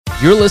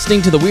You're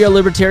listening to the We Are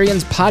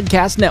Libertarians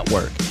Podcast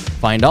Network.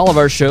 Find all of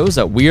our shows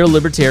at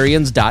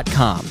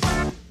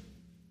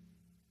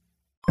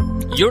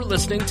wearelibertarians.com. You're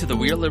listening to the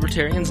We Are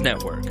Libertarians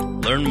Network.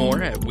 Learn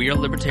more at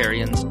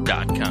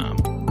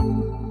wearelibertarians.com.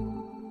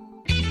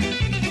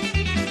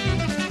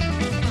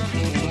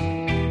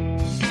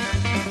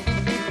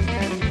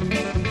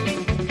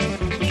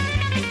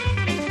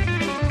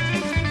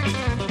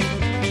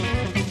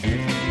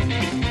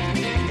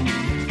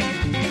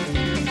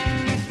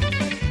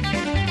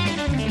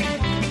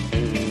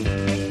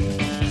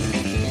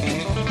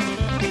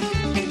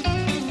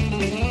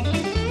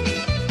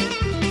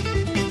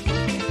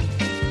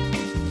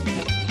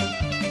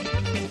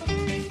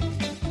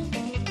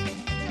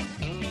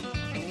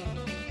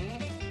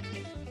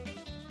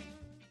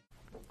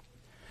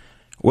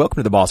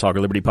 Welcome to the Boss Hog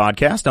of Liberty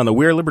podcast on the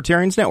We're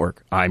Libertarians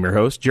Network. I'm your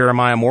host,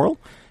 Jeremiah Morrill,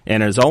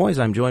 and as always,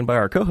 I'm joined by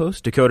our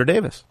co-host, Dakota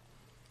Davis.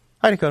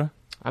 Hi, Dakota.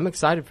 I'm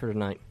excited for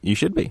tonight. You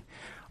should be.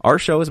 Our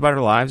show is about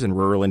our lives in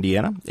rural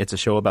Indiana. It's a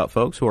show about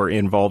folks who are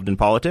involved in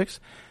politics,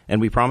 and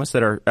we promise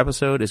that our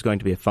episode is going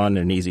to be a fun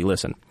and easy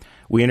listen.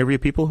 We interview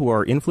people who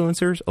are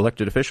influencers,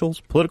 elected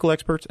officials, political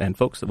experts, and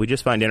folks that we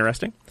just find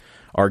interesting.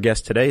 Our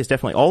guest today is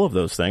definitely all of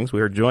those things.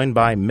 We are joined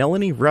by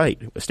Melanie Wright,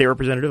 a state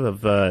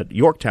representative of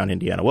Yorktown,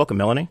 Indiana. Welcome,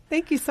 Melanie.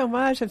 Thank you so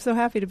much. I'm so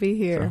happy to be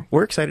here. So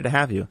we're excited to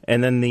have you.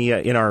 And then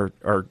in our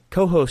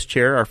co-host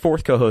chair, our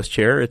fourth co-host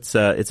chair,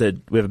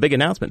 we have a big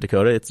announcement,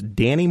 Dakota. It's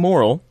Danny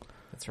Morrill.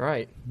 That's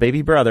right.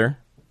 Baby brother.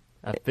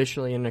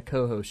 Officially in the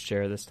co-host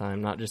chair this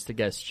time, not just the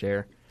guest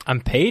chair.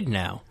 I'm paid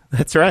now.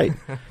 That's right.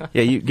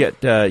 Yeah, you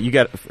got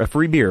a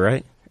free beer,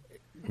 right?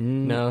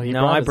 No,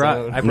 I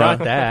brought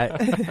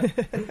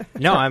that.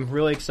 No, I'm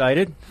really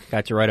excited.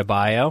 Got to write a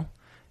bio,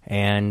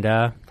 and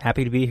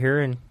happy to be here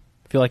and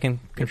feel like I'm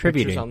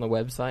contributing. Pictures on the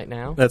website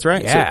now. That's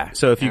right. Yeah.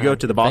 So if you go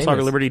to the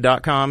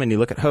bosshogofliberty.com and you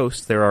look at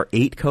hosts, there are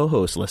 8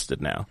 co-hosts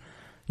listed now.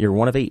 You're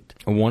one of 8.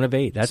 One of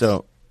 8.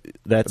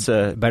 That's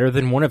better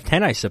than 1 of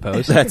 10, I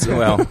suppose.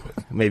 Well,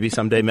 maybe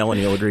someday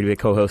Melanie will agree to be a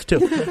co-host too.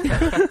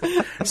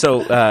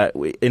 So,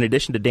 in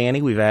addition to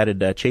Danny, we've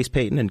added Chase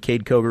Payton and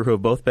Cade Coger, who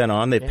have both been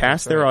on. They've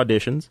passed their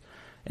auditions,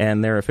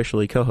 and they're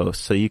officially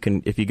co-hosts. So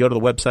if you go to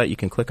the website, you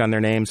can click on their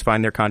names,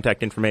 find their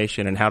contact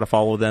information, and how to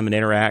follow them and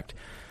interact.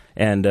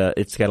 And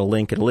it's got a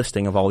link and a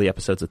listing of all the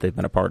episodes that they've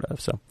been a part of.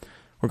 So,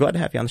 we're glad to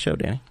have you on the show,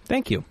 Danny.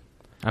 Thank you.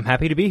 I'm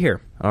happy to be here.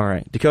 All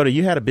right, Dakota,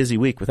 you had a busy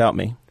week without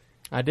me.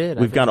 I did.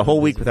 We've gone a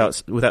whole week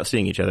without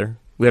seeing each other.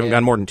 We haven't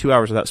gone more than 2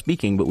 hours without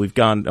speaking, but we've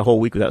gone a whole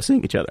week without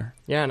seeing each other.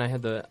 Yeah, and I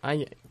had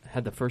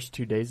the first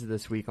 2 days of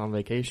this week on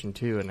vacation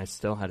too, and I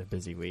still had a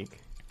busy week.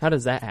 How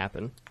does that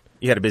happen?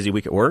 You had a busy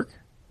week at work?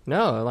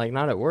 No,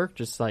 not at work,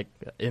 just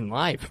in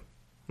life.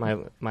 My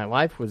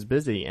life was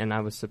busy, and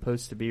I was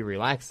supposed to be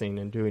relaxing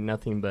and doing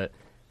nothing but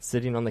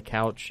sitting on the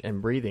couch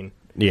and breathing.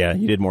 Yeah,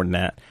 you did more than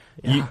that.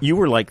 Yeah. You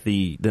were like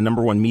the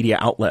number one media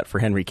outlet for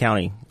Henry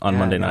County on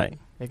Monday night.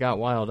 It got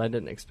wild. I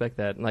didn't expect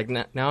that.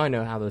 Now I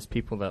know how those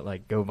people that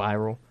go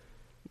viral.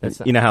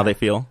 You know how they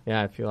feel?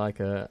 Yeah, I feel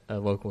like a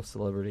local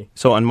celebrity.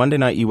 So on Monday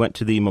night, you went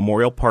to the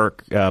Memorial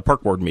Park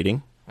Board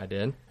meeting. I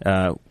did.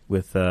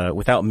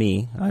 Without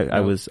me,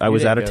 I was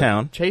out of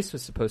town. Chase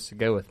was supposed to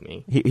go with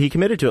me. He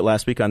committed to it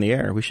last week on the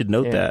air. We should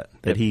note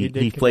that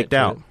he flaked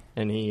out.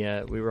 And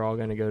we were all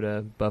going to go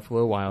to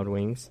Buffalo Wild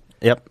Wings.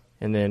 Yep.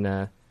 And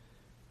then,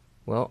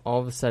 all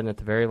of a sudden, at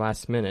the very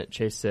last minute,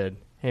 Chase said,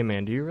 "Hey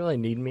man, do you really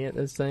need me at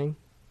this thing?"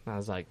 I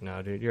was like,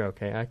 "No, dude, you're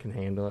okay. I can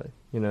handle it.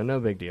 No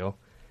big deal."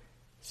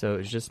 So it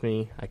was just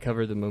me. I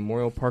covered the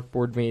Memorial Park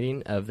Board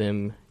meeting of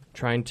them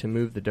trying to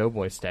move the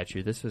Doughboy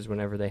statue. This was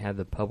whenever they had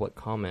the public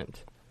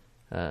comment,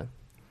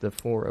 the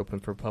floor open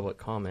for public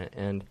comment.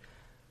 And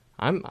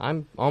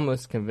I'm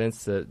almost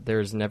convinced that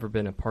there's never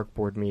been a park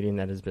board meeting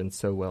that has been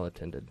so well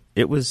attended.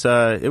 It was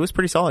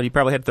pretty solid. You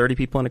probably had 30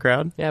 people in the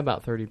crowd? Yeah,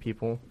 about 30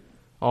 people,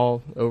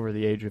 all over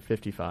the age of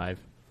 55.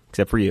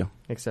 Except for you.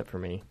 Except for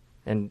me.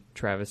 And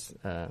Travis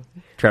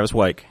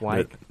Wyke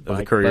of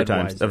the Courier Budweiser.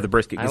 Times, of the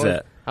Brisket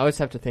Gazette. I always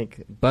have to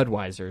think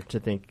Budweiser to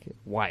think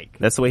Wyke.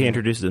 That's the way he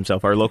introduces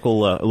himself. Our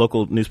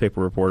local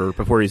newspaper reporter,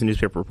 before he's a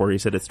newspaper reporter, he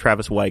said it's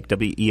Travis Wyke,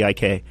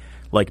 W-E-I-K,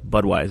 like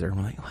Budweiser.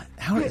 I'm like, what?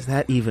 How is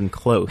that even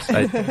close?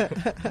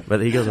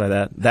 But he goes by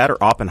that. That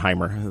or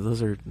Oppenheimer.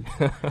 Those are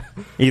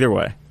either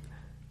way.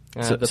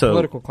 The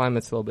political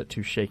climate's a little bit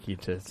too shaky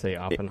to say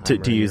Oppenheimer.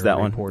 To use that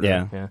one.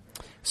 Yeah.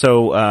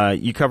 So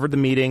you covered the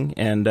meeting,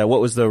 and what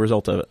was the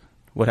result of it?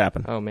 What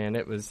happened? Oh man,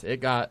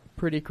 it got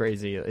pretty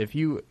crazy. If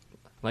you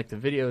like the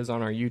videos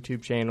on our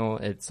YouTube channel,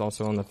 it's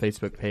also on the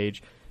Facebook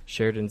page,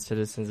 Sheridan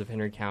Citizens of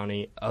Henry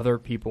County. Other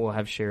people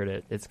have shared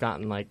it. It's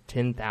gotten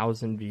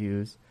 10,000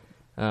 views,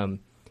 and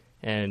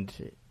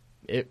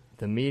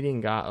the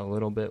meeting got a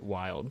little bit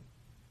wild.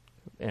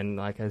 And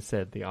like I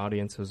said, the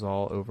audience was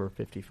all over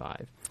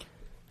 55.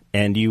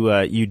 And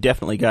you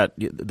definitely got,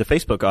 the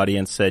Facebook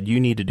audience said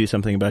you need to do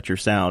something about your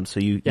sound, so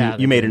you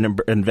made an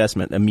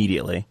investment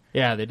immediately.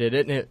 Yeah, they did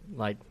it, and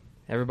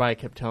everybody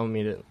kept telling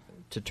me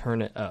to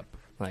turn it up.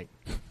 Like,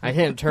 I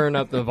can't turn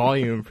up the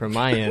volume from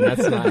my end.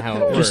 That's not how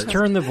it works. Just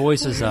turn the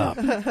voices up.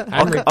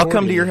 I'll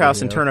come to your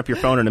house and turn up your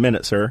phone in a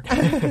minute, sir.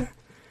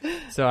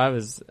 So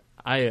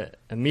I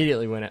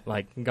immediately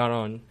got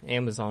on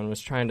Amazon,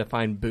 was trying to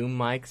find boom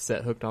mics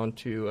that hooked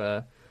onto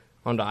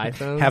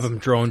iPhones. Have them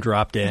drone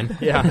dropped in.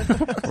 Yeah.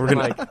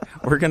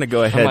 We're gonna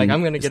go ahead.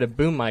 I'm gonna get a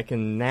boom mic,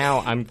 and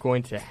now I'm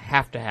going to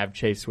have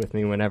Chase with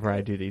me whenever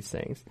I do these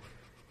things.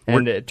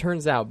 And it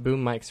turns out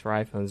boom mics for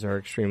iPhones are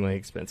extremely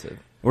expensive.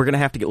 We're going to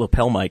have to get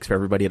lapel mics for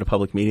everybody at a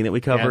public meeting that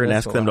we cover and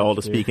ask them all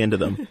to speak into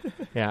them.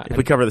 Yeah. If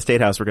we cover the State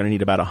House, we're going to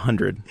need about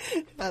 100.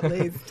 At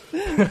least.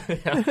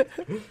 Yeah.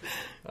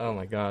 Oh,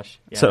 my gosh.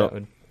 Yeah,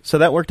 so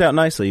that worked out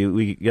nicely.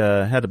 We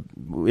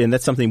and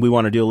that's something we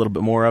want to do a little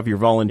bit more of. You're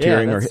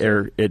volunteering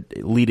or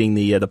leading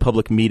the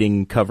public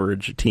meeting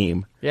coverage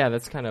team. Yeah,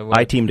 that's kind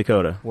of Team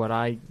Dakota. What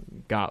I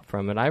got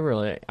from it.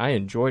 I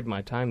enjoyed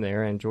my time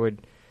there. I enjoyed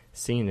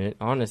seeing it.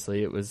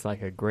 Honestly, it was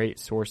like a great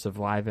source of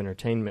live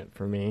entertainment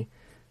for me.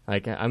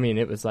 Like, I mean,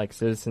 it was like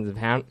Citizens of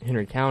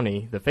Henry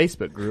County, the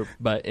Facebook group,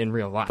 but in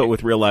real life. But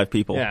with real live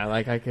people. Yeah,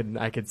 like I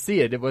could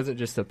see it. It wasn't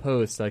just a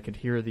post. I could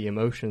hear the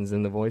emotions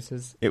in the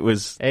voices. It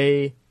was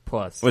A+.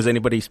 Was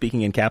anybody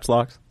speaking in caps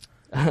locks?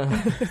 It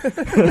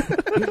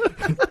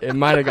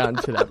might have gotten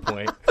to that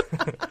point.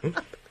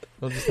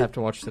 We'll just have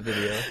to watch the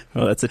video.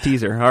 Well, that's a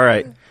teaser. All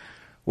right.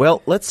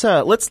 Well, let's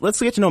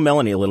get to know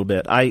Melanie a little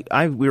bit.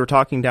 We were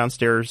talking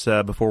downstairs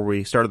before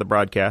we started the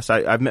broadcast.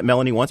 I've met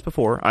Melanie once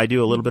before. I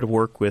do a little bit of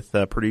work with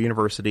Purdue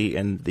University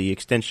and the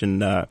extension,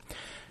 their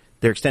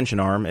extension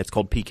arm. It's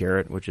called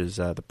PCARET, which is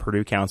the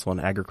Purdue Council on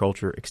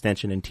Agriculture,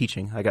 Extension, and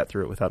Teaching. I got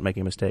through it without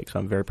making a mistake, so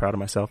I'm very proud of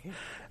myself.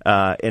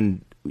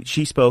 And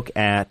she spoke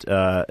at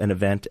an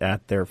event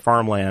at their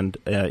Farmland,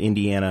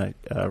 Indiana.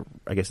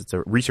 I guess it's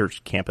a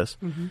research campus.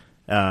 Mm-hmm.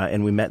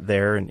 And we met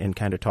there and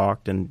kind of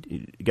talked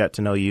and got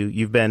to know you.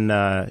 You've been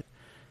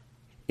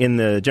in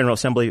the General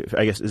Assembly.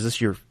 I guess is this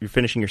you're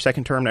finishing your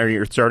second term, or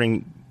you're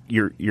starting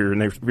you're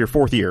in your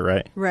fourth year,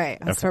 right? Right.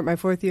 I start my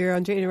fourth year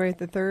on January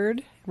the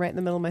 3rd, right in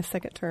the middle of my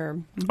second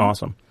term. Mm-hmm.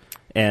 Awesome.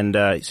 And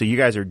so you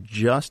guys are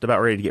just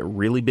about ready to get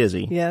really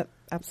busy. Yep,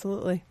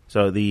 absolutely.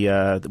 So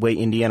the way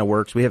Indiana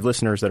works, we have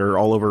listeners that are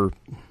all over.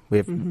 We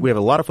have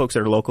a lot of folks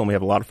that are local, and we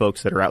have a lot of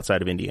folks that are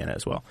outside of Indiana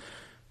as well.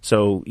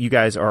 So you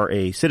guys are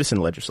a citizen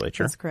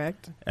legislature. That's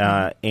correct.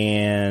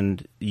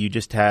 And you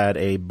just had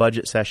a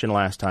budget session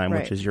last time,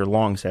 right, which is your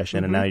long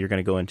session, and now you're going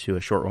to go into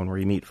a short one where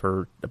you meet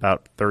for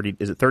about 30.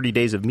 Is it 30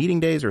 days of meeting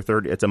days or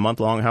 30? It's a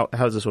month long. How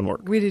does this one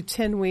work? We do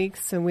 10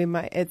 weeks, and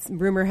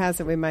rumor has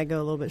it we might go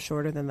a little bit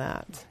shorter than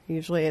that.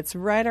 Usually it's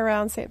right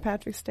around St.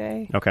 Patrick's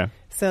Day. Okay.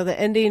 So the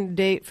ending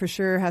date for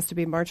sure has to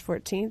be March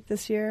 14th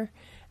this year,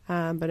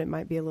 but it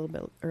might be a little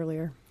bit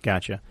earlier.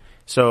 Gotcha.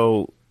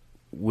 So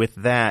with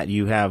that,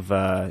 you have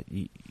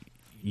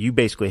you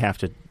basically have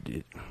to.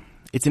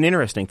 It's an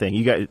interesting thing.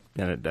 You got.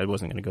 I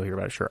wasn't going to go here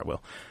about it. Sure, I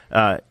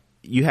will.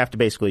 You have to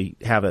basically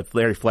have a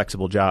very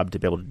flexible job to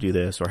be able to do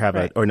this, or have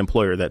or an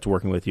employer that's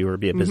working with you, or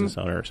be a business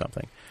owner or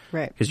something.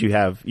 Right. Because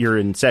you're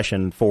in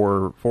session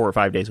 4 or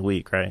 5 days a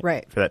week, right?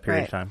 Right. For that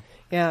period of time.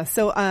 Yeah,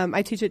 so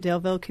I teach at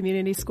Daleville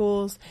Community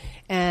Schools,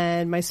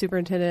 and my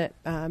superintendent,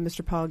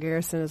 Mr. Paul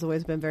Garrison, has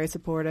always been very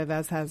supportive,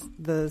 as has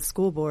the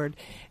school board.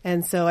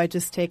 And so I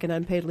just take an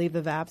unpaid leave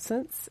of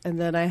absence, and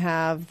then I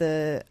have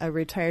a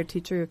retired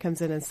teacher who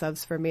comes in and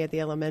subs for me at the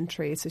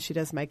elementary, so she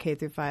does my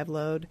K-5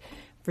 load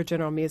for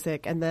general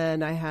music. And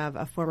then I have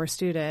a former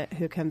student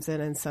who comes in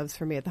and subs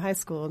for me at the high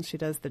school, and she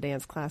does the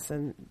dance class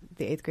and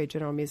the 8th grade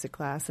general music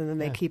class, and then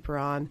they keep her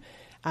on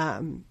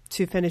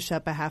to finish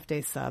up a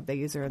half-day sub. They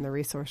use her in the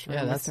resource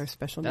room. That's our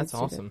special needs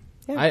That's awesome.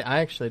 Yeah.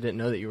 I actually didn't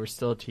know that you were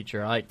still a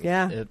teacher.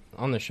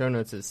 On the show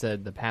notes it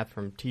said the path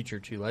from teacher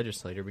to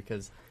legislator,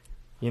 because,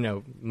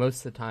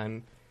 most of the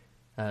time,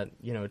 a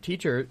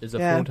teacher is a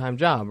full-time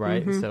job,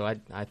 right? Mm-hmm. So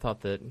I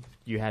thought that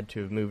you had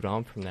to have moved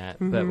on from that.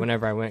 Mm-hmm. But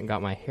whenever I went and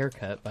got my hair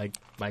cut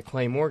by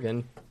Clay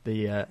Morgan,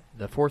 the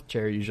fourth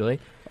chair usually,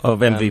 of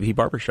MVP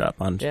Barbershop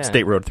on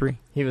State Road 3.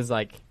 He was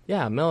like,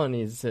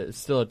 Melanie's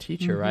still a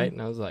teacher, right?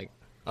 And I was like,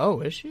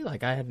 oh, is she?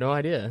 Like, I had no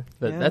idea.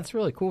 But that's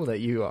really cool that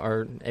you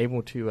are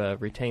able to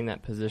retain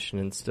that position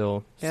and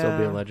still be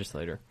a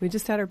legislator. We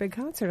just had our big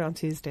concert on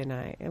Tuesday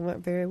night. It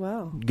went very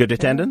well. Good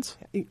attendance?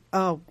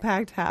 Oh,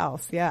 packed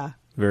house, yeah.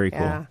 Very cool.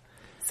 Yeah.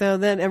 So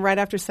then, and right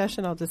after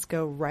session, I'll just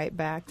go right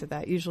back to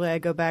that. Usually I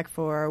go back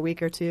for a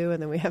week or two,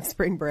 and then we have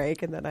spring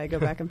break, and then I go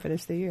back and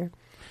finish the year.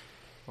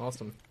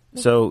 Awesome.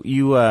 So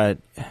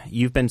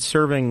you've been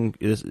serving.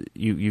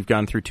 You've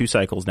gone through 2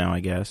 cycles now, I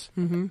guess.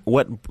 Mm-hmm.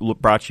 What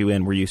brought you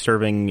in? Were you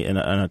serving in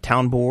a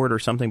town board or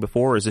something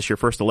before? Or is this your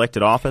first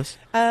elected office?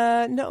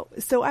 No.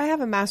 So I have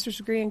a master's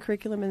degree in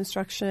curriculum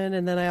instruction,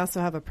 and then I also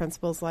have a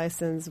principal's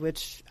license,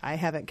 which I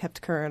haven't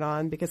kept current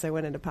on because I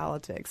went into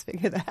politics.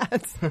 Speaking of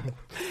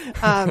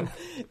that,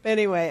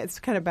 anyway, it's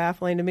kind of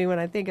baffling to me when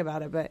I think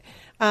about it. But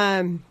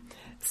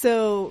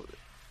so.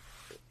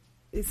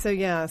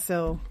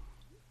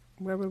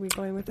 where were we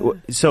going with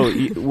that? So,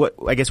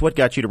 I guess what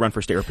got you to run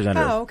for state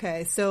representative? Oh,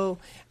 okay. So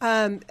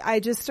I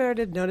just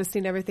started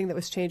noticing everything that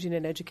was changing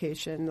in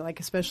education, like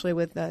especially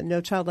with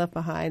No Child Left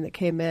Behind that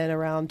came in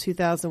around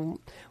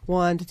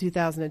 2001 to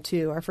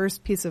 2002. Our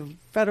first piece of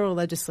federal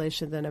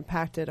legislation that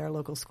impacted our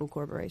local school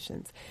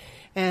corporations.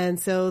 And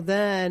so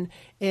then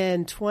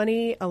in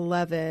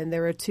 2011,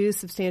 there were two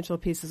substantial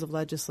pieces of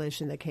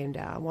legislation that came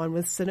down. One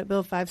was Senate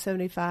Bill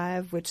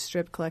 575, which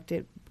stripped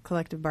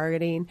collective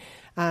bargaining,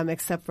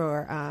 except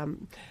for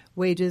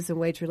wages and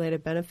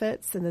wage-related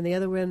benefits. And then the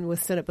other one was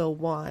Senate Bill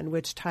 1,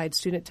 which tied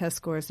student test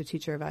scores to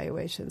teacher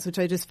evaluations, which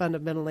I just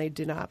fundamentally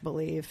do not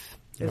believe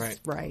is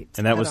right.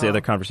 And that was the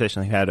other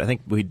conversation we had. I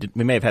think we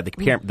may have had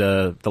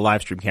the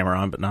live stream camera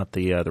on, but not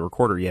the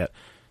recorder yet.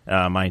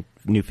 My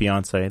new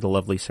fiance, the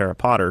lovely Sarah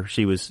Potter,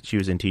 she was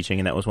in teaching,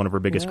 and that was one of her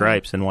biggest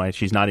gripes, and why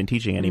she's not in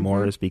teaching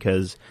anymore is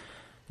because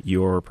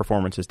your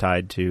performance is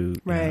tied to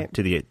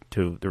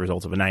to the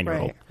results of a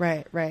 9-year-old.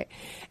 Right.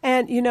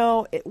 And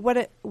what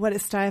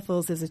it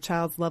stifles is a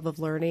child's love of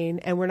learning,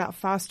 and we're not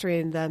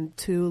fostering them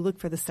to look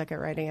for the second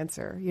right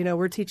answer.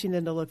 We're teaching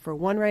them to look for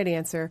one right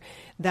answer.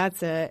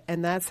 That's it,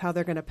 and that's how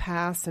they're going to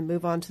pass and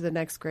move on to the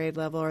next grade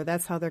level, or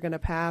that's how they're going to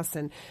pass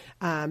and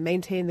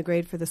maintain the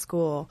grade for the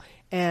school.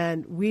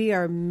 And we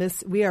are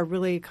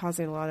really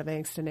causing a lot of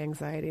angst and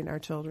anxiety in our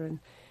children.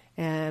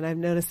 And I've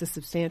noticed a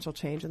substantial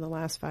change in the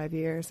last 5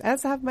 years,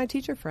 as have my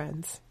teacher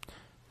friends.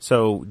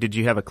 So, did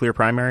you have a clear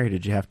primary?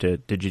 Did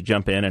you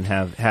jump in and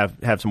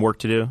have some work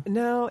to do?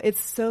 No,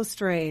 it's so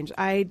strange.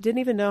 I didn't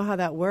even know how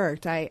that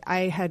worked.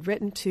 I had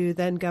written to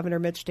then Governor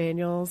Mitch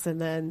Daniels,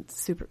 and then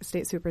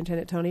State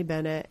Superintendent Tony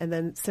Bennett, and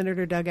then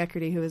Senator Doug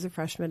Eckerty, who was a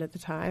freshman at the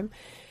time,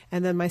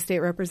 and then my state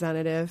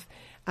representative.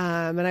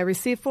 And I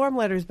received form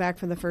letters back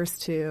from the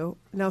first two.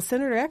 Now,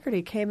 Senator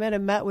Eckerty came in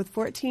and met with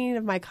 14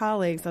 of my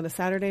colleagues on a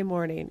Saturday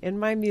morning in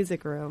my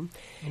music room.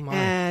 Oh my.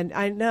 And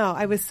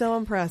I was so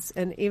impressed.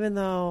 And even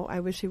though I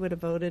wish he would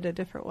have voted a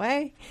different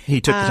way, he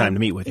took the time to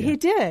meet with you. He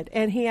did.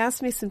 And he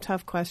asked me some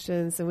tough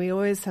questions. And we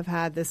always have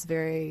had this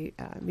very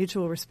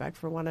mutual respect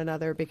for one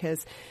another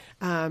because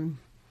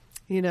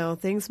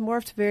things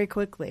morphed very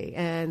quickly,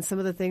 and some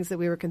of the things that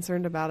we were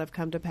concerned about have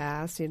come to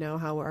pass,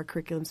 how our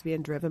curriculum's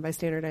being driven by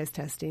standardized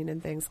testing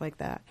and things like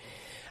that.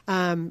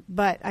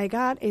 But I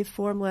got a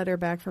form letter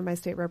back from my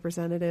state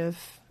representative.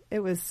 It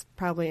was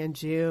probably in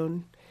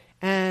June,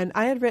 and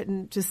I had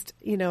written just,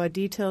 a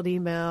detailed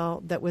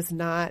email that was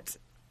not,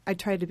 I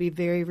tried to be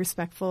very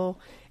respectful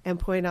and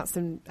point out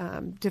some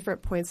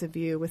different points of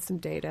view with some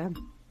data.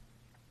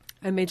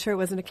 I made sure it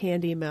wasn't a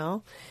canned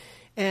email.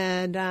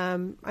 And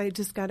I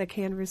just got a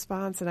canned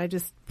response, and I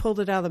just pulled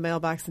it out of the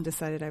mailbox and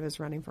decided I was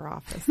running for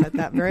office at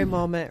that very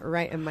moment,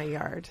 right in my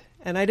yard.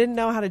 And I didn't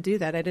know how to do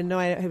that. I didn't know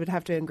I would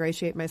have to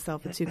ingratiate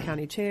myself with 2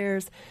 county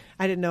chairs.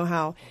 I didn't know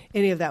how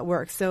any of that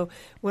worked. So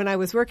when I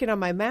was working on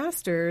my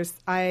master's,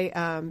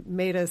 I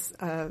made just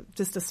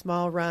a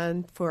small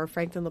run for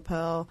Franklin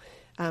Lapel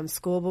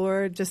school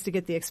board just to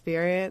get the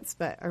experience,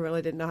 but I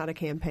really didn't know how to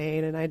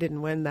campaign, and I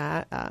didn't win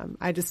that.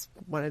 I just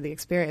wanted the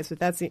experience, but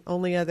that's the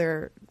only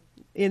other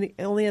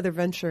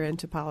venture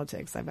into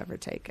politics I've ever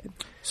taken.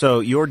 So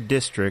your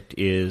district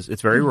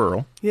it's very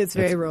rural. It's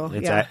very rural.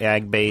 It's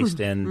ag-based,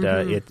 and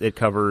it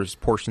covers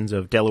portions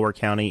of Delaware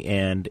County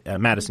and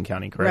Madison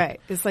County, correct?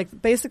 Right. It's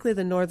like basically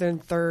the northern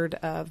third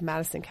of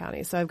Madison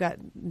County. So I've got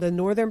the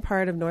northern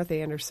part of North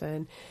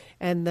Anderson,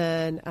 and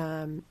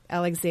then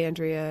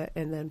Alexandria,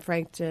 and then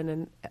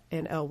Frankton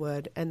and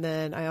Elwood. And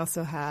then I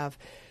also have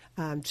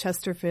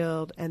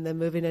Chesterfield, and then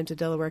moving into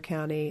Delaware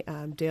County,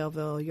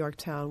 Daleville,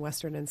 Yorktown,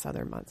 Western, and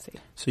Southern Muncie.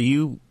 So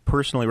you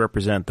personally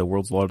represent the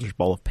world's largest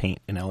ball of paint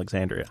in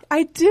Alexandria.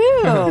 I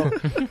do,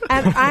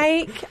 and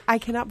I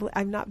cannot believe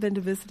I've not been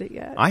to visit it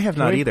yet. I have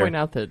not either. Point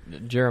out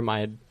that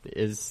Jeremiah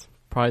is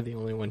probably the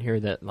only one here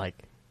that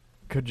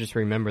could just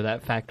remember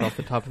that fact off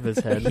the top of his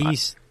head.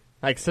 He's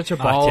such a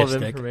ball of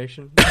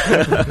information.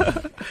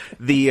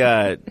 We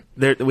had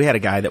a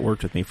guy that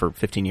worked with me for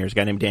 15 years. A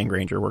guy named Dan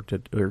Granger worked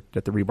at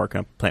the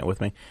rebar plant with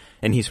me,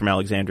 and he's from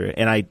Alexandria.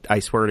 And I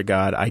swear to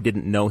God, I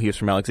didn't know he was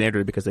from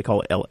Alexandria because they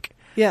call it Ellick.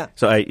 Yeah.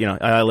 So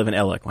I live in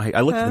Ellick.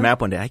 I looked at the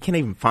map one day. I can't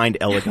even find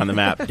Ellick on the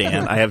map,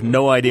 Dan. I have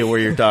no idea where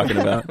you're talking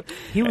about.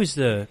 He was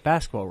the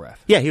basketball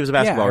ref. Yeah, he was a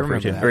basketball I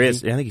ref too. that. Or I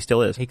think he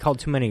still is. He called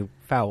too many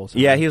fouls.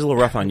 Yeah, he was a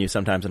little rough on you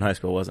sometimes in high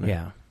school, wasn't he?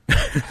 Yeah.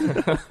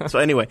 So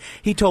anyway,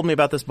 he told me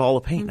about this ball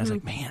of paint, and I was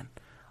like, man,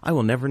 I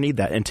will never need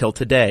that until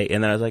today.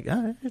 And then I was like,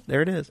 oh,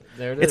 there it is.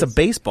 It's a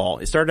baseball.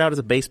 It started out as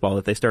a baseball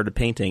that they started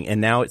painting,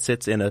 and now it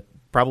sits in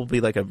probably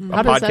a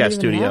podcast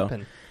studio.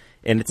 Happen?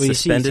 And it's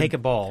suspended. You take a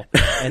ball,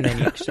 and then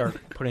you start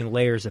putting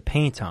layers of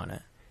paint on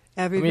it.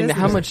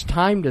 How much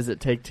time does it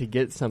take to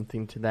get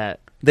something to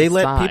that They size?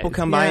 let people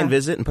come by and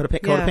visit and put a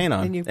coat of paint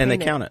on, and they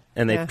count it.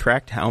 And they've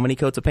tracked how many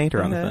coats of paint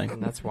are on the thing.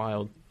 And that's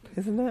wild.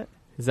 Isn't it?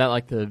 Is that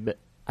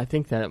I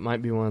think that it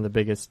might be one of the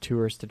biggest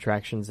tourist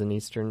attractions in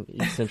East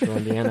Central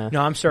Indiana.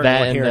 No, I'm starting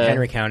one here in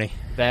Henry County.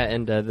 That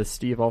and the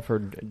Steve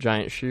Alford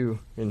giant shoe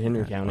in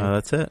Henry County.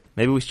 That's it.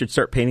 Maybe we should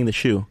start painting the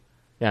shoe.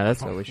 Yeah,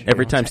 that's what we should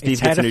Every do. time Steve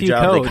It's gets had a a new few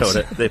job, codes.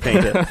 they coat it. They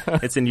paint it.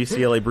 It's in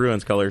UCLA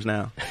Bruins colors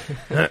now.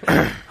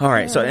 All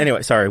right. So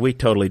anyway, sorry, we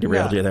totally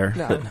derailed No, you there.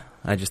 no. But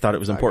I just thought it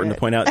was important good. to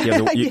point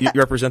out you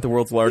represent the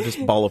world's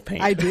largest ball of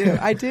paint. I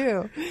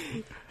do.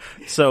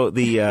 So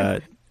the Well,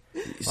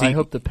 I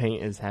hope the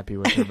paint is happy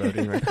with their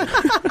voting record.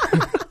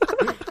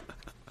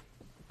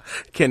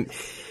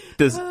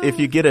 if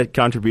you get a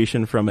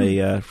contribution from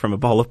a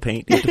ball of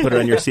paint, you have to put it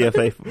on your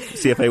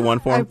CFA 1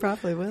 I form.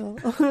 probably will.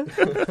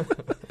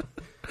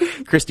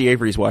 Christy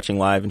Avery's watching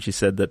live, and she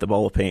said that the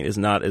ball of paint is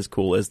not as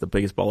cool as the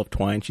biggest ball of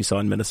twine she saw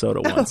in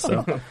Minnesota once.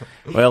 So,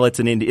 well,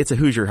 it's a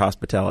Hoosier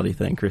hospitality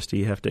thing, Christy.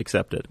 You have to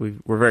accept it.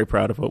 We're very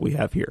proud of what we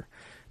have here.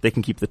 They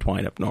can keep the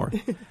twine up north,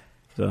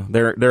 so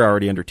they're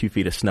already under 2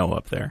 feet of snow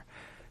up there.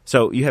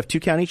 So you have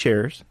 2 county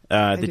chairs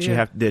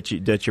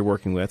that you're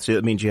working with. So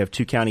that means you have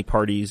 2 county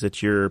parties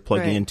that you're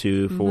plugging Right.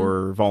 into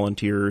for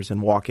volunteers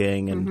and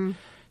walking and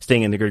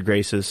staying in the good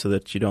graces, so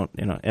that you don't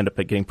end up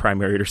getting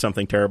primaried or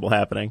something terrible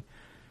happening.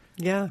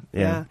 Yeah.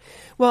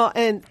 Well,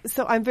 and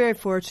so I'm very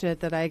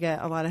fortunate that I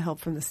get a lot of help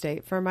from the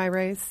state for my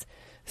race.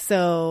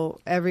 So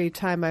every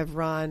time I've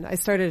run, I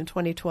started in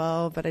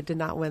 2012, but I did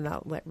not win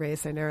that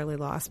race. I narrowly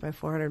lost by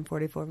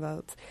 444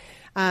 votes.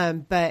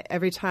 But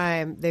every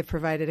time they've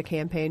provided a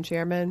campaign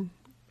chairman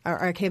or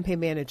a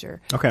campaign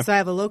manager. Okay. So I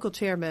have a local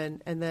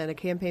chairman and then a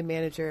campaign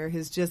manager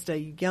who's just a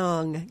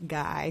young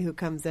guy who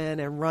comes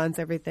in and runs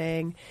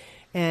everything.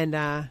 And,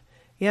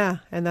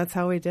 and that's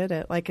how we did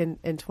it. Like in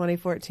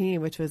 2014,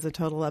 which was a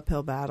total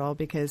uphill battle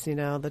because,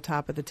 the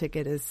top of the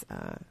ticket is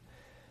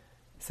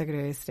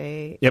Secretary of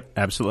State. Yep,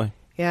 absolutely.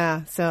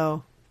 Yeah.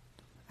 So,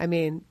 I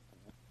mean,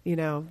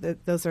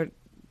 it's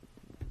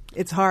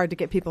hard to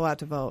get people out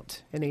to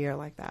vote in a year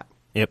like that.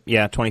 Yep.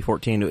 Yeah.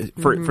 2014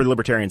 for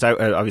Libertarians.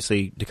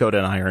 Obviously, Dakota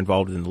and I are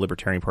involved in the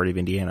Libertarian Party of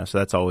Indiana, so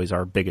that's always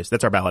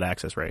that's our ballot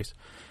access race.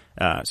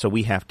 So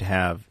we have to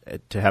have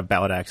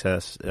ballot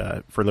access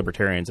for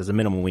Libertarians as a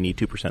minimum. We need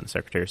 2% in the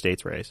Secretary of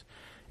State's race,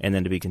 and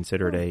then to be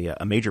considered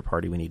a major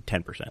party, we need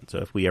 10%. So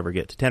if we ever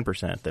get to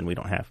 10%, then we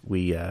don't have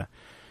we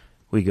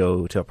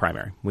go to a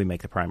primary. We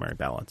make the primary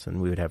ballots,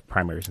 and we would have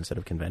primaries instead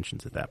of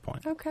conventions at that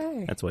point.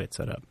 Okay. That's the way it's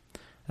set up.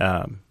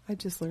 I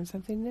just learned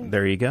something new.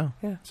 There you go.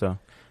 Yeah. So,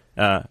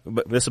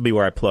 but this will be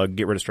where I plug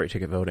get rid of straight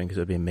ticket voting, because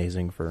it would be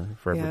amazing for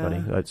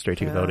everybody. Yeah. Straight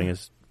ticket Yeah. voting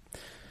is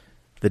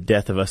the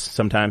death of us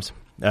sometimes.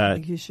 I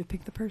think you should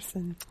pick the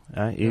person.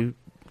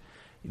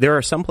 There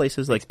are some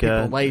places like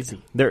People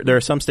lazy. There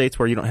are some states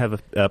where you don't have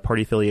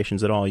party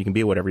affiliations at all. You can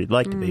be whatever you'd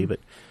like to be,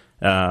 but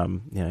I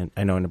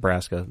know in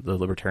Nebraska the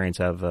Libertarians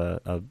have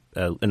an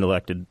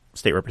elected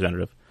state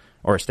representative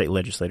or a state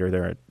legislator.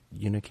 They're a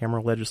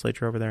unicameral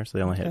legislature over there, so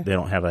they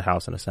don't have a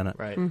House and a Senate.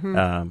 Right.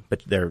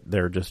 But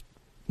they're just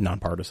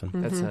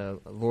nonpartisan. That's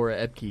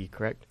Laura Ebke,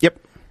 correct? Yep.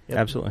 Yep.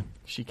 Absolutely.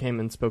 She came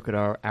and spoke at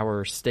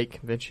our state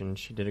convention.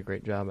 She did a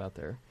great job out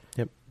there.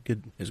 Yep.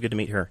 Good. It was good to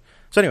meet her.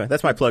 So anyway,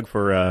 that's my plug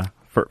for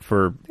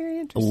Very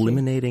interesting.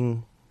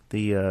 eliminating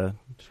the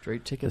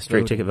Straight ticket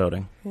ticket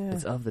voting. Yeah.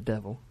 It's of the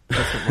devil.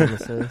 That's what Mama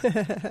says.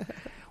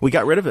 We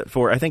got rid of it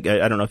for, I think,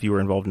 I don't know if you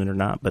were involved in it or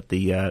not, but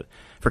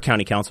for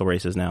county council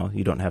races now,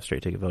 you don't have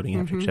straight ticket voting.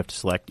 You have to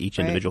select each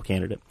Right. individual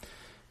candidate.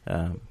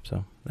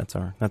 So that's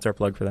our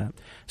plug for that.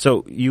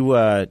 So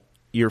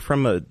you're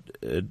from a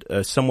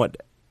somewhat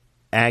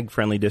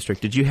ag-friendly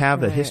district. Did you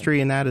have a Right.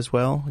 history in that as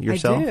well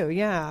yourself? I do,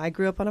 yeah. I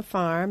grew up on a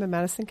farm in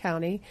Madison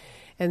County.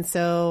 And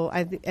so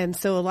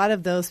a lot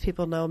of those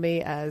people know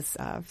me as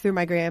through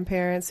my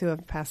grandparents who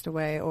have passed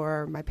away,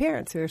 or my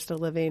parents who are still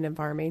living and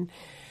farming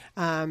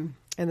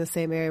in the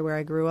same area where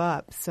I grew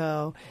up.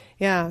 So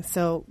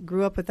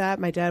grew up with that.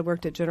 My dad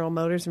worked at General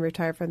Motors and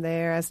retired from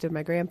there, as did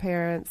my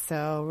grandparents.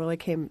 So really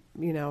came,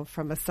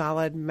 from a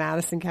solid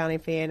Madison County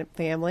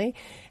family.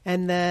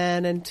 And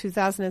then in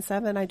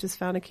 2007, I just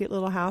found a cute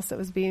little house that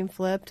was being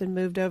flipped and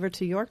moved over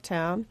to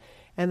Yorktown.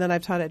 And then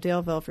I've taught at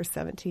Daleville for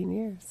 17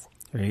 years.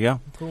 There you go.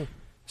 Cool.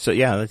 So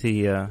I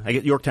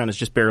guess Yorktown is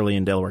just barely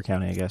in Delaware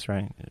County, I guess,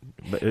 right?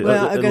 But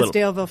Well, it goes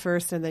little- Daleville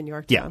first and then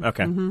Yorktown. Yeah.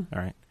 Okay. All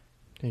right.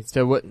 Okay,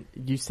 so what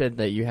you said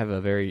that you have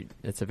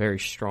it's a very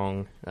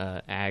strong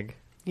ag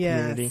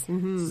Yes. community.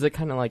 Mhm. So is it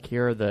kind of like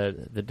here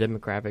the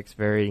demographics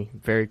very,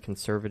 very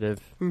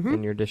conservative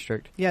in your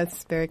district? Yeah,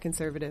 it's very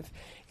conservative.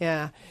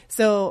 Yeah.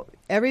 So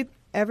every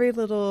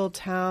little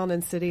town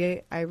and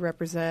city I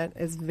represent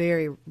is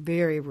very,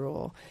 very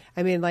rural.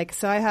 I mean,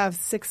 so I have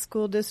 6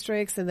 school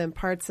districts and then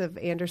parts of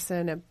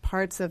Anderson and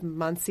parts of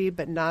Muncie,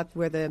 but not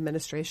where the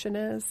administration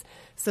is.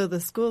 So the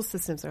school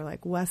systems are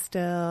like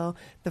Westdale,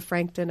 the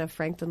Frankton of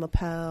Frankton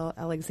LaPel,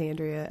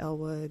 Alexandria,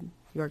 Elwood,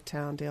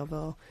 Yorktown,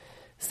 Daleville.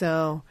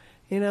 So,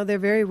 they're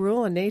very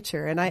rural in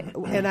nature. And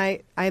I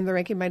am the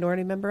ranking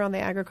minority member on the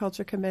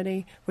agriculture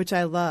committee, which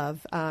I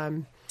love.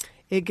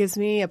 It gives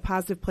me a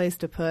positive place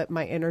to put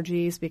my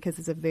energies because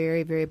it's a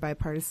very, very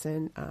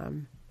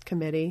bipartisan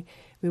committee.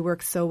 We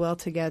work so well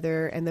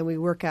together, and then we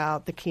work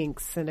out the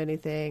kinks and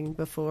anything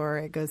before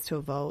it goes to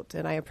a vote,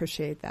 and I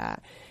appreciate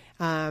that.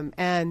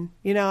 The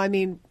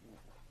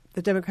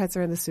Democrats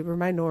are in the super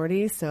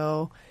minority,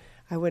 so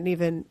I wouldn't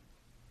even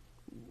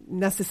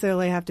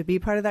necessarily have to be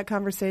part of that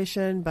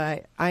conversation,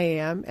 but I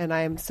am, and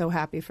I am so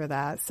happy for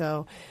that.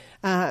 So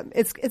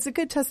it's a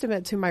good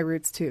testament to my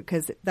roots too,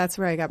 because that's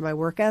where I got my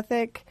work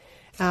ethic.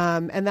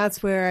 And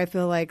that's where I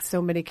feel like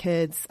so many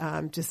kids,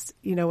 just,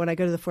 when I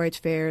go to the 4-H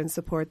fair and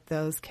support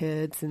those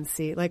kids and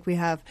see, like we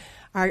have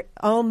our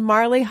own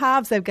Marley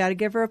Hobbs. I've got to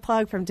give her a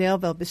plug from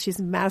Daleville, but she's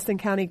Madison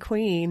County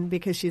Queen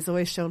because she's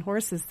always shown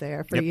horses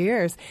there for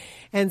years.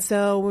 And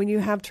so when you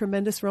have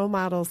tremendous role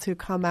models who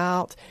come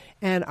out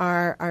and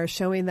are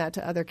showing that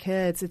to other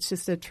kids, it's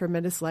just a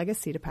tremendous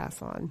legacy to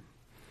pass on.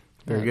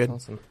 Very good.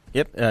 Awesome.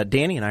 Yep.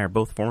 Danny and I are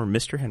both former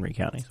Mr. Henry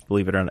Counties,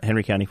 believe it or not,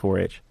 Henry County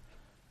 4-H.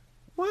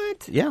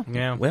 What?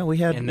 Yeah. Well, we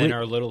had, and then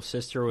our little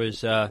sister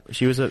was.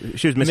 She was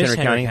Miss Henry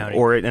County,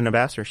 or an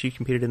ambassador. She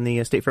competed in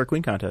the State Fair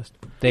Queen contest.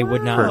 They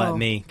would not let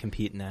me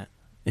compete in that.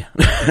 Yeah.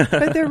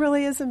 But there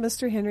really is a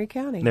Mr. Henry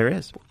County. There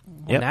is.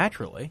 Well,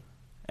 naturally.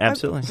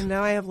 Absolutely.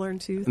 Now I have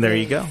learned two. There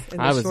you go.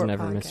 I was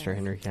never Mr.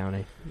 Henry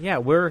County. Yeah,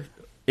 we're.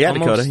 Yeah,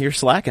 Dakota, you're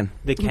slacking.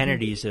 The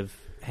Kennedys of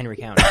Henry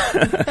County.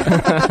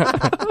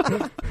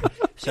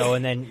 So,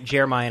 and then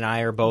Jeremiah and I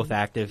are both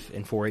active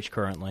in 4-H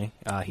currently.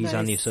 He's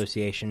on the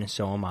association, and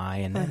so am I.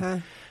 And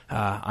then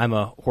I'm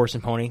a horse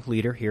and pony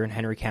leader here in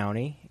Henry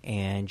County,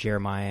 and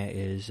Jeremiah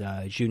is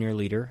a junior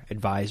leader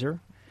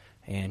advisor,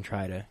 and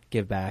try to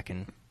give back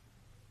and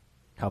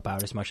help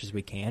out as much as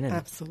we can, and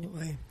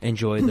absolutely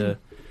enjoy the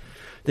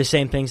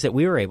same things that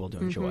we were able to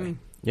enjoy.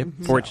 Yep,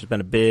 4-H has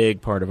been a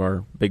big part of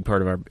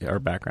our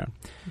background.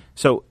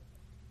 So,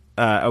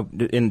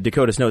 in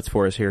Dakota's notes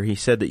for us here, he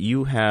said that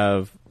you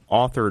have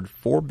authored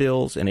 4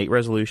 bills and 8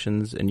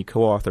 resolutions, and you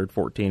co-authored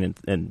 14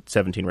 and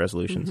 17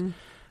 resolutions.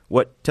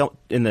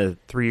 In the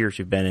 3 years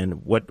you've been in,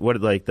 what are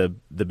like the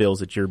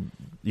bills that you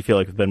feel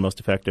like have been most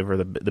effective, or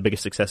the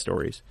biggest success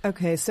stories?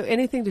 Okay, so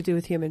anything to do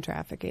with human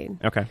trafficking.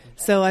 Okay.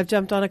 So I've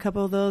jumped on a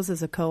couple of those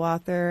as a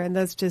co-author, and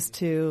that's just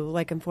to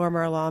inform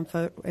our law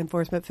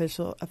enforcement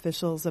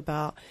officials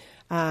about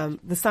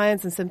the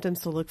signs and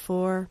symptoms to look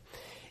for,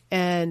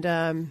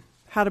 and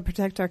how to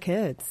protect our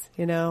kids.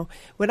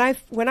 When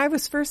I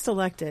was first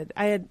elected,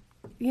 I had,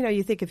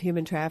 you think of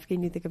human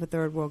trafficking, you think of a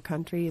third world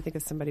country, you think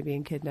of somebody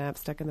being kidnapped,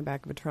 stuck in the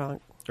back of a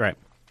trunk. Right.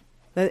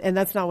 And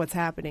that's not what's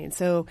happening.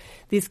 So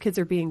these kids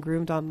are being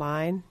groomed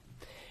online.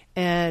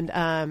 And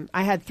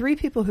I had 3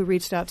 people who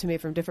reached out to me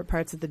from different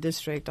parts of the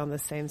district on the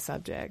same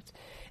subject.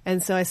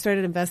 And so I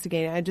started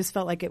investigating. I just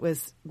felt like it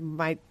was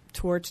my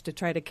torch to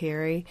try to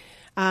carry.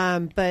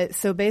 But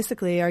so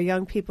basically our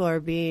young people are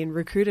being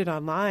recruited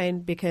online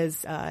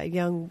because a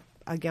young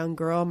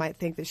girl might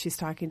think that she's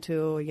talking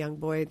to a young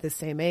boy the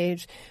same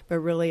age, but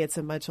really it's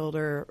a much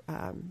older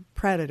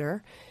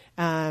predator.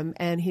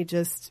 And he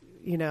just,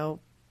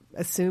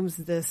 assumes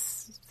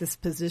this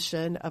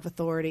position of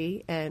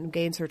authority and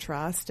gains her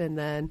trust. And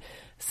then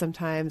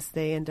sometimes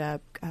they end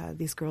up,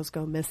 these girls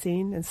go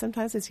missing, and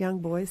sometimes it's young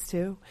boys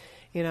too.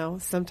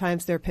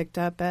 Sometimes they're picked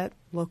up at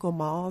local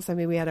malls. I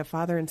mean, we had a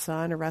father and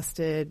son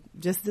arrested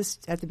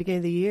just at the beginning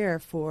of the year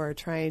for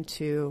trying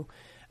to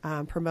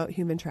promote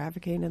human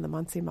trafficking in the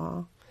Muncie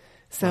Mall.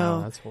 So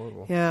wow, that's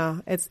horrible.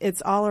 Yeah,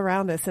 it's all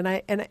around us, and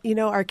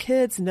our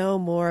kids know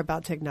more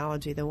about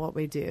technology than what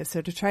we do.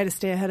 So to try to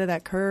stay ahead of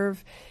that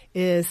curve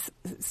is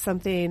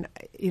something.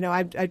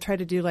 I try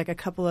to do like a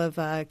couple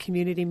of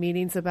community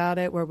meetings about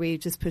it where we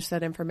just push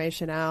that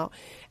information out,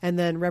 and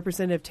then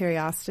Representative Terry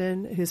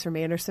Austin, who's from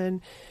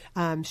Anderson,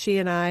 she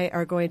and I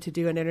are going to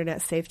do an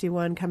internet safety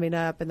one coming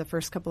up in the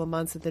first couple of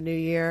months of the new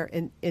year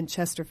in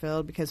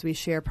Chesterfield, because we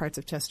share parts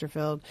of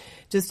Chesterfield,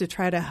 just to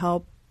try to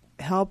help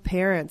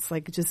parents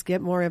just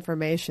get more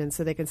information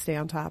so they can stay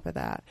on top of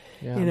that.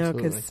 Yeah,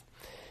 because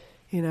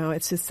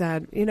it's just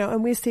sad.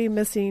 And we see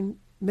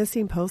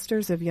missing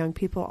posters of young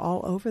people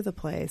all over the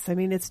place. I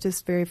mean, it's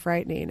just very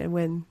frightening. And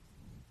when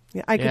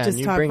I could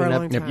just talk for a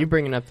long time. You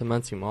bringing up the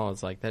Muncie Mall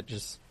is like that.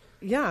 Just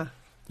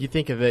you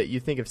think of it. You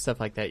think of stuff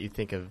like that. You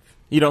think of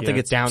you don't think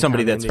it's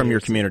somebody that's from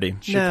your community,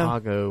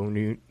 Chicago,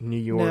 New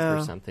York,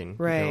 or something.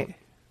 Right.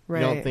 You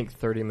don't think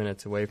 30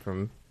 minutes away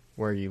from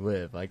where you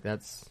live. Like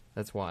that's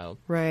wild.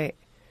 Right.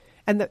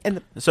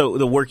 So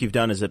the work you've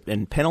done, is it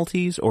in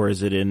penalties, or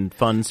is it in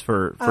funds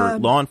for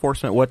law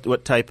enforcement?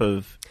 What type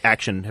of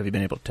action have you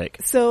been able to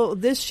take? So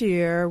this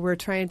year we're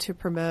trying to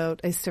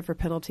promote a stiffer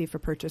penalty for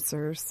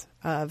purchasers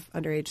of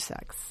underage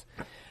sex.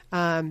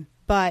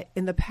 But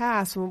in the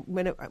past,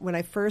 when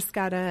I first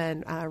got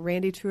in,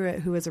 Randy Truitt,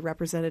 who was a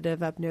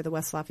representative up near the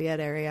West Lafayette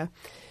area,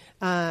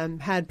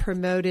 had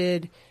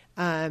promoted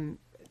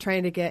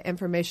trying to get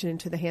information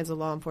into the hands of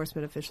law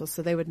enforcement officials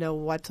so they would know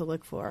what to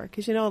look for.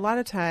 Because, a lot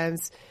of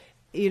times,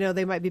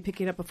 they might be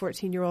picking up a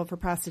 14-year-old for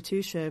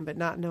prostitution, but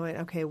not knowing,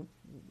 okay,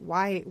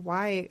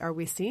 why are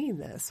we seeing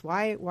this?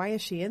 Why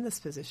is she in this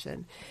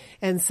position?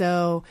 And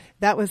so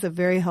that was a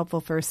very helpful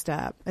first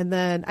step. And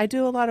then I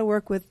do a lot of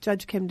work with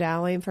Judge Kim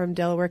Dowling from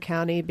Delaware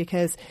County,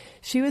 because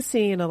she was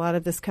seeing a lot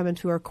of this come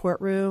into her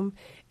courtroom.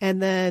 And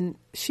then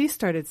she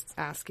started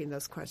asking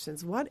those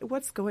questions.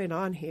 What's going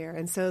on here?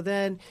 And so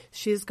then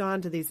she's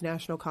gone to these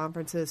national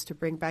conferences to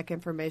bring back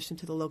information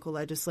to the local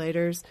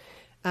legislators,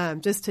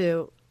 just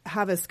to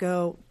have us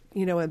go,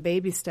 in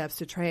baby steps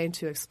to trying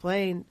to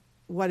explain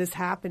what is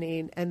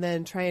happening and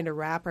then trying to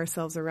wrap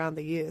ourselves around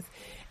the youth.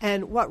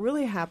 And what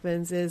really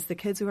happens is the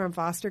kids who are in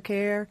foster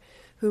care,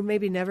 who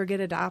maybe never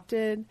get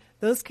adopted,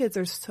 those kids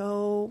are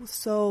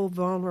so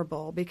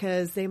vulnerable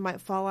because they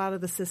might fall out of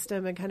the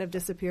system and kind of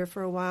disappear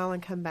for a while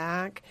and come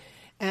back.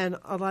 And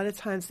a lot of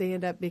times they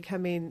end up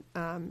becoming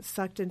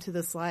sucked into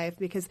this life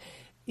because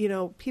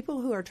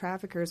people who are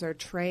traffickers are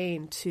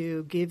trained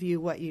to give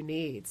you what you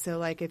need. So,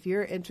 like, if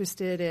you're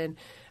interested in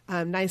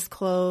nice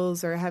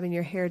clothes or having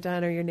your hair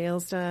done or your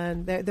nails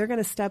done, they're going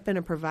to step in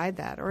and provide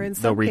that. Or in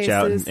some cases, they'll reach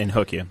out and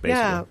hook you, basically.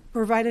 Yeah,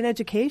 provide an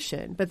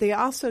education. But they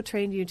also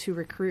train you to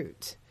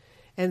recruit.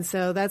 And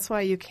so that's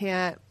why you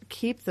can't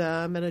keep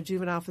them in a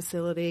juvenile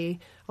facility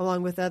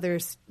along with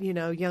others,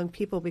 young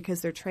people,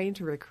 because they're trained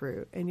to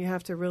recruit. And you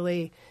have to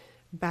really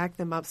back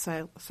them up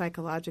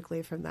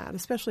psychologically from that,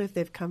 especially if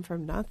they've come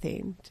from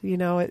nothing.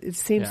 It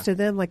seems to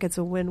them like it's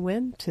a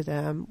win-win to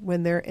them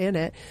when they're in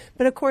it.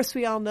 But of course,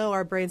 we all know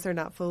our brains are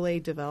not fully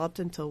developed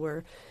until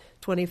we're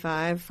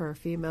 25 for a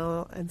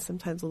female and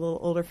sometimes a little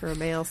older for a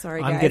male.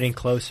 Sorry, guys. I'm getting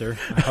closer.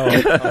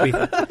 I'll be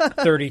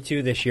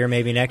 32 this year,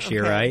 maybe next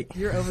year, right?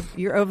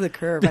 You're over the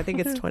curve. I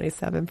think it's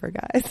 27 for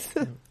guys.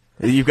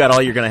 You've got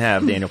all you're going to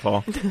have, Daniel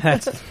Paul.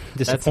 That's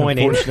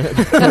disappointing.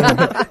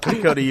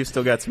 Dakota, you've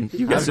still got some.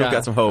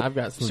 Got some hope. I've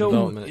got some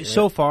development. Yeah.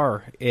 So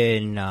far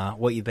in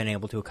what you've been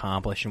able to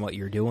accomplish and what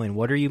you're doing,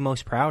 what are you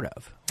most proud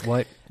of?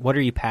 What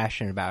are you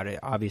passionate about?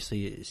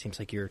 Obviously, it seems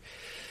like you're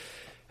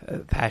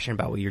passionate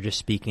about what you're just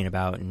speaking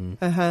about.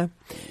 And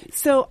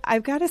So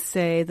I've got to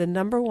say the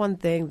number one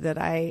thing that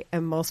I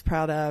am most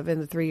proud of in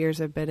the 3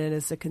 years I've been in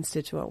is the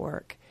constituent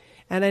work.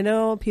 And I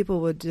know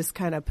people would just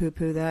kind of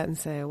poo-poo that and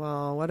say,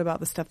 well, what about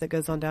the stuff that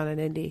goes on down in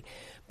Indy?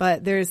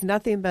 But there's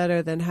nothing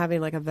better than having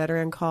like a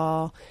veteran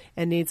call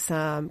and need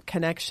some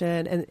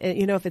connection. And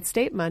if it's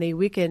state money,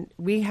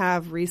 we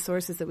have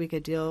resources that we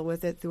could deal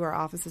with it through our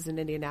offices in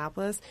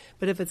Indianapolis.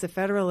 But if it's a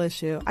federal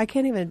issue, I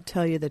can't even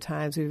tell you the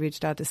times we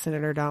reached out to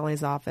Senator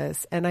Donnelly's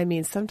office. And I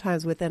mean,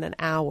 sometimes within an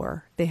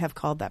hour, they have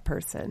called that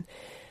person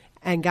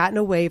and gotten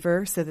a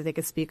waiver so that they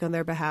could speak on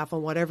their behalf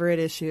on whatever it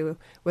issue,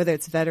 whether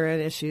it's veteran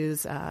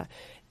issues,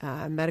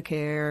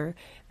 Medicare,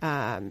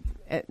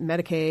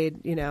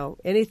 Medicaid,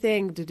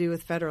 anything to do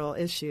with federal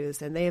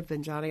issues, and they have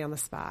been Johnny on the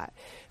spot.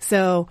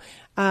 So,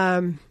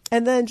 and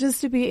then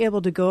just to be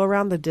able to go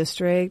around the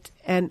district,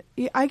 and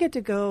I get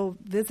to go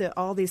visit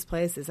all these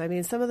places. I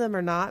mean, some of them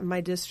are not in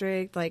my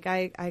district. Like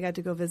I got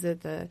to go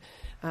visit the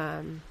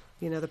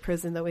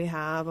prison that we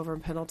have over in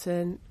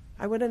Pendleton.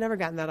 I would have never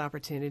gotten that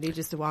opportunity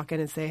just to walk in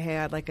and say, hey,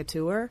 I'd like a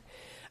tour.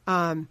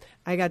 I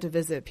got to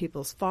visit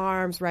people's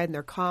farms, ride in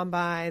their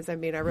combines. I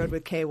mean, I rode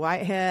with Kay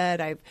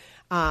Whitehead.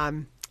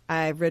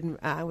 I've ridden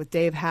with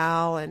Dave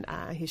Howell, and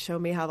he showed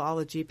me how all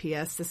the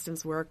GPS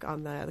systems work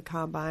on the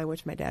combine,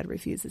 which my dad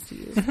refuses to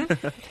use.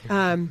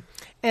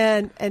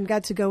 And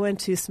got to go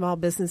into small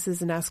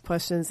businesses and ask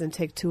questions and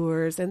take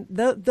tours. And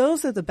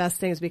those are the best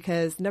things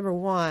because, number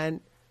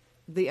one,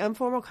 the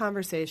informal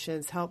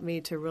conversations help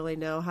me to really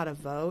know how to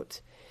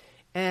vote.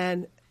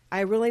 And I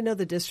really know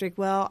the district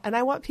well, and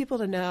I want people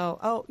to know,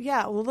 oh,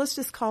 yeah, well, let's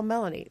just call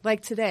Melanie.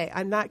 Like today,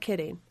 I'm not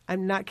kidding. At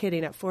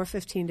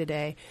 4:15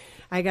 today,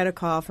 I got a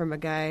call from a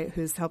guy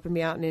who's helping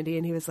me out in Indy,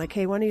 and he was like,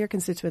 hey, one of your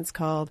constituents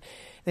called.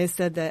 They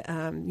said that,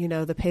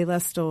 the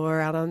Payless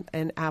store out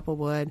in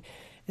Applewood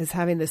is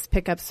having this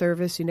pickup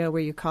service, where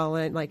you call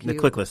in. Like the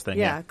click list thing.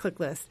 Yeah, click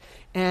list.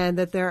 And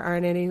that there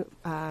aren't any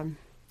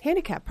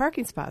handicap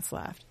parking spots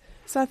left.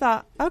 So I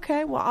thought,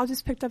 okay, well, I'll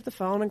just picked up the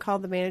phone and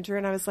called the manager,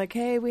 and I was like,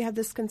 hey, we have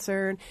this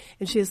concern.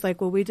 And she was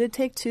like, well, we did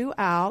take 2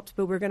 out,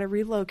 but we're going to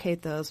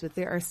relocate those, but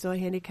there are still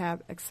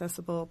handicap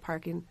accessible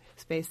parking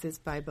spaces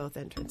by both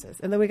entrances.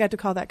 And then we got to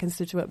call that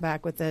constituent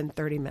back within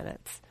 30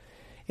 minutes.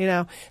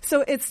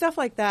 So it's stuff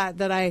like that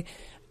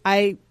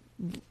I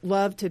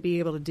love to be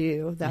able to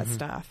do that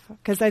stuff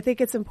because I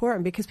think it's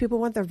important because people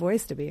want their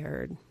voice to be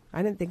heard.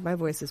 I didn't think my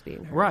voice was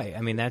being heard. Right.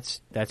 I mean,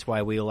 that's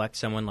why we elect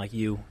someone like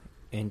you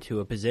into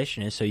a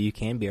position is so you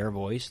can be our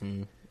voice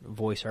and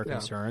voice our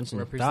concerns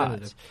and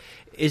thoughts.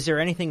 Is there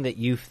anything that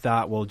you've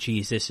thought, well,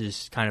 geez, this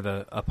is kind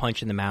of a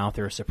punch in the mouth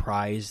or a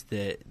surprise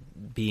that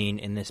being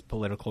in this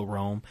political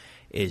realm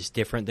is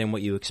different than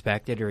what you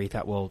expected, or you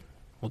thought, well,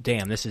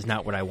 damn, this is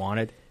not what I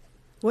wanted?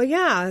 Well,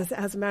 yeah,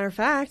 as a matter of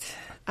fact,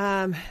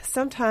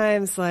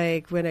 sometimes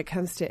like when it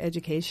comes to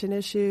education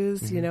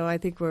issues, I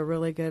think we're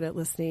really good at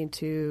listening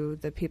to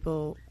the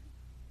people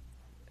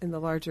in the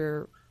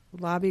larger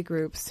lobby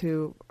groups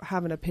who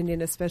have an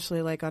opinion,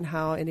 especially like on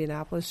how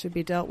Indianapolis should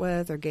be dealt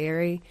with or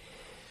Gary.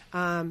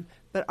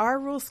 But our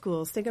rural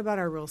schools, think about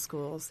our rural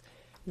schools.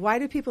 Why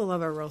do people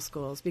love our rural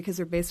schools? Because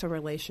they're based on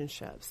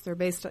relationships. They're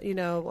based on,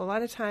 a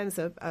lot of times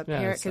a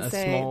parent can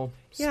say, small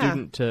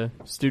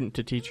student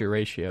to teacher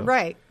ratio.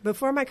 Right.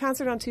 Before my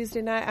concert on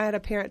Tuesday night, I had a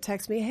parent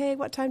text me, hey,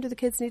 what time do the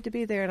kids need to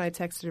be there? And I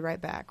texted right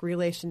back,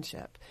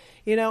 relationship.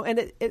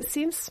 And it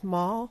seems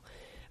small,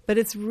 but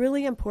it's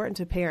really important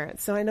to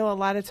parents. So I know a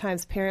lot of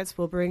times parents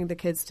will bring the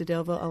kids to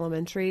Daleville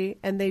Elementary,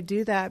 and they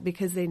do that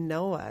because they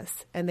know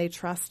us and they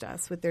trust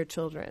us with their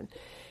children.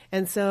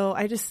 And so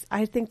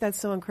I think that's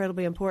so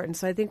incredibly important.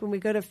 So I think when we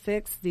go to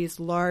fix these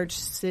large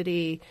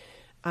city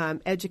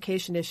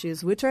education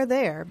issues, which are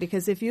there,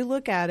 because if you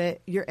look at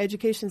it, your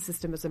education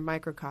system is a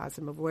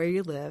microcosm of where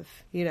you live.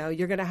 You know,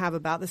 you're going to have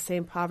about the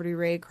same poverty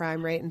rate,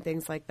 crime rate, and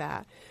things like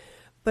that.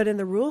 But in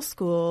the rural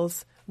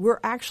schools, we're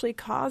actually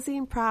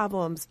causing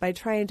problems by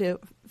trying to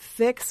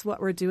fix what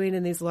we're doing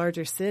in these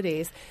larger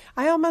cities.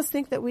 I almost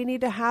think that we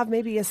need to have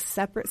maybe a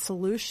separate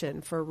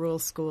solution for rural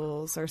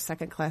schools or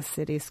second-class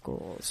city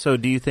schools. So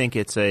do you think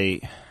it's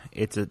a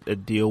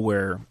deal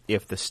where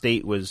if the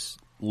state was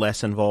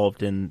less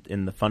involved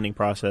in the funding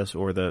process,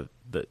 or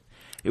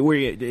where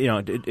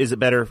is it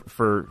better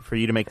for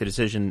you to make the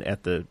decision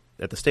at the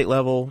state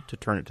level, to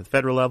turn it to the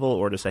federal level,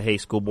 or to say, hey,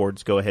 school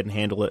boards, go ahead and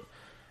handle it?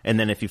 And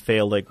then if you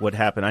fail, like what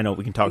happened, I know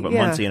we can talk about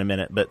Muncie in a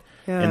minute, but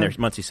and there's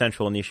Muncie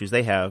Central and the issues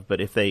they have.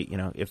 But if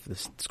if the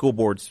school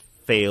boards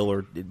fail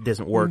or it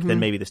doesn't work,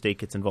 then maybe the state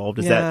gets involved.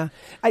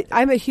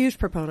 I'm a huge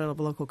proponent of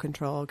local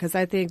control, because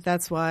I think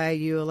that's why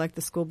you elect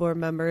the school board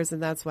members,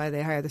 and that's why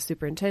they hire the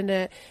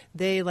superintendent.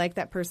 They like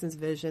that person's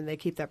vision, they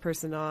keep that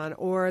person on,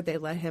 or they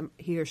let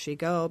he or she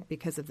go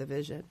because of the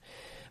vision.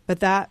 But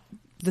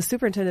the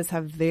superintendents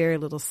have very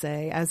little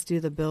say, as do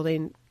the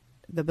building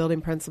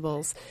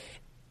principals,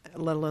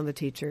 let alone the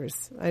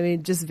teachers. I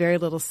mean, just very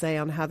little say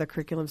on how the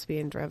curriculum's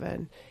being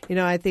driven.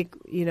 I think,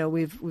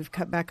 we've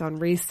cut back on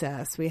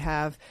recess. We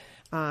have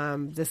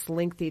this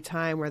lengthy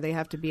time where they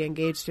have to be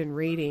engaged in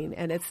reading.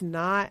 And it's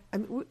not,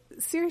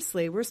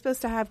 seriously, we're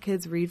supposed to have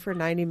kids read for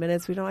 90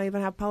 minutes. We don't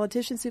even have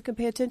politicians who can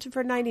pay attention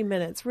for 90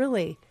 minutes,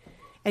 really.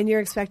 And you're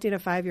expecting a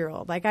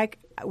 5-year-old.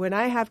 When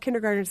I have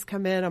kindergartners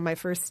come in on my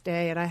first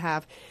day and I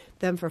have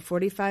them for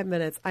 45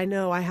 minutes, I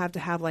know I have to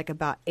have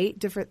about eight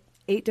different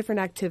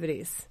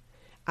activities.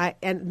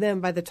 And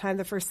then by the time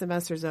the first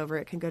semester is over,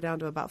 it can go down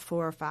to about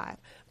 4 or 5.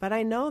 But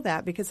I know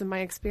that because of my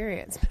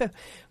experience.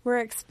 We're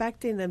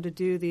expecting them to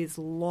do these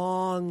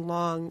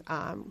long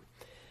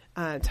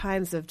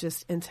times of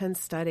just intense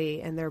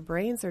study, and their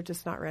brains are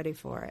just not ready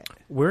for it.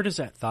 Where does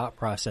that thought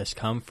process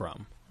come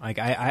from?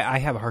 I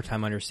have a hard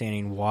time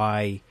understanding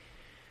why.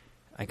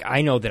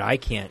 I know that I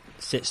can't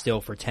sit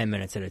still for 10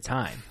 minutes at a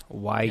time.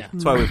 Why? Yeah.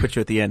 That's why we put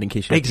you at the end, in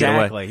case you have to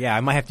get away. Yeah,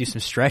 I might have to do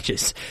some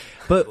stretches.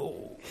 But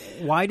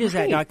why does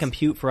that not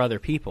compute for other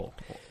people?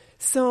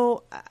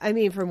 So,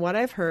 from what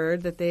I've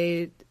heard, that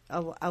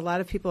a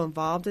lot of people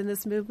involved in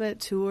this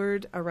movement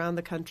toured around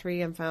the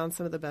country and found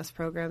some of the best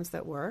programs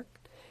that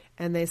worked.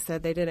 And they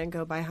said they didn't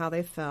go by how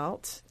they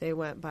felt. They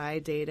went by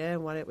data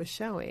and what it was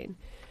showing.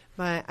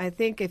 But I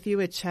think if you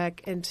would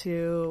check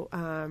into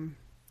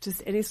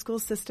just any school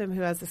system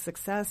who has a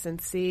success and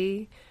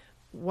see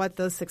what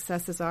those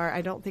successes are,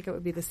 I don't think it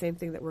would be the same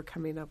thing that we're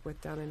coming up with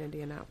down in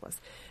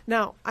Indianapolis.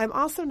 Now, I'm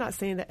also not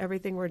saying that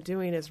everything we're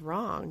doing is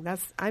wrong.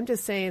 I'm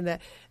just saying that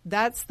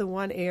that's the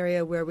one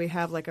area where we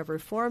have a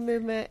reform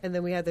movement, and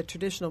then we have the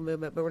traditional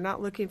movement, but we're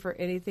not looking for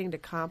anything to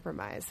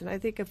compromise. And I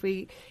think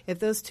if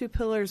those two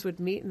pillars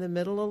would meet in the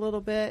middle a little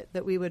bit,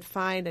 that we would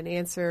find an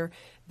answer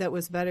that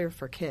was better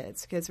for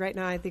kids. Because right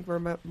now I think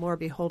we're more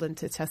beholden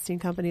to testing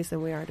companies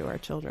than we are to our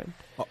children.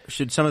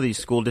 Should some of these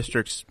school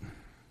districts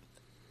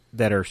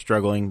that are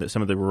struggling, that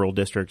some of the rural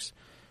districts,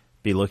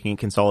 be looking at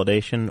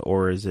consolidation,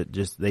 or is it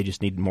just they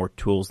just need more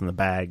tools in the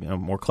bag,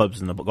 more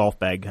clubs in the golf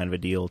bag kind of a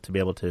deal to be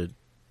able to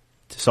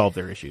solve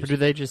their issues? Or do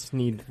they just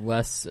need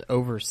less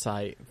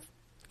oversight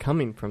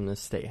coming from the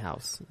state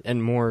house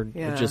and more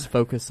just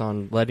focus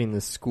on letting the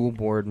school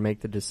board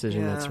make the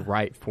decision that's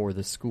right for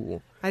the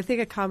school? I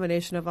think a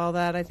combination of all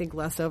that. I think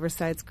less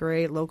oversight's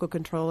great, local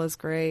control is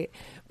great,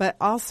 but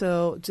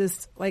also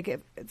just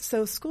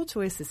so school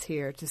choice is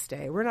here to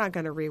stay. We're not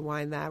going to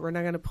rewind that. We're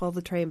not going to pull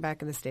the train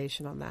back in the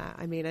station on that.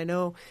 I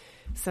know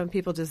some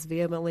people just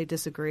vehemently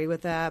disagree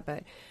with that,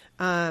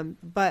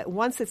 but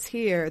once it's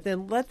here,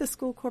 then let the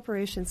school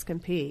corporations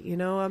compete.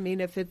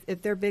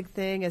 If their big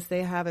thing is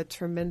they have a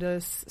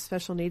tremendous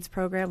special needs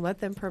program,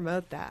 let them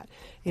promote that.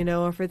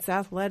 If it's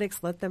athletics,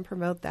 let them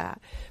promote that.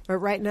 But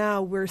right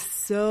now, we're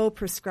so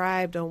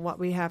prescribed on what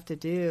we have to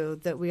do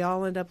that we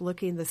all end up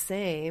looking the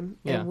same,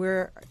 and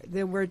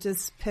we're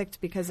just picked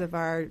because of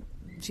our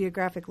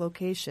geographic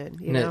location.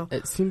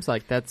 It seems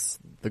like that's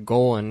the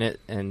goal in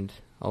it, and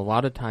a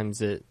lot of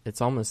times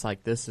it's almost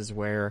like this is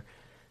where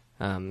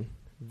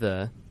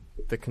the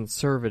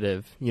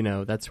conservative,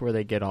 that's where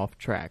they get off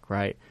track,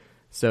 right?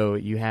 So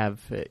you have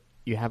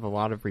a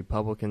lot of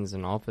Republicans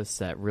in office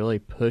that really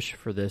push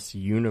for this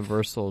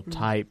universal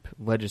type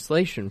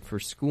legislation for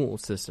school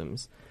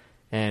systems.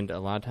 And a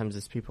lot of times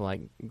it's people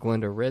like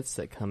Glenda Ritz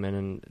that come in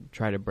and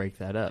try to break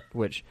that up,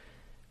 which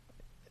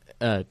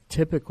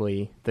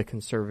typically the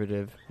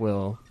conservative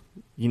will,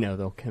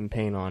 they'll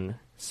campaign on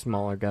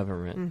smaller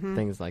government,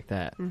 things like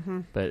that.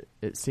 But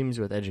it seems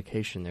with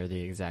education they're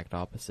the exact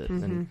opposite.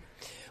 And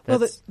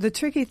well, the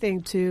tricky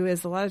thing, too,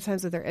 is a lot of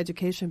times with our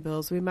education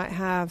bills, we might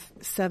have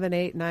 7,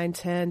 8, 9,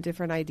 10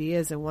 different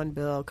ideas in one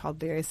bill called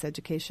Various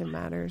Education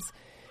Matters.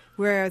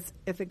 Whereas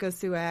if it goes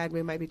through ag,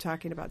 we might be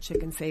talking about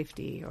chicken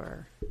safety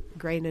or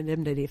grain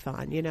indemnity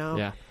fund,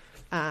 Yeah.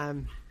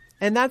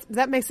 And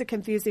that makes it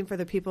confusing for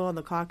the people on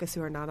the caucus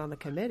who are not on the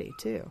committee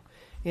too.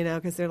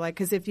 Because they're like,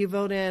 because if you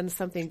vote in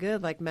something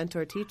good like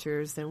mentor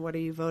teachers, then what are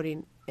you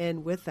voting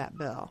in with that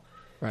bill?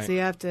 Right. So you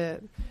have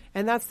to,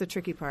 and that's the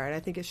tricky part. I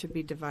think it should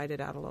be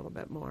divided out a little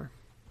bit more.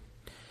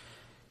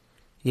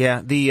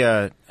 Yeah.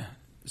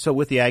 So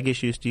with the ag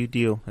issues, do you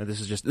deal? This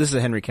is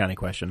a Henry County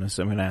question.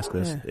 So I'm going to ask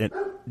this. Yeah.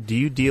 Do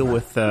you deal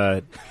with?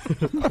 Do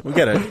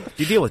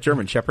you deal with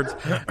German shepherds?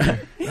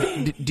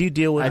 Do you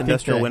deal with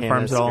industrial wind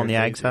farms at all on the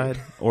ag side,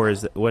 or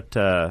is it what?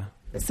 So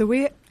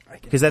we.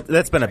 Because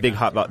that's been a big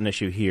hot button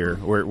issue here,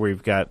 where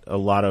we've got a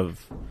lot of.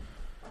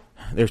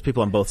 There's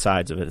people on both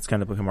sides of it. It's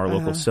kind of become our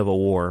local civil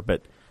war.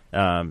 But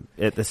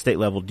at the state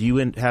level, do you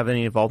have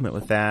any involvement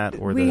with that?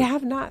 Or we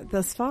have not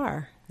thus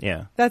far.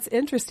 Yeah, that's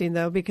interesting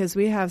though, because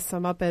we have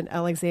some up in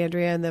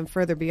Alexandria and then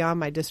further beyond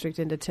my district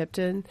into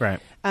Tipton. Right.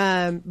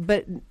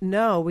 But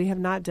no, we have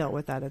not dealt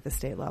with that at the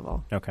state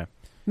level. Okay.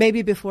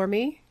 Maybe before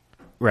me.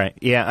 Right.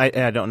 Yeah.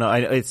 I don't know.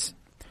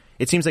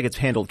 It seems like it's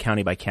handled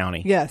county by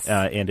county. Yes.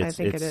 And I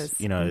think it is.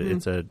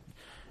 It's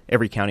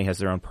every county has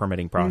their own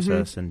permitting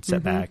process and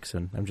setbacks,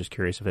 and I'm just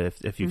curious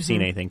if you've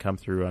seen anything come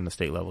through on the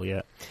state level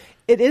yet.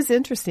 It is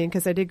interesting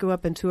because I did go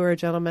up and tour a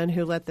gentleman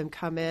who let them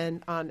come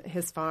in on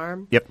his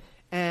farm. Yep.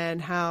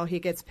 And how he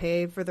gets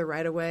paid for the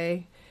right of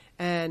way,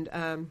 and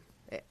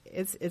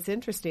it's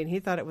interesting. He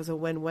thought it was a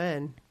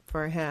win-win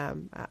for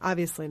him.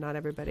 Obviously, not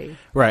everybody.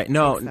 Right.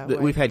 No,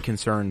 we've had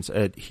concerns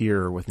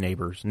here with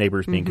neighbors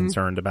being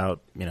concerned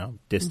about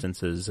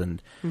distances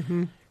and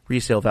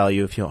resale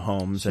value of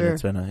homes, Sure.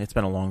 and it's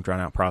been a long drawn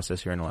out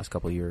process here in the last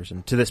couple of years.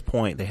 And to this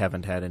point, they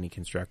haven't had any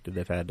constructed.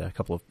 They've had a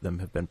couple of them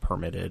have been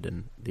permitted,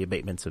 and the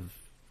abatements have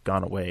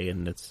gone away,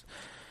 and it's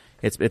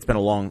been a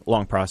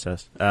long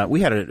process.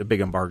 We had a big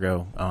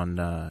embargo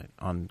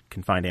on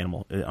confined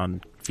animal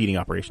on feeding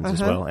operations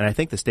as well, and I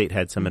think the state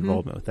had some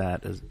involvement with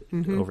that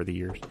over the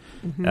years,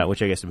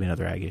 which I guess would be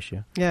another ag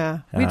issue. Yeah,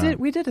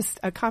 we did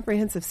a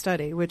comprehensive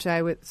study, which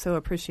I so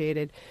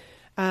appreciated.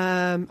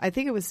 I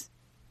think it was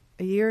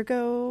a year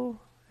ago,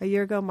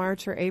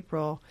 March or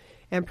April,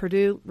 and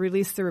Purdue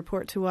released the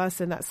report to us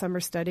in that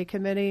summer study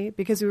committee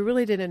because we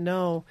really didn't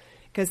know,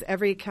 because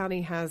every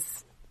county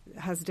has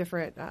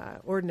different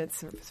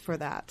ordinances for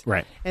that,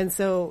 right? And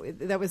so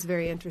that was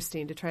very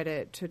interesting to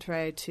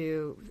try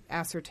to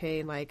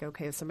ascertain, like,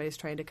 okay, if somebody's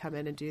trying to come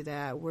in and do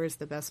that, where's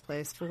the best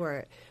place for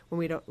it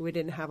when we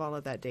didn't have all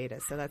of that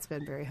data. So that's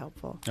been very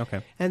helpful.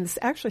 Okay, and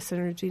actually,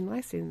 Senator Jean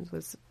Lysing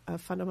was a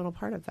fundamental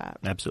part of that.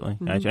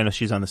 Absolutely, I know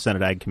she's on the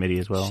Senate Ag Committee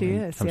as well. She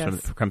is.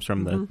 Comes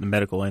from the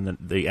medical and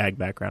the ag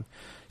background.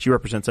 She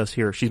represents us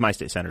here. She's my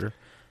state senator.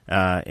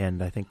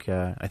 And I think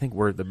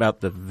we're about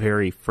the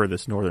very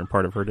furthest northern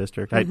part of her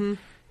district.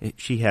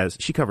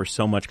 She covers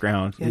so much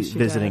ground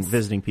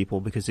visiting people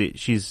because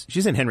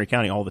she's in Henry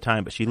County all the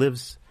time, but she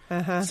lives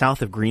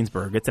south of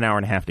Greensburg. It's an hour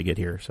and a half to get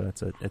here, so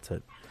it's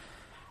a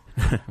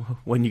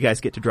when you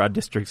guys get to draw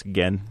districts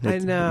again,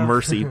 it's I know.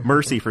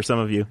 mercy for some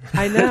of you.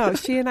 I know.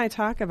 She and I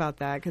talk about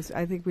that because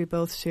I think we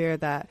both share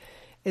that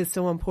it's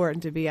so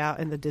important to be out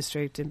in the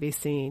district and be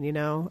seen.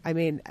 I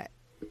mean,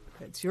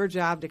 it's your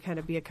job to kind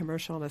of be a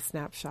commercial and a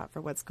snapshot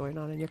for what's going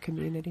on in your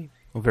community.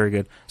 Well, very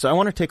good. So I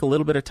want to take a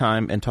little bit of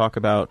time and talk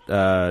about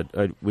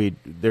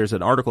there's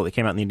an article that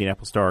came out in the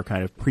Indianapolis Star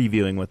kind of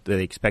previewing what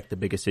they expect the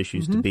biggest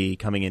issues to be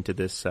coming into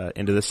this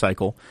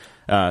cycle.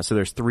 So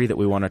there's three that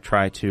we want to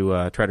try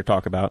to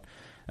talk about.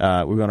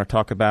 We want to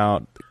talk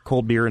about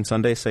cold beer and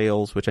Sunday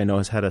sales, which I know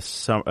has had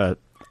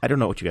I don't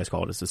know what you guys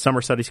call it. It's a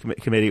summer studies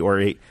committee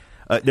or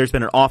there's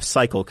been an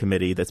off-cycle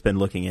committee that's been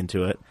looking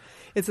into it.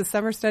 It's a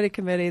summer study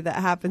committee that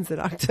happens in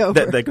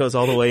October. That goes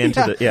all the way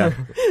into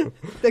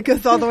that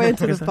goes all the way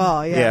into the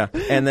fall. Yeah.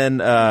 And then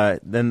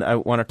I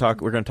want to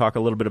talk. We're going to talk a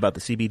little bit about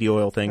the CBD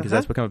oil thing because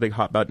that's become a big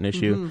hot button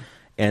issue.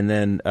 And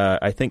then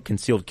I think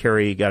concealed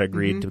carry got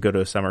agreed to go to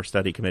a summer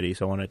study committee.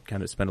 So I want to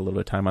kind of spend a little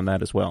bit of time on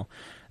that as well.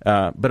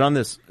 But on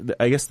this,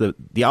 I guess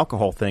the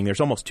alcohol thing, there's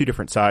almost two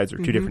different sides or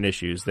two different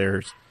issues.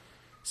 There's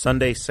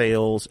Sunday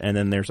sales, and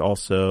then there's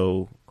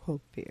also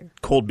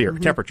cold beer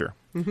temperature.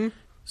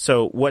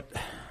 So what?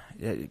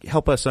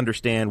 Help us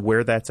understand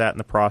where that's at in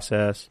the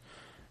process.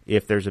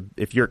 If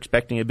you're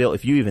expecting a bill,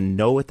 if you even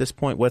know at this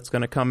point what's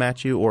going to come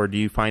at you, or do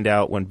you find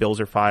out when bills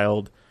are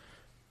filed?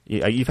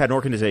 You've had an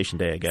organization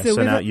day, I guess,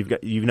 so now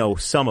you know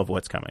some of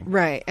what's coming,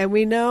 right? And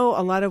we know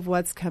a lot of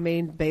what's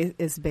coming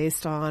is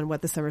based on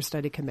what the summer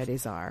study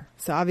committees are.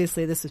 So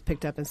obviously, this was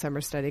picked up in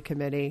summer study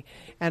committee,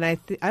 and I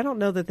don't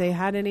know that they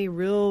had any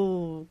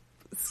real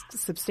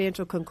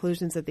substantial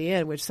conclusions at the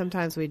end, which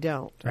sometimes we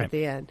don't at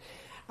the end.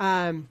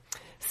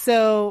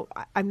 So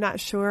I'm not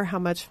sure how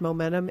much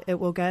momentum it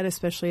will get,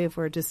 especially if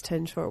we're just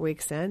 10 short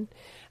weeks in.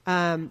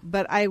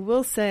 But I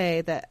will say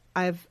that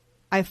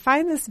I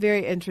find this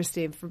very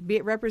interesting for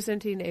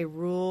representing a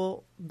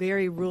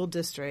very rural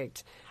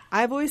district.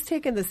 I've always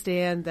taken the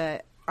stand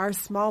that our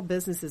small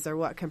businesses are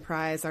what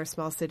comprise our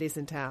small cities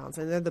and towns,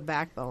 and they're the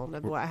backbone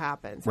of what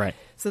happens. Right.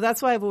 So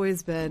that's why I've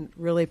always been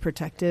really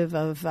protective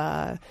of,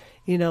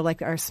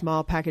 like our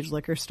small packaged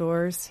liquor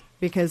stores,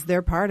 because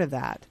they're part of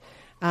that.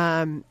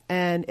 And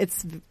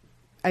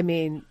I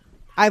mean,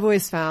 I've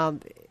always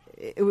found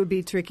it would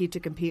be tricky to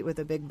compete with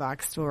a big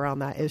box store on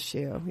that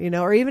issue,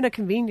 or even a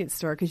convenience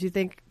store, because you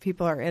think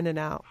people are in and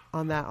out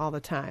on that all the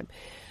time.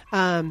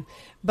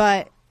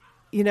 But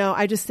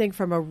I just think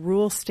from a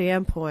rule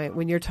standpoint,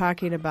 when you're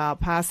talking about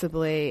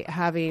possibly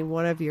having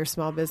one of your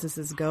small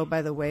businesses go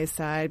by the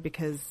wayside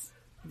because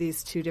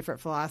these two different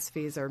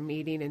philosophies are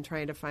meeting and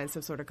trying to find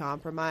some sort of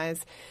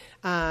compromise,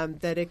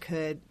 that it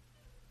could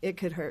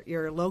hurt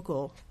your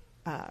local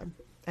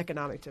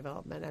economic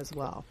development as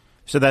well.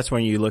 So that's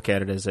when you look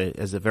at it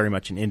as a very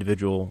much an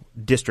individual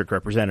district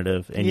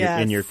representative,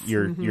 and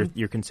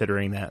you're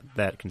considering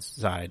that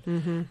side.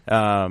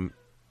 Mm-hmm.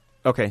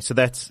 Okay, so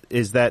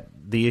is that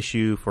the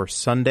issue for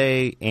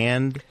Sunday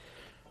and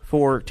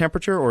for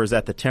temperature, or is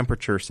that the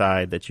temperature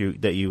side that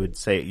you would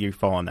say you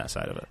fall on that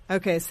side of it?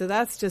 Okay, so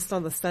that's just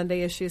on the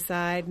Sunday issue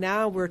side.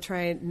 Now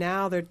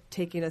they're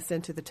taking us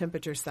into the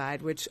temperature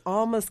side, which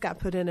almost got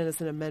put in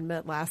as an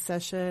amendment last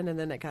session, and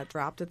then it got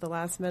dropped at the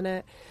last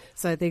minute.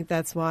 So I think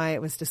that's why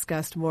it was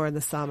discussed more in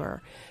the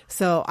summer.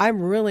 So I'm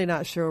really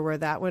not sure where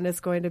that one is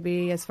going to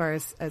be as far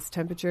as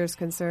temperature is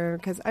concerned,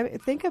 because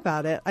think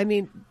about it. I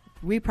mean,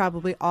 we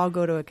probably all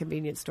go to a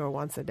convenience store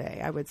once a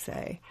day, I would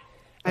say.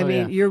 I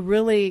mean, you're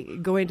really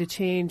going to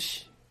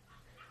change.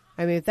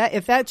 I mean,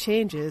 if that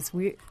changes,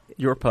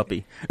 your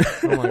puppy.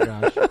 Oh my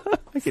gosh,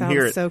 I can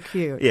hear it. So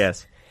cute.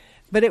 Yes,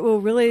 but it will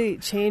really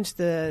change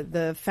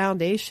the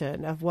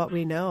foundation of what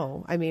we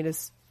know. I mean,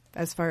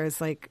 as far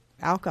as like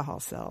alcohol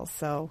sales.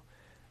 So,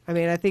 I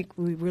mean, I think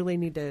we really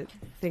need to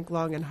think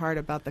long and hard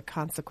about the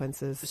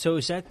consequences. So,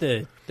 is that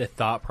the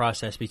thought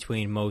process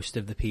between most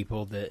of the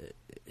people that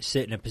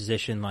sit in a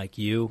position like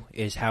you?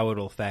 Is how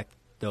it'll affect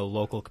the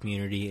local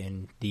community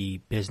and the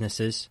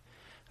businesses,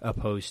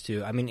 opposed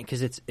to, I mean,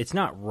 because it's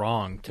not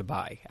wrong to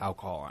buy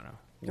alcohol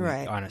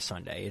on a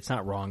Sunday. It's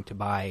not wrong to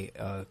buy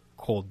a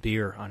cold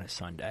beer on a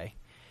Sunday,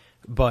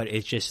 but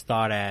it's just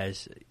thought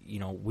as,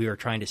 we are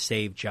trying to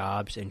save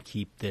jobs and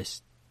keep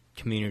this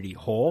community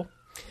whole.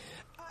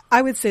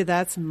 I would say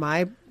that's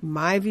my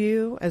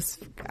view. As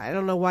I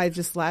don't know why I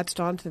just latched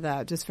onto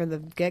that just from the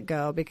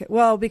get-go.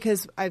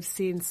 Because I've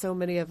seen so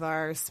many of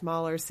our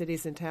smaller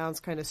cities and towns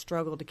kind of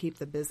struggle to keep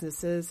the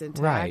businesses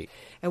intact. Right.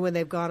 And when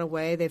they've gone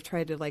away, they've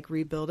tried to like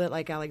rebuild it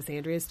like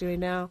Alexandria is doing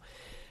now.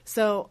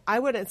 So I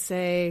wouldn't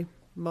say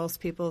most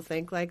people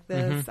think like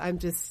this.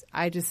 Mm-hmm.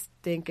 I just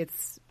think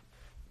it's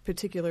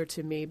particular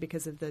to me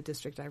because of the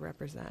district I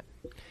represent.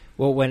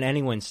 Well, when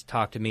anyone's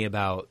talked to me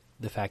about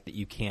the fact that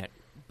you can't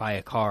buy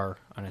a car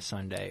on a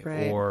Sunday,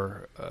 right,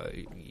 or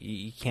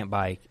you can't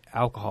buy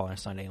alcohol on a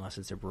Sunday unless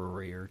it's a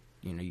brewery, or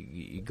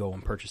you go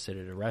and purchase it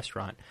at a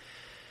restaurant,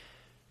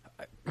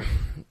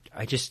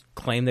 I just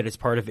claim that it's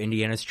part of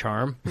Indiana's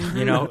charm.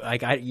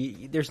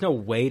 There's no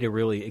way to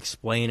really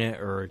explain it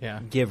or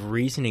give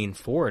reasoning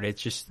for it.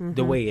 It's just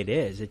the way it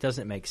is. It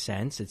doesn't make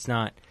sense. It's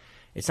not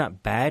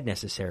bad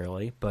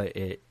necessarily, but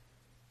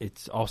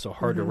it's also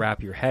hard to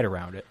wrap your head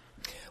around it.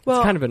 Well,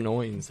 it's kind of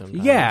annoying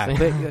sometimes.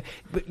 Yeah,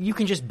 but you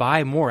can just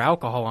buy more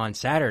alcohol on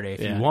Saturday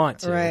if you want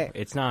to. Right.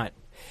 It's not.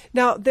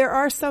 Now, there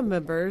are some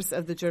members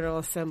of the General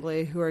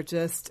Assembly who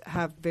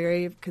have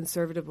very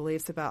conservative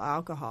beliefs about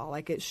alcohol,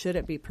 like it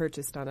shouldn't be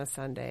purchased on a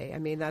Sunday. I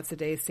mean, that's a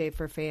day saved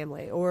for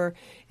family. Or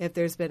if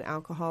there's been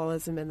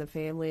alcoholism in the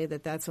family,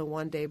 that's a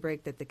one-day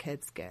break that the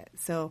kids get.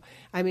 So,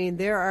 I mean,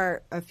 there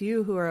are a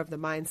few who are of the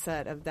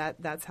mindset of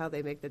that's how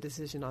they make the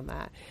decision on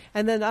that.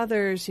 And then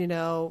others,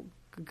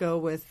 go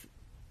with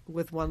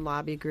one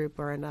lobby group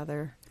or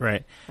another.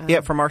 Right.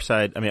 From our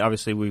side, I mean,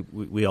 obviously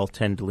we all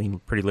tend to lean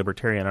pretty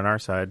libertarian on our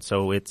side.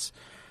 So it's,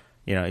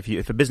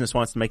 if a business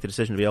wants to make the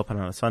decision to be open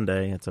on a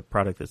Sunday, it's a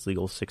product that's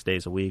legal 6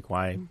 days a week.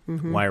 Why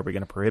are we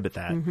going to prohibit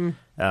that?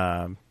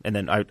 And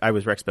then I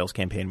was Rex Bell's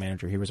campaign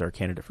manager. He was our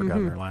candidate for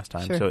governor last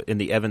time. Sure. So in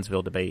the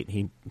Evansville debate,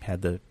 he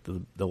had the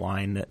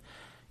line that,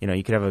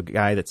 you could have a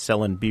guy that's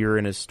selling beer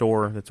in his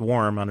store that's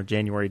warm on a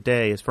January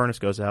day. His furnace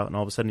goes out, and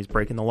all of a sudden he's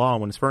breaking the law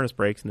when his furnace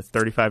breaks, and it's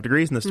 35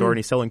 degrees in the store, and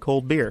he's selling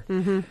cold beer.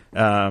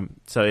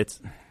 So it's,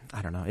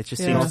 I don't know. It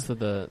just seems also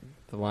the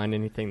line,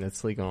 anything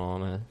that's legal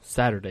on a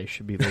Saturday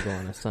should be legal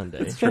on a Sunday.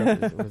 That's true.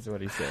 Was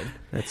what he said.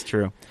 That's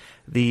true.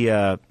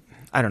 I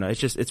don't know.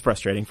 It's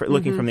frustrating for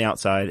looking from the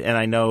outside, and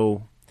I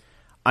know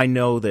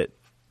that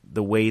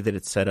the way that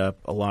it's set up,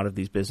 a lot of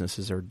these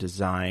businesses are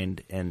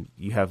designed, and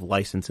you have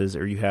licenses,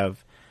 or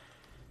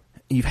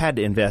you've had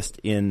to invest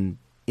into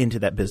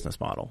that business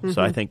model.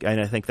 So I think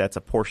that's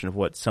a portion of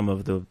what some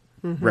of the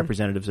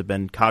representatives have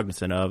been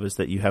cognizant of, is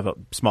that you have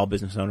small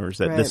business owners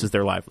that this is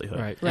their livelihood.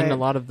 Right. And a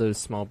lot of those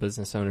small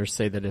business owners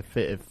say that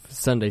if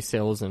Sunday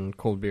sales and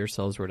cold beer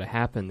sales were to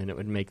happen, then it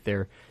would make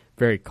their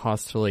very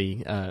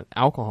costly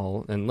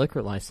alcohol and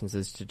liquor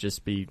licenses to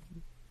just be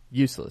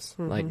useless.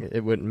 Like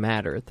it wouldn't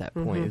matter at that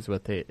point is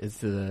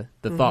the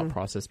thought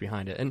process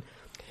behind it. And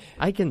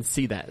I can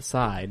see that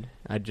side.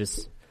 I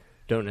just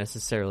don't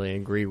necessarily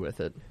agree with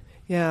it.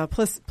 Yeah.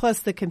 Plus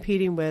the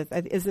competing with,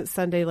 isn't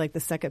Sunday like the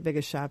second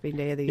biggest shopping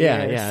day of the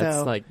year? Yeah.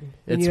 So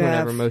it's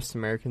whenever most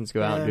Americans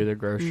go out and do their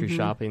grocery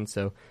shopping.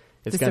 So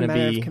it's going to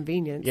be be of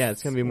convenience. Yeah,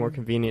 it's going to be more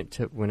convenient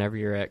to whenever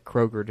you're at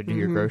Kroger to do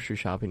your grocery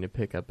shopping to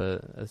pick up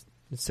a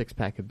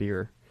 6-pack of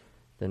beer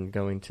than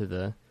going to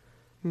the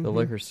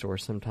liquor store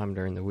sometime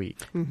during the week.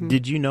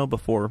 Did you know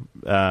before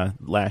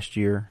last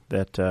year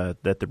that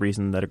the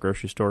reason that a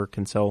grocery store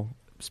can sell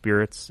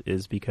spirits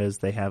is because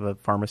they have a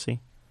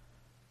pharmacy?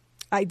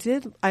 I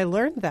did. I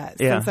learned that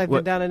since I've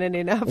been down in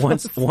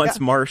Indianapolis. Once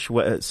Marsh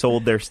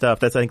sold their stuff,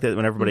 that's I think that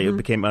when everybody it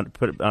became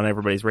put on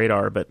everybody's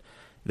radar. But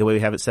the way we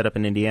have it set up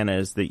in Indiana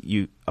is that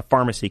a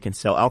pharmacy can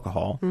sell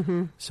alcohol.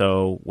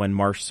 So when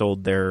Marsh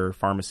sold their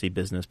pharmacy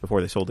business before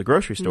they sold the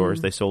grocery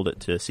stores, they sold it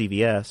to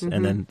CVS,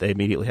 and then they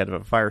immediately had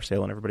a fire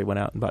sale, and everybody went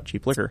out and bought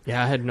cheap liquor.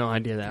 Yeah, I had no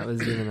idea that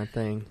was even a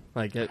thing.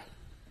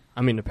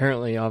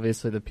 Apparently,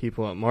 obviously, the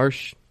people at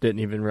Marsh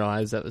didn't even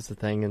realize that was the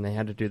thing, and they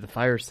had to do the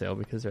fire sale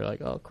because they're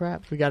like, "Oh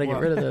crap, we got to get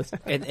rid of this."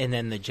 And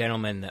then the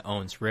gentleman that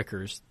owns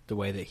Rickers, the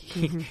way that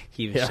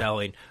he was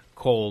selling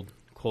cold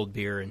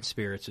beer and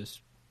spirits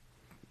is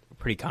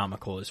pretty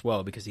comical as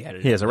well because he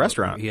has a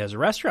restaurant. He has a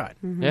restaurant.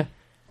 Yeah.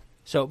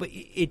 So, but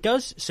it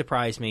does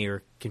surprise me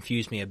or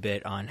confuse me a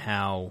bit on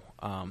how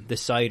the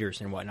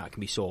ciders and whatnot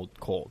can be sold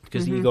cold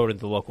because you go to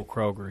the local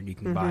Kroger and you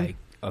can buy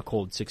a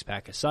cold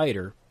 6-pack of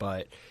cider,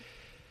 but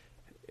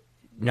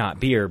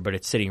not beer, but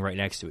it's sitting right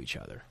next to each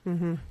other.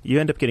 You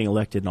end up getting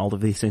elected, and all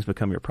of these things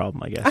become your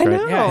problem, I guess. I right?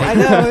 know. Yeah. I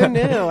know. Who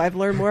knew? I've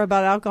learned more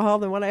about alcohol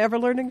than what I ever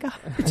learned in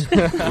college.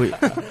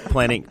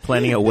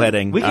 Planning a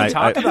wedding. We can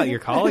talk about your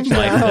college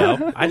life,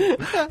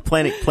 though.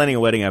 Planning a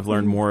wedding. I've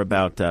learned more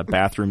about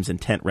bathrooms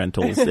and tent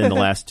rentals in the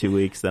last 2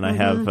 weeks than I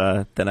have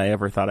than I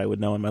ever thought I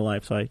would know in my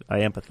life. So I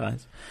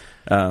empathize.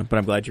 But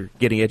I'm glad you're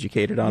getting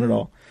educated on it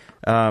all.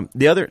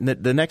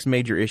 The next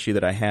major issue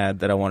that I had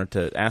that I wanted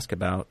to ask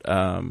about.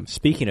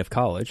 Speaking of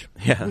college,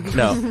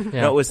 no,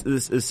 it was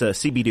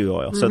CBD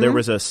oil. So there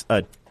was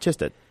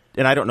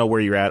and I don't know where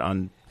you're at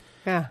on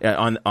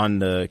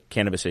the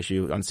cannabis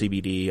issue, on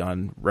CBD,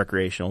 on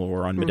recreational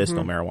or on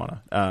medicinal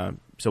marijuana.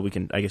 So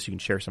I guess you can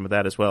share some of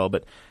that as well.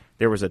 But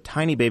there was a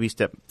tiny baby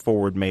step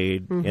forward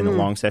made in the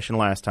long session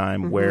last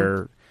time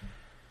where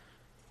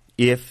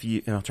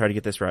and I'll try to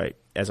get this right,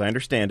 as I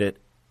understand it,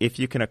 if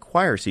you can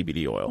acquire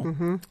CBD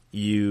oil,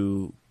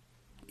 you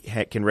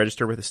can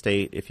register with the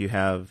state if you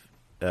have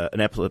an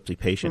epilepsy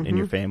patient in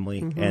your family,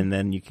 and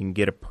then you can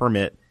get a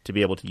permit to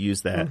be able to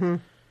use that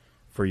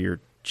for your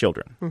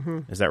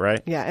children. Is that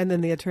right? Yeah, and then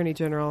the Attorney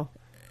General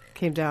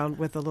came down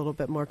with a little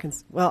bit more,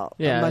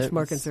 much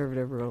more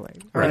conservative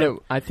ruling. Right.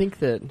 I think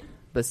that,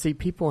 but see,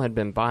 people had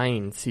been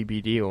buying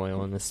CBD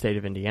oil in the state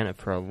of Indiana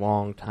for a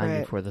long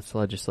time before this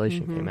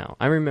legislation came out.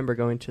 I remember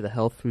going to the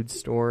health food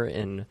store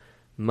in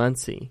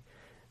Muncie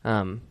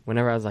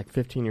whenever I was like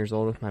 15 years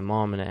old with my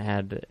mom, and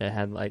it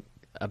had like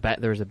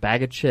there was a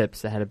bag of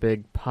chips that had a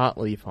big pot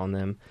leaf on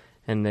them,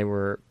 and they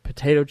were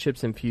potato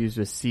chips infused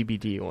with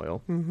CBD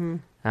oil.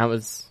 That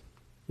was,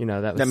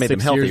 that made 6 them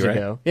healthy, years right?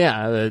 ago.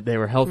 Yeah, they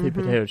were healthy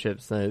potato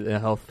chips at a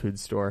health food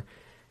store,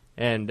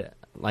 and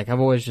like I've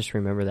always just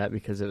remembered that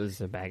because it was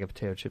a bag of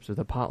potato chips with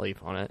a pot leaf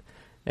on it,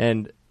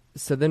 and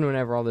so then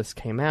whenever all this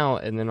came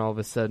out, and then all of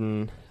a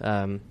sudden,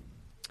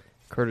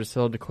 Curtis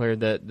Hill declared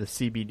that the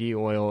CBD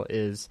oil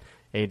is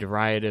a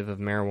derivative of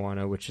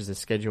marijuana, which is a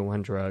Schedule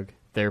 1 drug.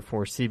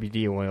 Therefore,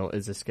 CBD oil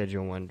is a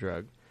Schedule 1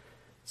 drug.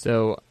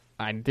 So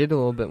I did a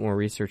little bit more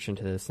research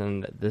into this,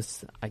 and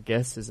this, I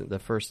guess, isn't the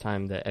first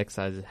time that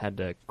excise has had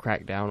to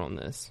crack down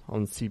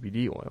on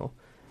CBD oil,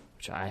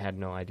 which I had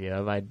no idea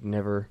of. I'd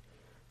never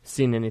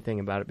seen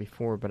anything about it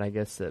before, but I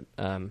guess that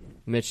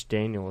Mitch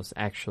Daniels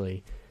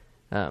actually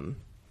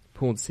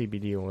pulled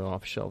CBD oil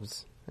off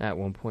shelves at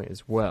one point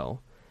as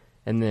well.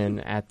 And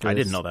then I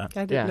didn't know that.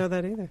 I didn't know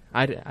that either.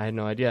 I had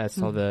no idea. I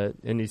saw the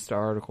Indy Star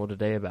article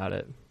today about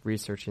it,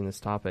 researching this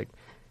topic.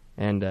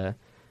 And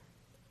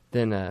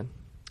then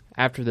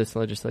after this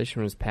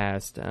legislation was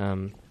passed,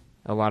 a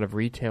lot of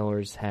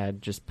retailers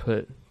had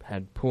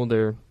pulled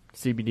their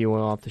CBD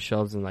oil off the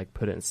shelves and like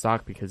put it in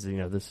stock because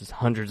this is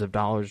hundreds of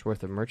dollars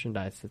worth of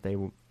merchandise that they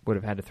would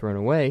have had to throw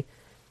away,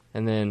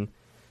 and then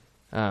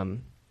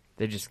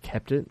they just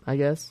kept it, I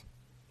guess.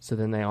 So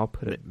then they all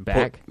put it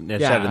back. They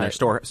just had it in their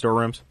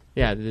storerooms.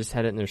 Yeah, they just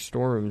had it in their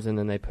storerooms, and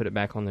then they put it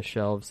back on the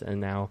shelves,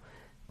 and now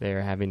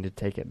they're having to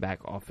take it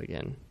back off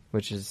again,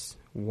 which is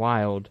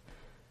wild.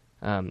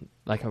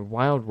 Like a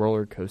wild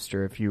roller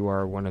coaster if you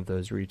are one of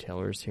those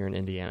retailers here in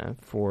Indiana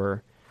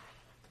for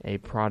a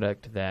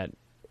product that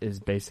is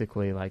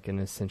basically like an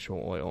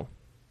essential oil.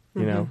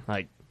 You know,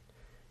 like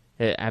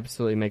it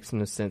absolutely makes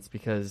no sense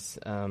because,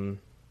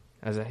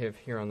 as I have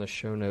here on the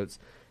show notes,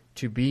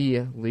 to be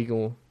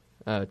legal,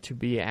 to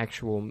be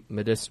actual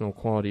medicinal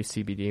quality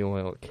CBD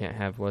oil, it can't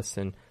have less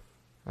than,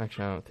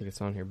 actually I don't think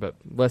it's on here, but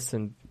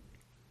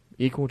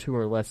equal to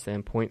or less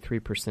than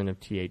 0.3% of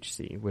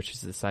THC, which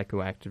is the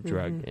psychoactive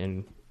drug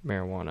in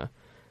marijuana.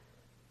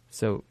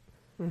 So,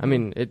 I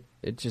mean,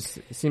 it just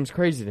seems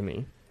crazy to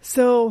me.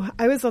 So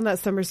I was on that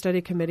summer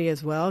study committee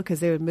as well because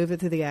they would move it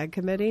to the ag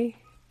committee.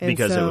 And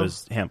because it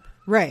was hemp.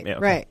 Right, yeah,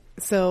 okay. right.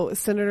 So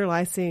Senator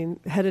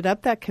Lysing headed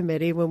up that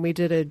committee when we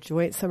did a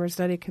joint summer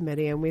study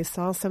committee, and we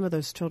saw some of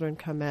those children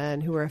come in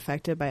who were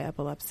affected by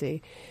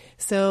epilepsy.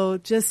 So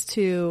just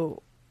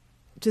to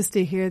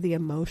hear the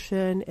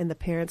emotion in the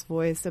parent's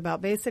voice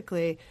about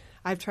basically,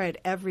 I've tried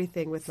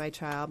everything with my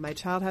child. My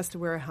child has to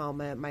wear a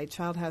helmet. My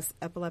child has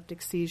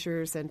epileptic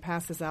seizures and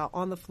passes out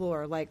on the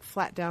floor, like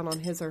flat down on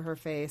his or her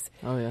face.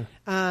 Oh,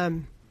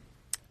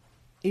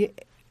 yeah.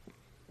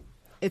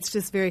 It's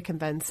just very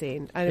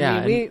convincing. I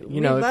mean, we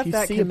left if you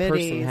that see a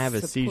committee person have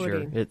a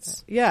seizure,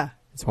 it's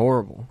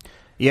horrible.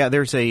 Yeah,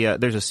 there's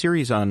a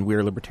series on We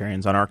Are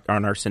Libertarians on our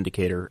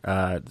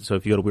syndicator. So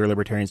if you go to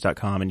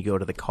wearelibertarians.com and you go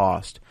to the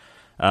cost,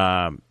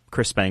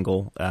 Chris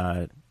Spangle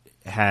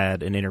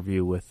had an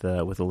interview with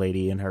a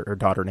lady and her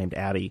daughter named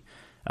Abby.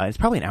 It's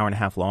probably an hour and a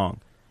half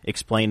long,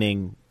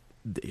 explaining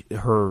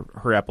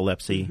her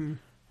epilepsy. Mm-hmm.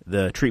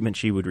 The treatment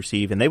she would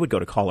receive, and they would go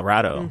to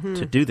Colorado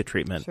to do the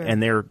treatment,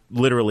 and they're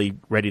literally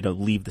ready to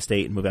leave the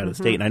state and move out of the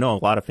state. And I know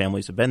a lot of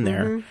families have been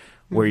there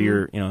where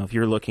you're, if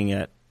you're looking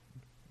at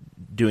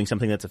doing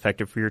something that's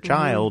effective for your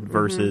child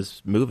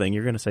versus moving,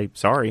 you're going to say,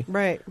 sorry,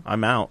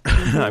 I'm out.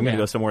 I'm going to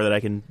go somewhere that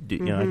I can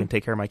do, I can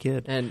take care of my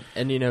kid. And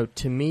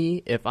to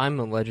me, if I'm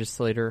a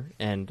legislator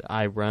and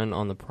I run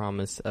on the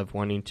promise of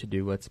wanting to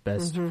do what's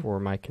best for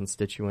my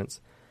constituents,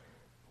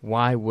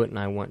 why wouldn't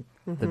I want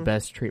the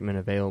best treatment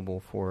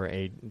available for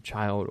a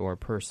child or a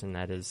person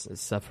that is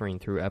suffering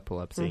through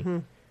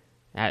epilepsy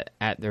at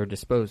their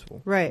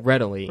disposal,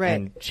 readily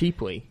and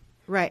cheaply?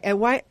 Right.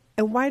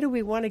 And why do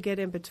we want to get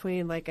in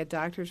between like a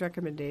doctor's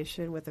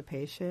recommendation with a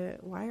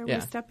patient? Why are we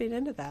stepping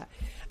into that?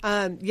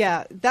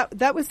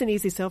 That was an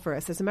easy sell for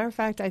us. As a matter of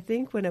fact, I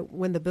think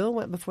when the bill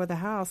went before the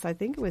House, I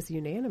think it was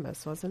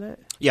unanimous, wasn't it?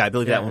 Yeah, I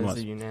believe that one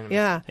was unanimous.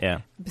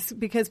 Yeah.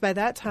 Because by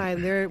that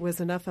time there was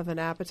enough of an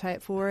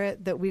appetite for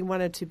it that we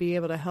wanted to be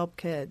able to help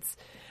kids.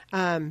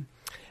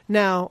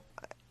 Now,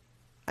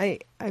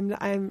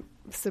 I'm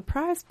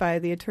surprised by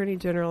the Attorney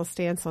General's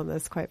stance on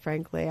this, quite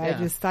frankly.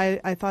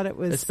 I thought it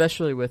was,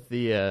 especially with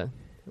the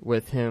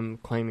with him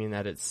claiming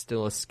that it's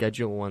still a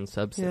Schedule 1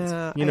 substance.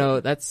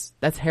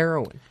 That's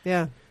heroin.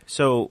 Yeah.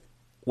 So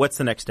what's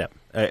the next step?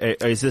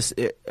 Is this?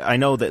 I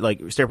know that like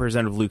State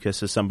Representative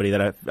Lucas is somebody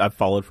that I've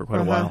followed for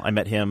quite a while. I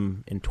met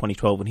him in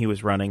 2012 when he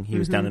was running. He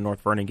was down in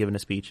North Vernon giving a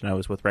speech, and I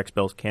was with Rex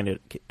Bell's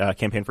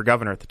campaign for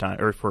governor at the time,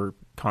 or for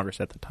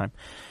Congress at the time.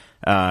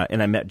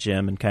 And I met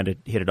Jim and kind of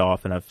hit it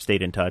off, and I've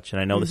stayed in touch.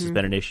 And I know this has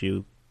been an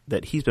issue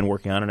that he's been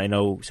working on, and I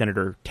know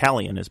Senator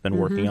Talion has been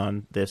working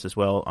on this as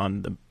well,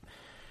 on the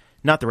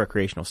not the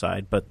recreational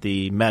side, but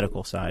the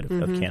medical side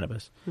of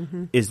cannabis.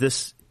 Is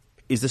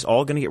this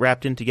all going to get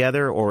wrapped in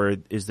together, or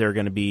is there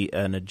going to be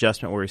an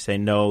adjustment where we say,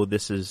 no,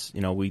 this is,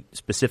 we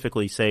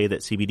specifically say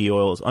that CBD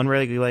oil is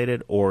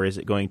unregulated, or is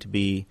it going to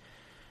be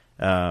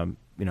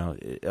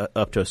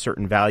up to a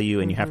certain value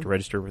and you have to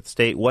register with the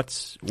state?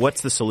 What's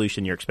the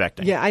solution you're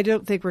expecting? Yeah, I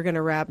don't think we're going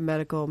to wrap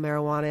medical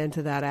marijuana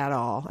into that at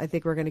all. I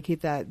think we're going to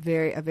keep that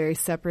a very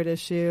separate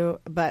issue,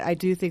 but I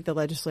do think the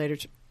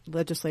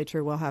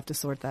legislature will have to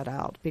sort that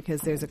out,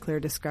 because there's a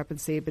clear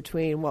discrepancy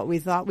between what we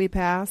thought we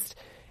passed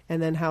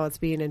and then how it's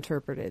being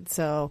interpreted.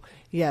 So,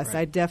 yes,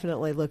 I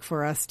definitely look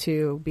for us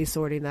to be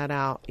sorting that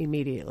out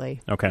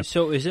immediately. Okay.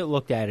 So is it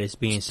looked at as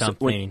being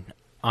something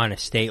on a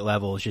state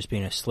level, as just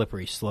being a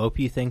slippery slope,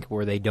 you think,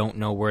 where they don't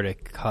know where to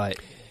cut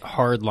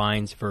hard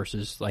lines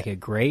versus like a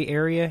gray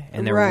area,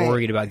 and they're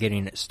worried about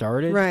getting it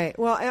started? Right.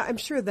 Well, I'm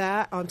sure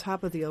that on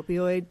top of the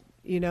opioid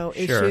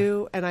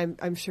issue, and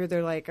I'm sure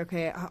they're like,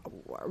 okay,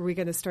 are we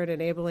going to start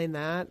enabling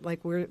that? Like,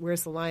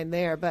 where's the line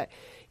there? But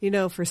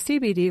for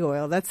CBD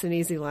oil, that's an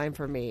easy line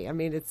for me. I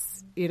mean,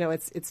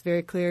 it's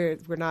very clear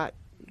we're not.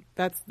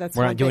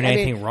 We're not doing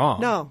anything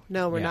wrong.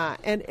 No, we're not.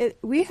 And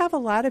we have a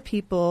lot of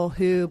people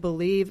who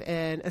believe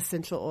in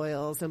essential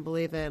oils and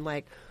believe in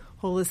like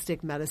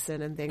holistic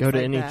medicine and things like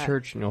that. Go to any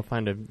church and you'll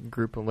find a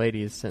group of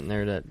ladies sitting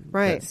there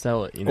that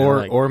sell it.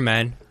 Or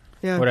men.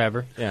 Yeah.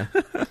 Whatever. Yeah.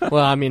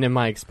 Well, I mean, in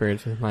my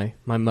experience with my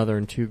mother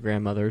and two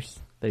grandmothers,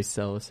 they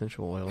sell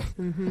essential oils.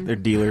 They're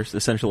dealers,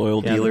 essential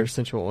oil dealers. They're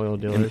essential oil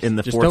dealers. In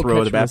the fourth row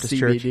of the Baptist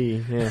church.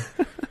 Yeah.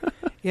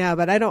 Yeah,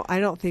 but I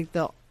don't think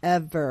they'll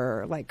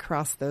ever like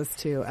cross those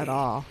two at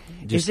all.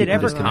 Is it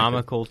ever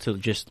comical to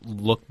just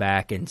look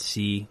back and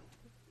see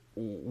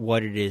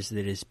what it is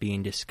that is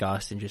being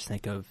discussed and just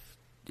think of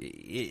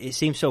it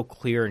seems so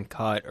clear and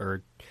cut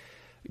or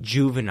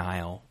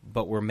juvenile,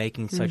 but we're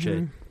making such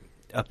a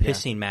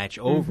pissing match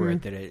over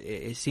it that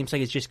it seems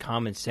like it's just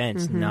common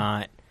sense,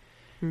 not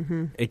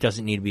it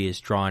doesn't need to be as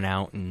drawn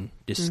out and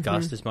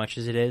discussed as much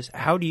as it is.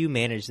 How do you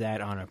manage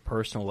that on a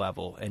personal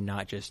level and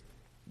not just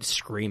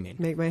screaming?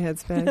 Make my head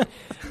spin.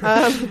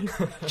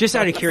 Just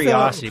out of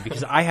curiosity,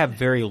 because I have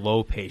very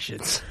low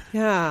patience.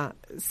 Yeah.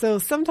 So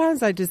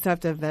sometimes I just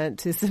have to vent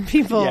to some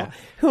people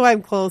who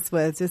I'm close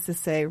with just to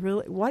say,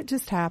 really, what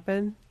just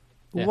happened?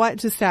 Yeah. What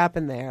just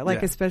happened there?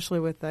 Like, especially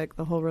with like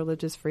the whole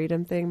religious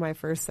freedom thing, my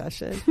first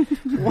session.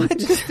 What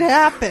just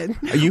happened?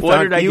 What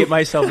did I get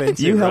myself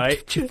into?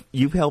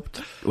 You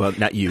helped. Well,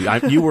 not you.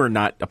 You were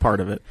not a part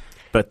of it.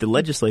 But the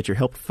legislature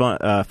helped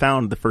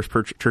found the first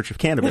Church of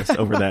Cannabis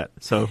over that.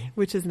 So,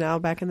 which is now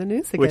back in the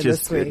news again which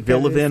is this week.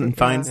 Bill Levin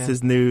finds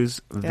his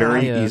news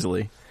very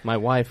easily. My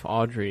wife,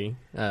 Audrey,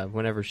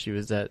 whenever she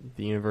was at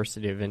the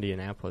University of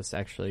Indianapolis,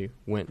 actually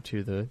went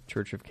to the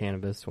Church of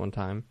Cannabis one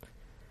time.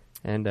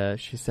 And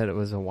she said it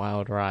was a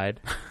wild ride.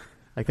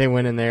 Like, they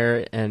went in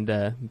there, and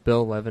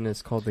Bill Levin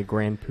is called the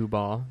Grand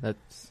Poobah.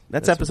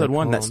 That's episode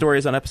 1. That story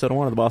is on episode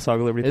 1 of the Boss Hog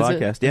of Liberty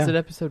podcast. Is it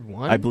episode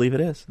 1? I believe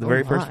it is. The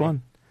very first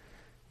one.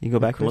 You can go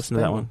back and listen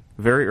to that one.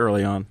 Very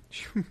early on.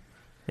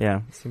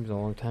 Yeah. Seems a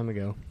long time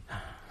ago.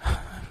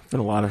 Been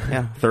a lot of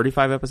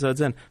 35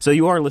 episodes in. So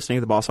you are listening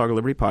to the Boss Hog of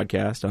Liberty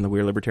podcast on the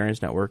We're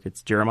Libertarians Network.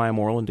 It's Jeremiah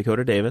Morrill and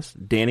Dakota Davis.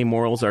 Danny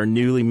Morrill's our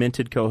newly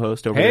minted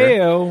co-host over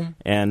there.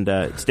 And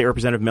State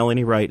Representative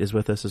Melanie Wright is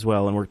with us as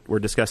well, and we're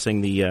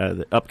discussing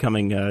the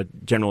upcoming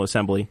General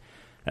Assembly.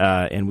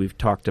 And we've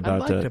talked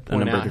about I'd like to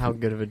point out how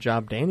good of a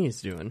job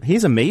Danny's doing.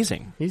 He's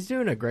amazing. He's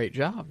doing a great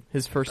job.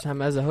 His first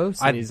time as a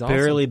host. I've he's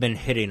barely been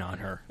hitting on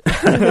her.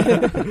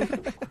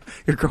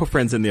 Your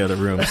girlfriend's in the other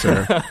room,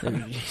 sir.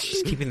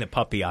 She's keeping the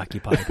puppy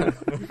occupied.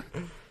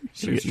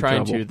 She was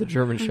trying to. The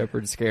German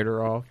Shepherd scared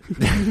her off.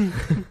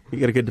 You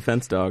got a good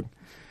defense dog.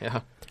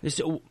 Yeah.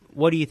 So,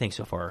 what do you think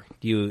so far?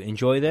 Do you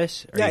enjoy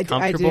this? Are you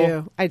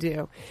comfortable? I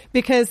do.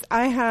 Because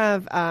I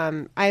have,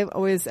 I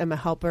always am a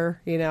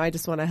helper. You know, I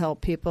just want to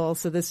help people.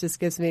 So this just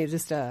gives me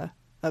just a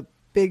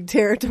big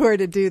territory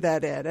to do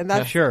that in. And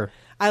that's, sure.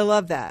 I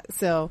love that.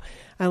 So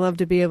I love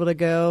to be able to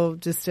go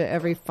just to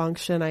every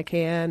function I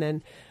can.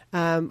 And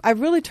I've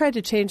really tried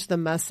to change the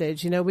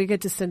message. You know, we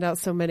get to send out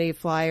so many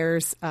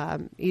flyers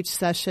each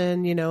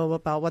session, you know,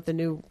 about what the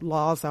new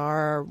laws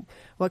are,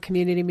 what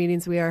community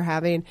meetings we are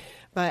having.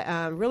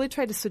 But really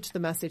tried to switch the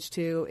message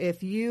to,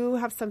 if you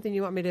have something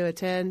you want me to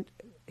attend,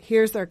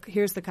 here's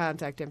the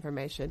contact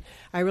information.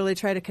 I really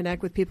try to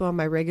connect with people on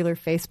my regular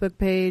Facebook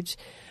page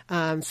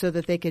so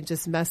that they can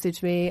just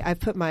message me. I've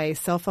put my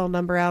cell phone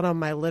number out on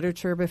my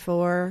literature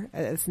before.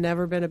 It's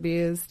never been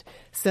abused.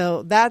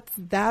 So that's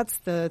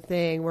the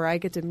thing where I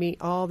get to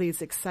meet all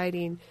these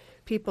exciting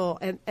people,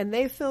 and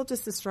they feel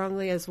just as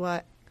strongly as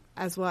what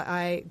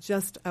I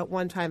just at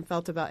one time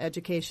felt about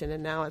education,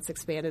 and now it's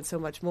expanded so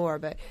much more.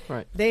 But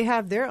They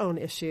have their own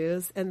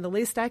issues, and the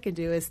least I can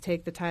do is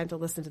take the time to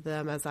listen to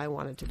them as I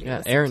wanted to be.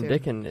 Yeah, Aaron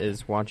Dickin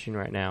is watching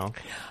right now,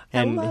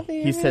 and I love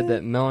Aaron. He said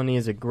that Melanie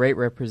is a great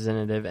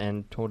representative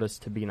and told us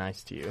to be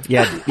nice to you.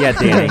 Yeah,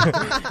 Danny.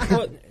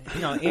 Well,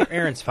 you know,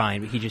 Aaron's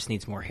fine, but he just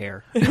needs more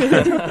hair.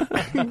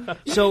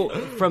 So,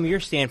 from your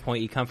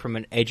standpoint, you come from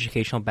an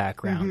educational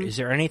background. Mm-hmm. Is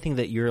there anything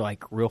that you're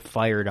like real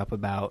fired up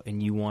about,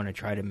 and you want to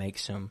try to make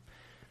some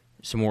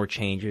more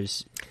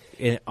changes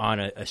on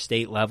a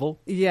state level?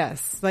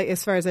 Yes, like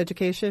as far as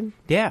education?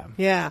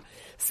 Yeah.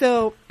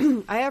 So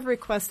I have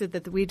requested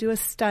that we do a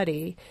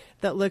study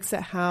that looks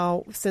at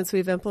how, since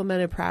we've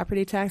implemented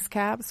property tax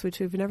caps, which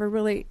we've never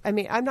really, I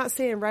mean, I'm not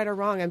saying right or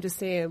wrong, I'm just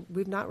saying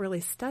we've not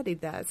really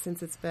studied that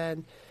since it's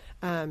been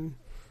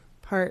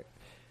part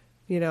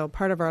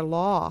of our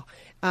law,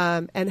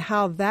 and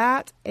how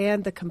that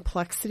and the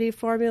complexity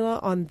formula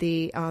on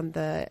the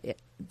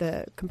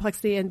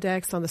complexity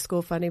index on the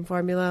school funding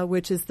formula,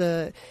 which is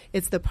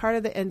it's the part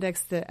of the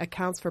index that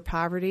accounts for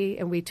poverty.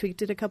 And we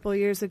tweaked it a couple of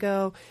years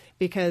ago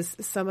because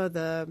some of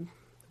the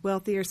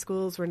wealthier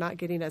schools were not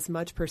getting as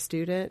much per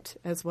student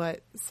as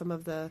what some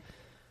of the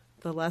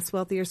less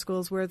wealthier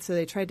schools were. So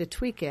they tried to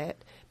tweak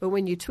it. But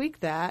when you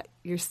tweak that,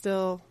 you're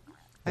still,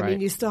 I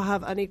mean, you still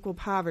have unequal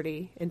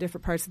poverty in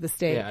different parts of the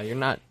state. Yeah, you're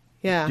not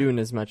doing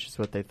as much as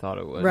what they thought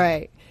it would.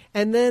 Right.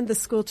 And then the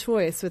school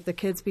choice with the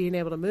kids being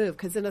able to move.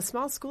 Because in a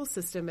small school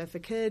system, if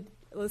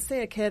let's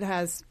say a kid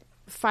has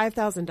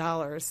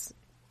 $5,000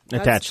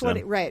 attached to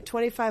them. Right,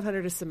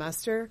 $2,500 a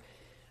semester.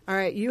 All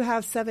right, you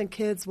have 7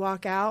 kids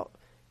walk out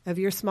of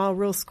your small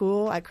rural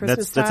school at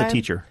Christmas time. That's a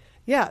teacher.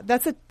 Yeah,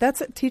 that's a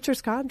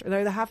teacher's contract.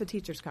 They're half a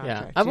teacher's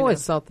contract. Yeah, I've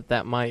always thought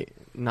that might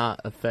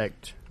not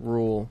affect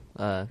rural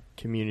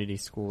community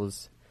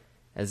schools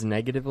as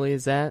negatively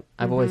as that.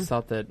 I've always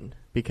thought that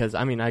because,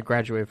 I mean, I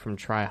graduated from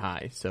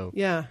Tri-High, so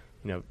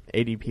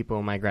 80 people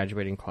in my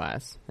graduating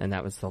class, and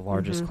that was the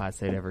largest class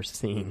they'd ever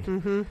seen.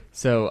 Mm-hmm.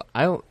 So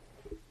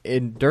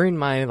during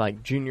my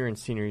junior and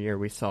senior year,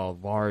 we saw a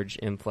large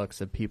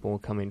influx of people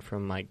coming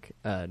from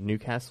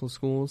Newcastle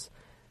schools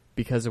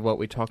because of what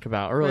we talked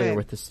about earlier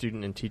with the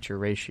student and teacher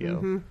ratio.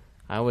 Mm-hmm.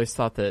 I always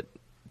thought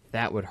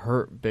that would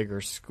hurt bigger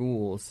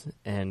schools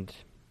and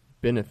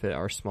benefit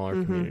our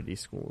smaller community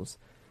schools.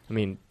 I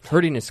mean,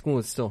 hurting a school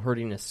is still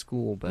hurting a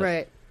school, but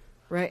right.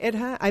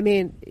 I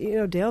mean,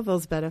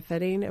 Daleville's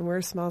benefiting, and we're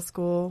a small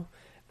school,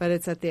 but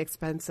it's at the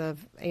expense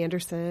of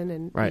Anderson,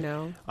 and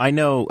I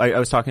know. I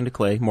was talking to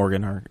Clay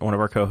Morgan, one of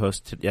our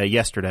co-hosts,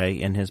 yesterday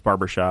in his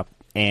barbershop,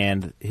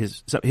 and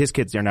his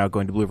kids are now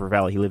going to Blue River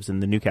Valley. He lives in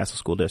the Newcastle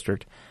School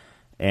District,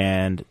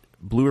 and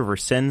Blue River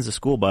sends a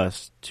school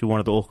bus to one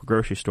of the local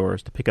grocery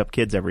stores to pick up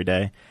kids every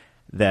day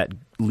that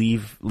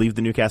leave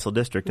the Newcastle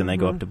district and they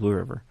go up to Blue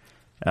River.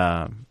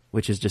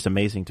 Which is just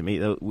amazing to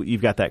me.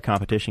 You've got that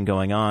competition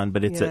going on,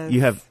 but it's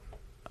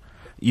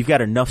you've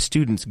got enough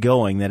students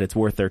going that it's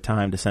worth their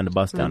time to send a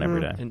bus down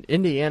every day. And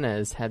Indiana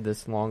has had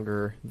this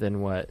longer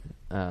than what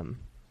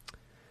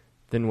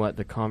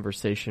the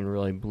conversation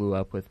really blew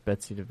up with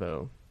Betsy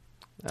DeVoe.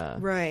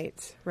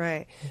 Right.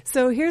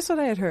 So here's what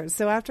I had heard.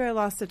 So after I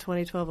lost the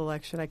 2012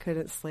 election, I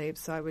couldn't sleep,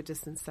 so I would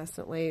just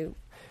incessantly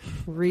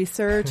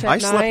research at I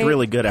night. slept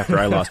really good after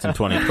I lost in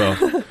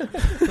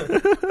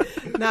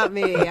 2012. Not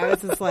me. I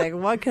was just like,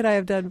 what could I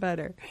have done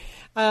better?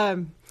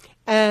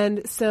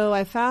 And so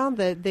I found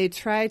that they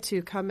tried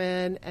to come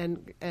in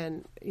and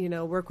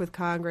work with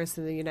Congress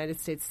and the United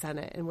States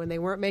Senate. And when they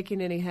weren't making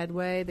any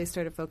headway, they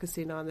started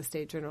focusing on the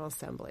state general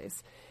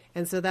assemblies.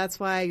 And so that's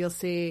why you'll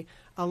see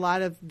a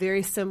lot of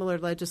very similar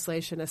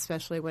legislation,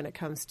 especially when it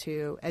comes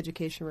to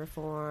education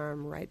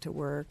reform, right to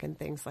work, and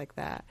things like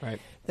that,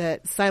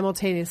 that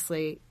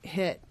simultaneously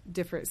hit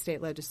different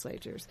state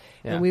legislatures.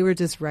 Yeah. And we were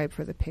just ripe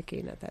for the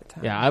picking at that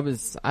time. Yeah, I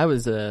was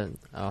in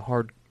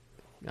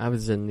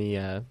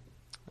the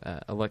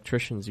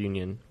electricians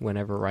union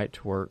whenever right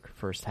to work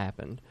first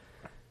happened.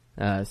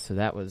 So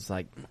that was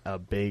like a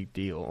big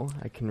deal.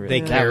 I can really.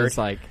 That was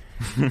like,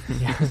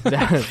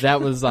 that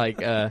was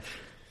like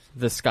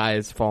the sky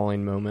is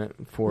falling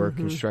moment for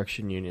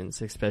construction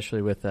unions,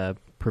 especially with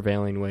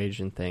prevailing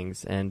wage and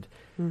things. And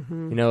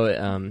it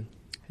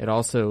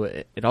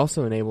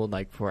also enabled,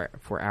 like,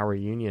 for our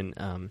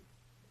union,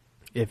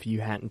 if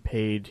you hadn't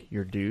paid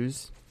your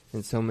dues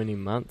in so many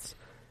months,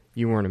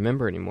 you weren't a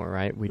member anymore,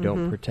 right? We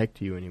don't protect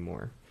you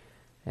anymore.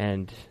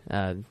 And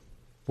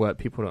what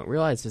people don't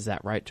realize is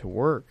that right to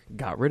work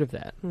got rid of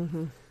that.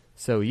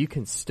 So you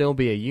can still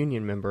be a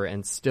union member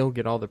and still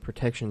get all the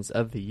protections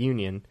of the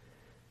union,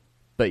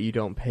 but you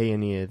don't pay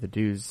any of the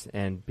dues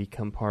and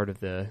become part of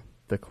the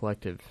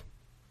collective.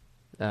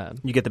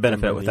 You get the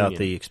benefit without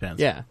the expense.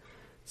 Yeah.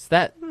 So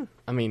that,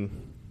 I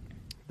mean,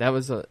 that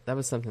was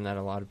something that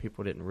a lot of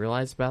people didn't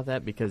realize about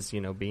that, because,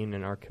 being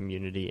in our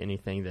community,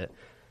 anything that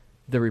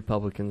the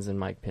Republicans and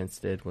Mike Pence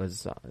did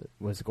was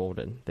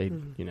golden.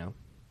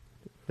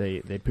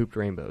 They, they pooped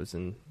rainbows,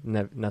 and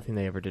nothing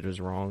they ever did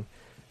was wrong.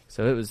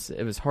 So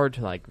it was hard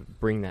to, like,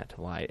 bring that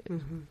to light.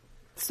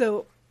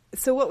 So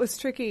what was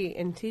tricky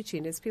in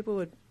teaching is people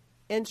would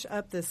inch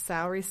up this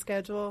salary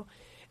schedule,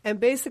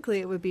 and basically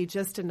it would be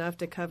just enough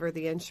to cover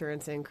the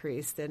insurance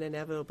increase that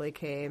inevitably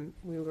came.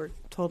 We were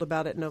told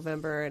about it in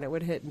November, and it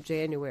would hit in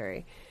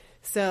January.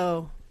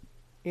 So,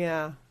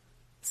 yeah.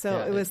 So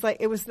it was like,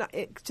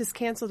 it just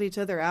canceled each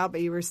other out, but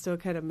you were still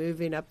kind of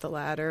moving up the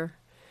ladder.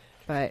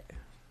 But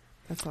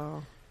that's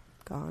all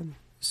gone.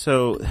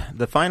 So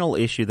the final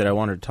issue that I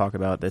wanted to talk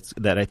about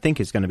that I think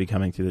is going to be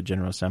coming through the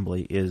General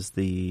Assembly is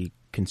the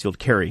concealed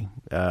carry.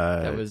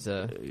 That was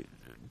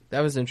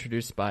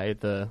introduced by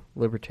the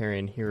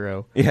libertarian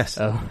hero. Yes,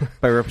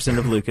 by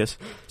Representative Lucas.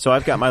 So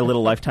I've got my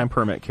little lifetime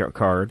permit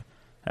card,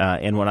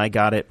 and when I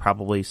got it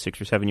probably 6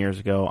 or 7 years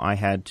ago, I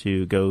had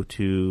to go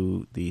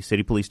to the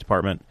city police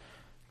department,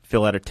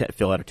 fill out a 10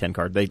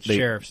 card.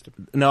 Sheriff's.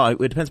 No,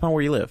 it depends upon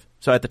where you live.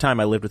 So at the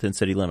time, I lived within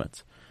city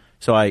limits.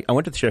 So I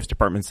went to the sheriff's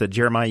department and said,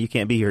 Jeremiah, you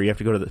can't be here. You have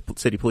to go to the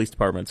city police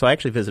department. So I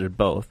actually visited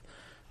both.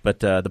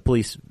 But the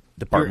police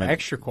department... You're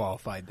extra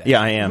qualified then.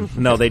 Yeah, I am.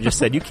 No, they just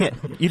said, you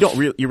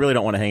really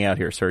don't want to hang out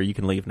here, sir. You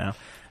can leave now.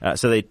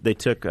 So they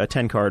took a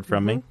 10 card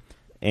from me,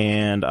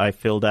 and I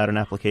filled out an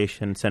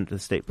application, sent it to the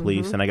state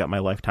police, and I got my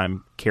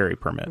lifetime carry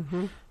permit.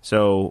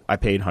 So I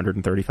paid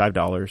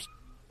 $135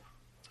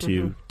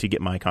 to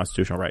get my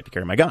constitutional right to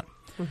carry my gun.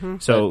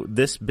 So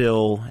this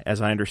bill, as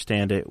I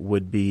understand it,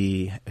 would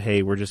be,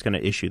 hey, we're just going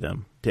to issue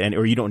them,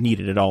 or you don't need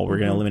it at all. We're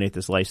going to eliminate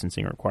this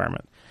licensing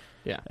requirement.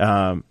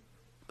 Yeah.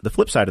 The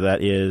flip side of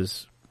that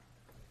is,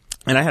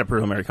 and I had a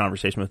preliminary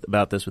conversation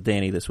about this with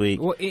Danny this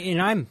week. Well,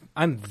 and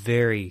I'm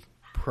very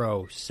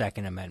pro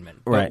Second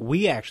Amendment, but right.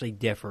 we actually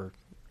differ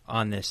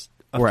on this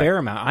a right. fair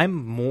amount. I'm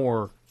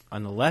more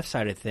on the left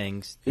side of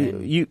things.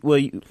 You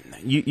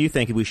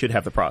think we should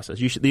have the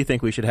process. You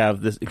think we should have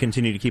this,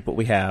 continue to keep what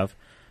we have.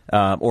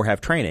 Or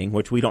have training,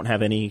 which we don't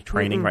have any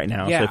training right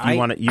now. Yeah, so if you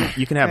want to,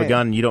 you can have a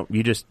gun.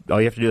 You just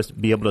all you have to do is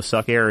be able to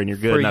suck air, and you're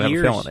good. And not have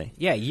a felony.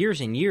 Yeah, years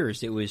and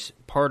years, it was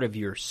part of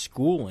your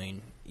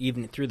schooling,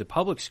 even through the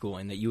public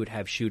schooling, that you would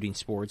have shooting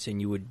sports,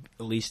 and you would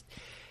at least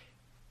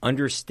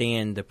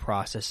understand the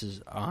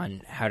processes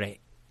on how to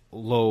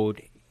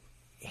load,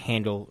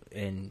 handle,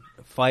 and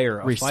fire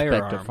a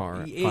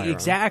firearm.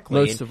 Exactly.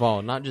 Most of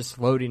all, not just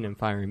loading and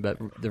firing, but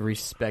the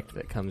respect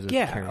that comes with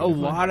carrying a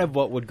lot of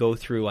what would go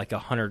through like a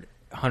hunter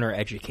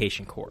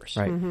education course,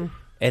 right?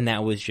 And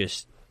that was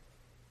just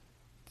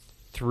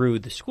through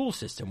the school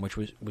system, which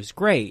was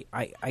great.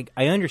 I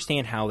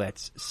understand how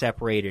that's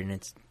separated, and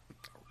it's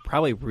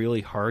probably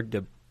really hard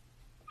to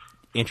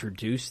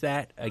introduce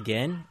that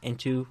again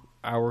into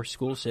our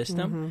school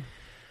system.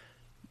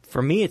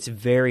 For me, it's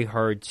very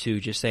hard to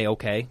just say,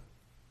 okay,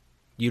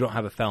 you don't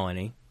have a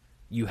felony,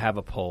 you have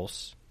a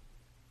pulse,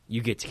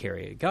 you get to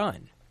carry a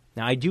gun.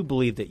 Now, I do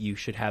believe that you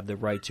should have the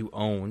right to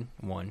own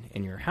one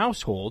in your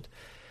household,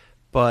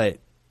 but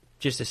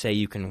just to say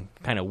you can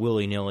kind of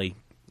willy-nilly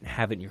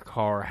have it in your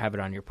car, have it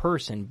on your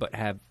person, but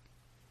have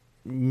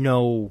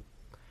no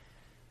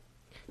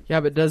Yeah,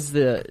 but does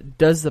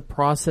the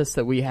process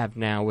that we have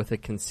now with a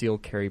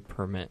concealed carry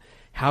permit,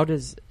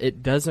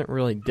 it doesn't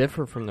really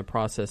differ from the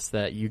process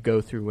that you go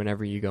through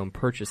whenever you go and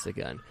purchase a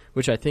gun,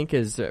 which I think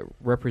is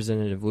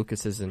Representative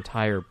Lucas's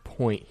entire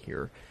point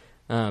here,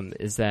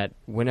 is that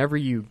whenever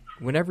you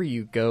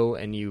go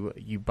and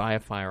you buy a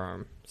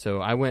firearm.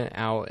 So I went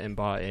out and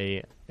bought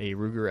a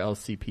Ruger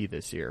LCP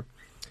this year,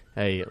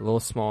 a little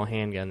small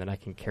handgun that I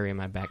can carry in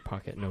my back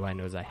pocket. Nobody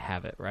knows I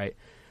have it, right?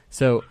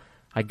 So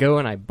I go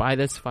and I buy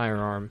this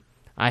firearm.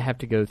 I have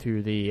to go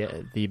through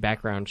the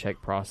background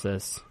check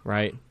process,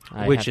 right?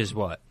 Which is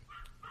what?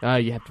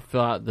 You have to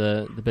fill out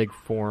the big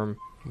form,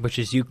 which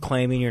is you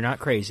claiming you're not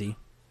crazy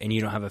and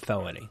you don't have a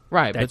felony,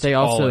 right? That's but they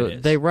also all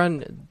they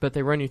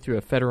run you through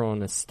a federal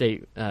and a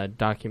state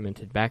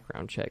documented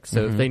background check.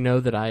 So if they know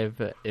that I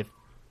have,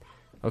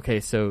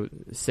 so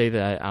say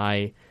that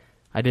I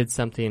did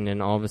something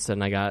and all of a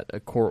sudden I got a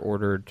court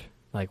ordered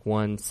like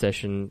 1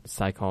 session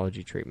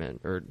psychology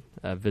treatment or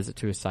a visit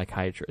to a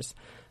psychiatrist.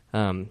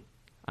 I'm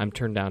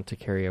turned down to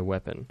carry a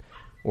weapon.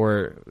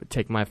 Or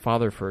take my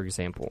father, for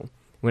example.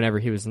 Whenever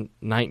he was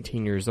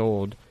 19 years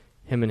old,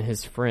 him and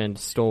his friend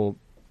stole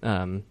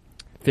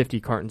 50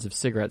 cartons of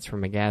cigarettes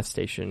from a gas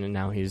station, and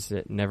now he's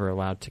never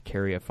allowed to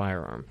carry a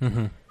firearm.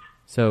 Mm-hmm.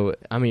 So,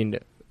 I mean,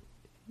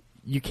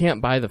 you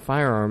can't buy the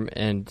firearm,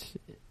 and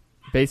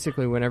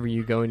basically whenever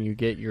you go and you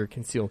get your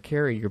concealed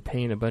carry, you're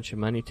paying a bunch of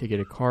money to get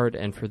a card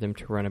and for them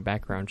to run a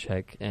background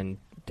check and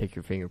take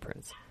your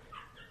fingerprints.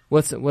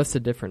 What's the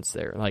difference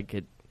there?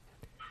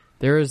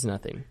 There is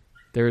nothing.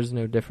 There is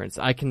no difference.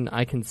 I could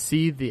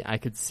see the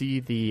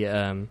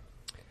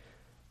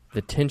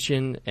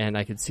tension, and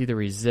I could see the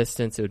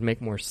resistance. It would make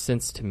more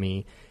sense to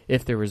me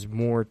if there was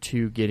more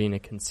to getting a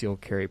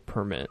concealed carry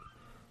permit.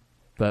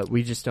 But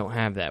we just don't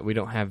have that. We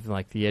don't have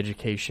the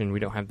education. We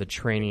don't have the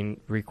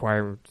training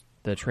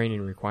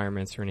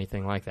requirements or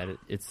anything like that.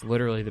 It's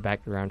literally the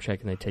background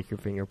check, and they take your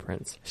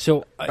fingerprints.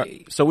 So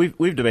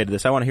we've debated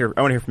this. I want to hear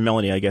from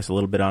Melanie, I guess, a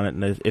little bit on it,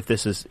 and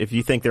if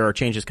you think there are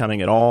changes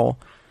coming at all.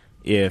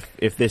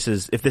 If this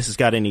has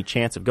got any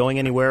chance of going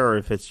anywhere, or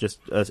if it's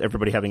just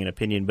everybody having an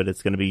opinion, but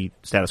it's going to be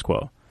status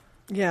quo.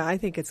 Yeah, I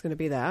think it's going to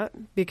be that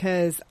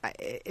because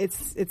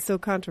it's so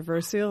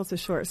controversial. It's a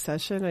short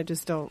session. I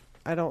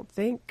don't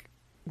think.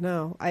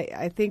 No,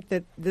 I think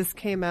that this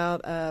came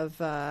out of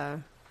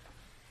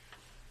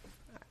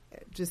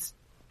just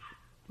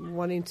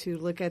wanting to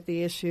look at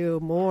the issue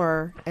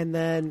more, and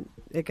then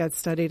it got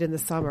studied in the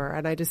summer,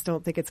 and I just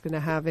don't think it's going to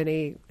have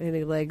any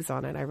legs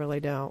on it. I really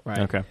don't. Right.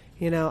 Okay.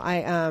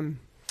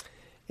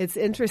 It's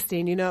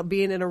interesting,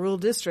 being in a rural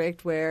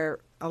district where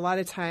a lot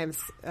of times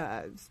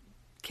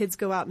kids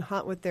go out and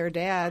hunt with their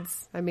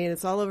dads. I mean,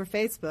 it's all over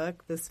Facebook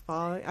this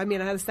fall. I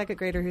mean, I had a second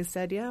grader who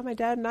said, yeah, my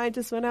dad and I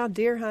just went out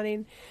deer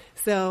hunting.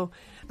 So,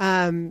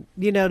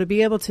 to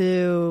be able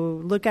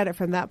to look at it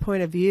from that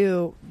point of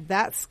view,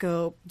 that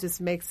scope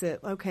just makes it,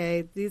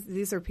 okay,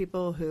 these are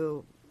people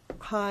who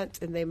hunt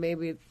and they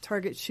maybe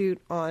target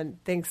shoot on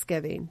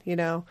Thanksgiving,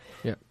 Yeah.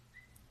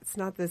 It's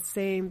not the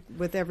same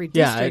with every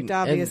district,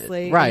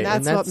 obviously. And, right.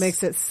 And that's what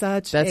makes it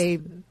such a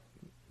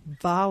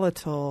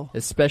volatile.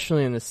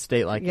 Especially in a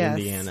state like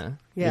Indiana.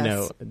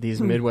 Yes. These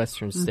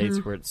Midwestern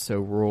states where it's so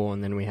rural,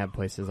 and then we have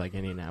places like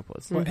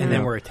Indianapolis. And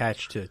then we're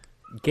attached to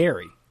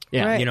Gary.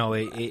 Yeah.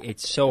 Right.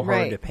 It's so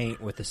hard to paint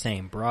with the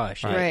same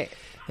brush. Right.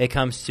 It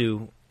comes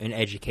to an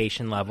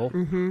education level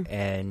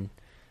and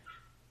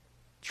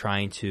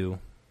trying to,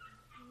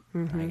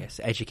 I guess,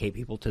 educate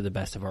people to the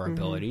best of our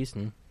abilities.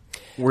 And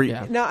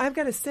Now, I've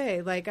got to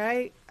say,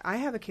 I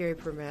have a carry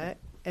permit,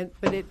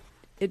 but it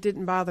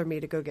didn't bother me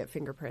to go get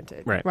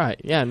fingerprinted.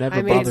 Right. Yeah,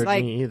 never bothered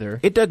me either.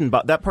 It doesn't.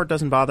 That part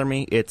doesn't bother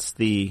me. It's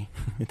this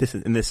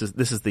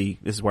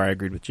is where I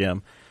agreed with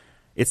Jim.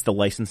 It's the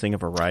licensing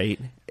of a right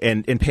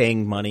and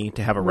paying money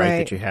to have a right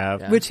that you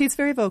have, which he's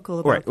very vocal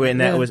about. Right,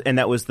 and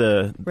that was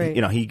the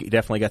he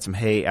definitely got some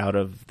hay out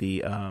of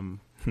the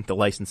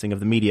licensing of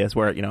the media. Is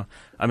where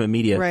I'm a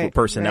media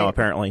person now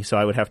apparently, so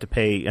I would have to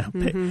pay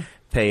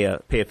pay a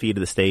fee to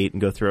the state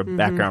and go through a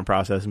background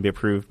process and be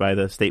approved by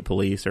the state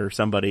police or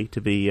somebody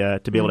to be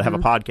able to have a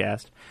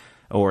podcast,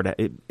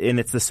 and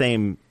it's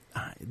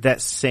the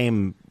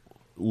same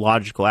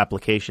logical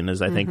application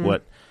as I think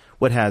what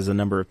has a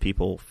number of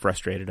people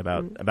frustrated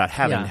about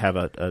having to have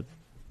a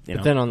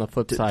But then on the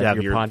flip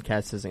side, your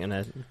podcast isn't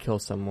going to kill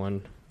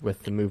someone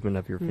with the movement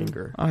of your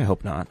finger. I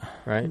hope not.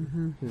 Right?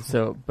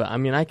 So, but I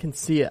mean, I can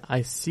see it.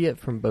 I see it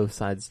from both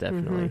sides,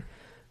 definitely.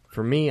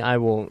 For me,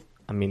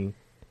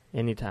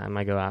 anytime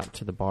I go out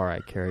to the bar, I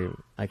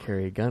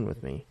carry a gun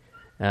with me.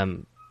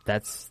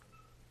 That's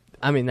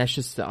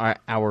just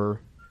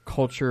our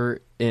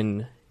culture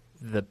in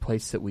the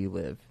place that we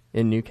live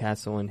in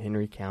Newcastle and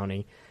Henry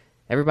County.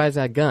 Everybody's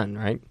got a gun,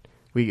 right?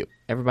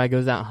 Everybody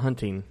goes out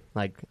hunting.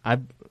 Like I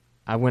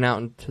went out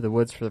into the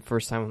woods for the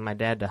first time with my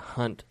dad to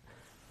hunt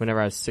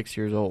whenever I was 6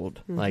 years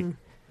old. Like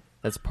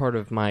that's part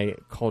of my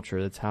culture.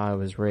 That's how I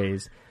was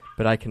raised.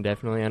 But I can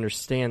definitely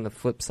understand the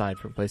flip side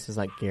from places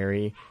like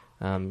Gary,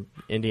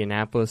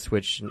 Indianapolis,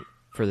 which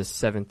for the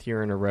 7th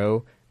year in a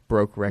row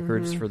broke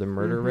records for the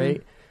murder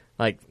rate.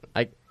 like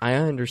I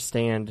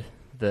understand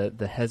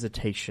the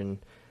hesitation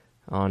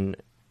on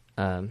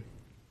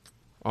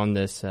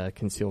this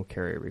concealed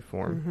carry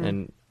reform,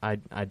 and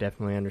I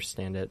definitely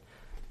understand it,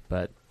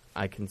 but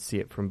I can see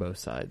it from both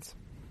sides.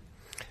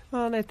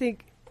 Well, and I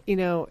think,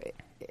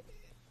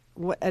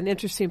 what an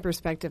interesting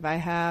perspective I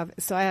have.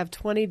 So I have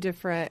 20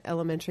 different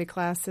elementary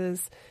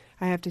classes.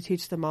 I have to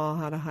teach them all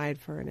how to hide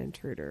for an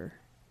intruder,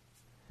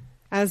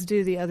 as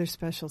do the other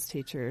specials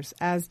teachers,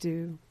 as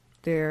do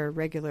their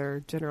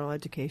regular general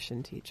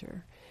education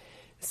teacher.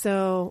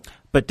 So,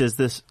 but does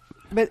this?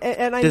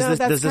 And I know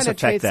that's kind of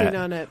tracing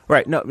on it.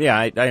 Right. No, yeah,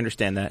 I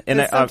understand that.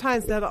 And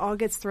sometimes that all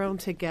gets thrown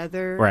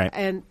together. Right.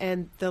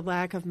 And the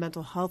lack of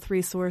mental health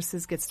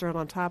resources gets thrown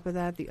on top of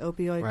that, the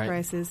opioid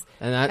crisis.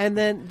 And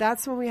then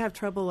that's when we have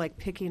trouble, like,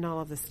 picking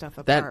all of this stuff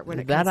apart.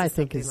 That I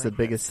think is the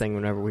biggest thing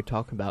whenever we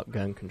talk about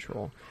gun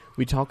control.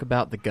 We talk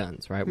about the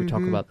guns, right? We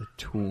talk about the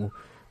tool,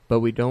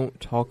 but we don't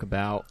talk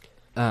about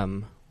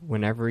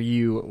whenever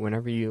you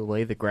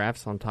lay the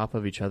graphs on top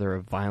of each other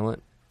of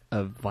violent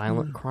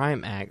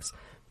crime acts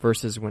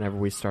versus whenever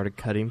we started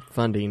cutting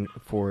funding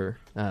for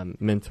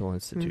mental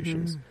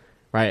institutions,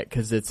 right?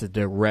 Because it's a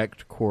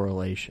direct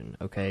correlation.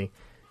 Okay,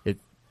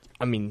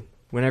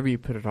 whenever you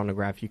put it on a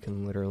graph, you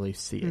can literally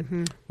see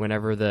it.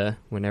 Whenever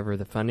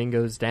the funding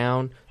goes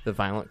down, the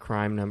violent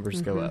crime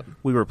numbers go up.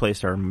 We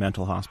replaced our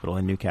mental hospital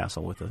in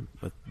Newcastle with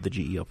the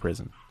GEO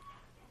prison.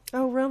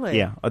 Oh, really?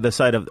 Yeah, the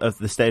site of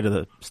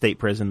the state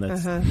prison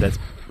that's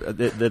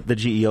the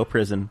GEO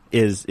prison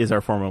is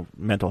our former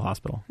mental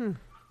hospital.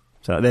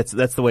 So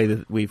that's the way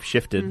that we've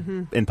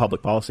shifted in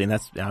public policy, and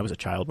I was a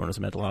child when it was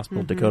a mental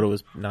hospital. Dakota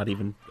was not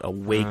even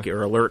awake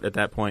or alert at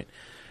that point.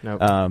 Nope.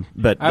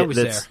 But I was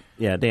there.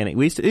 Yeah, Danny. It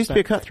used to be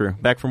a cut through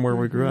back from where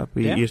we grew up.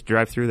 We used to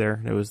drive through there.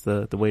 It was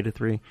the way to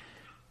 3.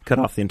 Cut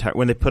off the entire.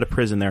 When they put a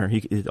prison there,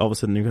 all of a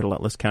sudden you've got a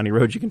lot less county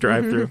roads you can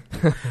drive through.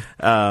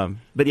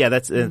 But yeah,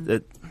 that's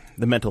the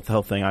mental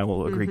health thing. I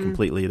will agree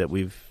completely that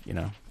we've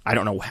I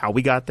don't know how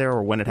we got there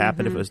or when it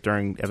happened. If it was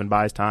during Evan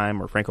Bayh's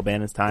time or Frank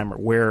O'Bannon's time or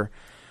where.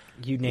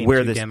 You named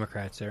two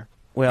Democrats there.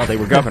 Well, they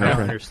were governor. I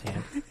don't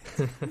understand.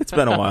 It's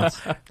been a while.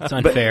 It's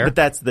unfair. But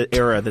that's the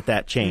era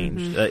that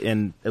changed,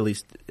 at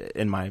least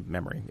in my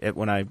memory.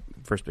 When I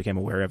first became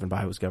aware, Evan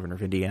Bayh was governor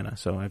of Indiana,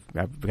 so I've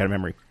got a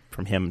memory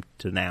from him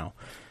to now.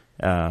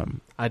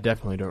 I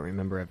definitely don't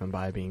remember Evan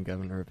Bayh being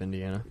governor of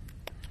Indiana.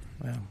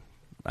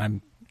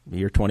 Well,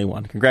 you're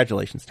 21.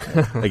 Congratulations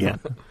again.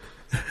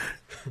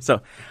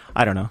 So,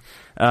 I don't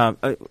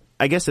know.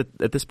 I guess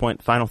at this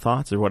point, final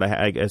thoughts, or what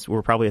I guess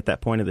we're probably at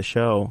that point of the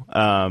show.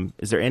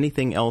 Is there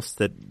anything else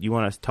that you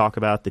want to talk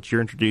about that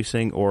you're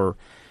introducing, or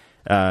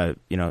that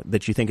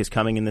you think is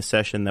coming in this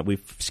session that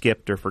we've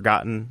skipped or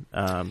forgotten?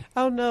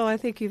 Oh no, I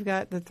think you've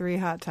got the 3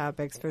 hot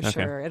topics for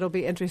sure. It'll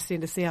be interesting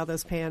to see how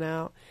those pan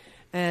out,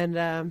 and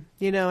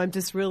I'm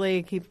just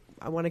really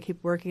I want to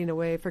keep working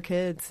away for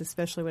kids,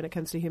 especially when it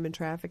comes to human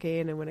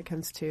trafficking and when it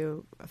comes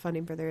to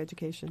funding for their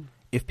education.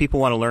 If people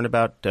want to learn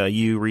about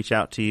you, reach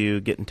out to you,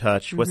 get in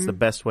touch, what's the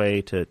best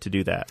way to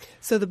do that?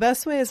 So the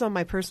best way is on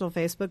my personal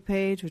Facebook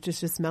page, which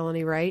is just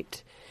Melanie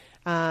Wright.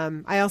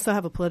 I also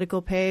have a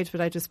political page, but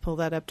I just pull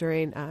that up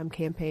during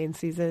campaign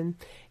season.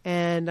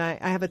 And I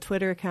have a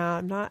Twitter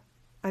account.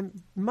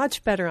 I'm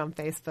much better on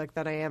Facebook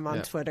than I am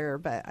on Twitter,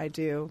 but I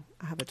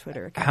have a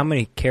Twitter account. How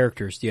many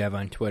characters do you have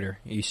on Twitter?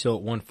 Are you still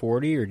at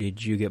 140, or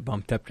did you get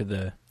bumped up to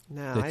the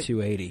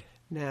 280?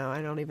 No,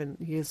 I don't even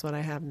use what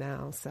I have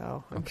now,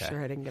 so I'm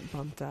sure I didn't get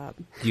bumped up.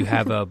 Do you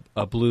have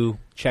a blue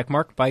check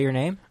mark by your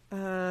name?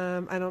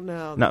 I don't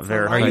know. Not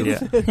verified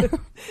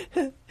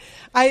yet.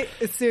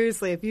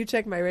 Seriously, if you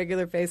check my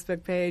regular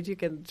Facebook page, you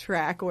can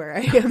track where I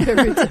am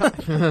every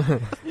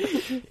time.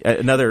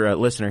 Another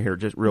listener here,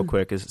 just real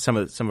quick, is some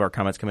of our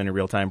comments come in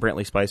real time.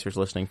 Brantley Spicer's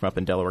listening from up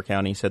in Delaware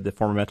County. He said the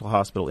former mental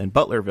hospital in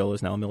Butlerville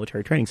is now a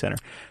military training center.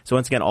 So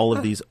once again, all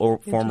of these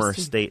former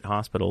state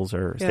hospitals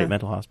or state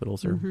mental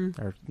hospitals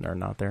are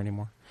not there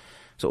anymore.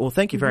 So, well,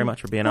 thank you very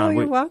much for being on.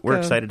 You're welcome. We're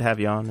excited to have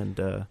you on,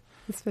 and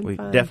it's been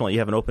fun. Definitely, you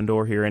have an open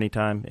door here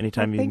anytime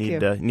you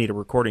need a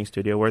recording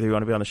studio, whether you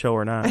want to be on the show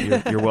or not.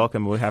 You're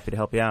welcome. We're happy to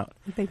help you out.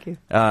 Thank you.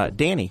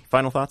 Danny,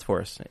 final thoughts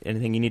for us.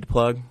 Anything you need to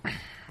plug?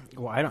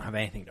 Well, I don't have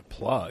anything to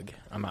plug.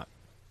 I'm not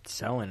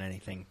selling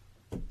anything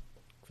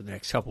for the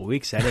next couple of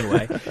weeks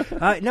anyway.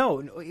 No,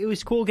 it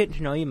was cool getting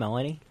to know you,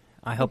 Melanie.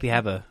 I hope you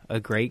have a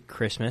great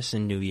Christmas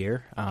and New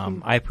Year.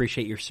 I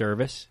appreciate your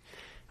service.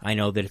 I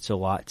know that it's a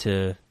lot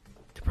to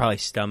probably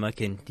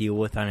stomach and deal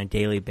with on a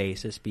daily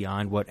basis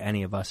beyond what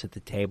any of us at the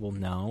table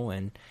know,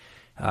 and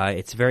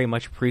it's very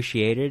much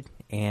appreciated.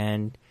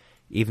 And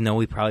even though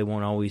we probably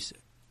won't always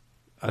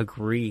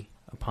agree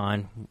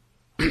upon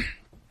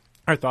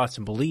our thoughts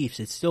and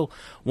beliefs, it's still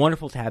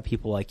wonderful to have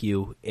people like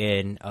you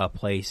in a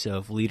place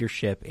of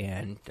leadership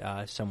and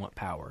somewhat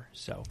power.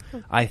 So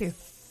I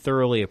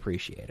thoroughly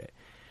appreciate it.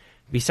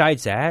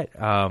 Besides that,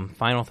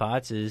 final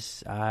thoughts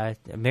is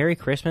Merry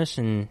Christmas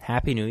and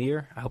Happy New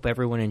Year. I hope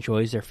everyone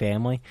enjoys their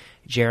family.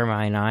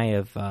 Jeremiah and I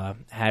have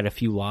had a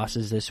few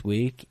losses this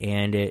week,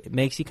 and it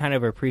makes you kind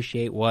of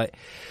appreciate what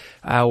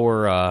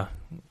our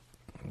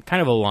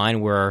kind of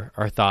align where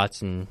our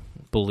thoughts and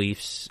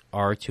beliefs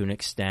are to an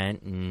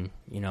extent, and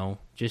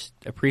just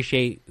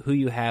appreciate who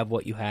you have,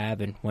 what you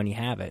have, and when you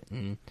have it,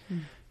 and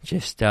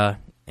just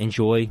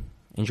enjoy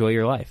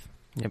your life.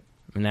 Yep,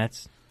 and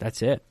that's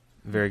it.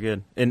 Very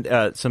good. And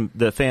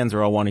the fans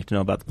are all wanting to know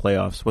about the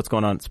playoffs. What's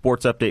going on?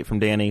 Sports update from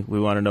Danny. We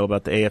want to know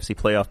about the AFC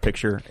playoff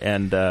picture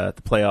and the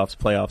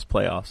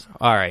playoffs.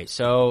 All right.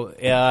 So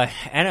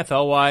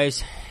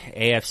NFL-wise,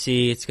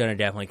 AFC, it's going to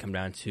definitely come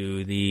down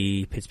to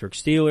the Pittsburgh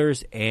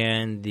Steelers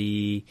and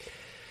the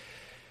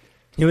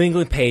New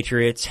England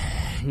Patriots.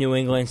 New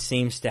England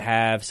seems to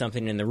have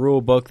something in the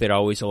rule book that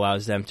always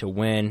allows them to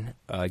win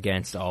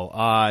against all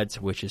odds,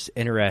 which is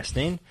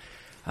interesting.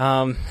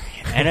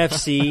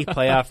 NFC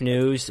playoff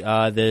news,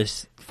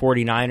 the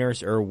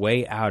 49ers are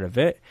way out of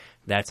it.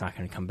 That's not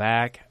going to come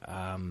back.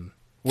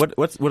 What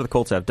do the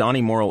Colts have?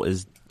 Donnie Morrill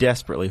is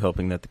desperately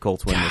hoping that the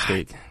Colts win this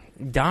week.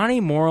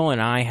 Donnie Morrill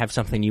and I have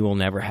something you will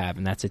never have,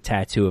 and that's a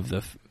tattoo of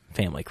the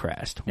family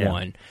crest. Yeah.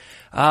 One.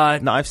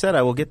 No, I've said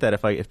I will get that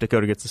if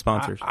Dakota gets the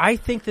sponsors. I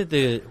think that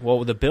the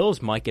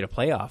Bills might get a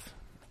playoff.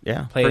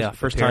 Yeah, playoff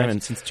first time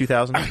since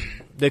 2000.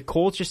 The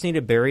Colts just need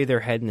to bury their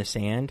head in the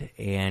sand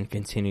and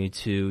continue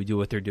to do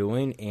what they're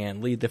doing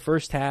and lead the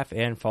first half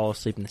and fall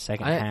asleep in the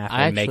second half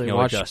and make no adjustments.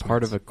 I actually watched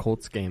part of a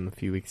Colts game a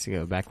few weeks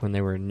ago, back when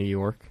they were in New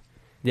York.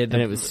 And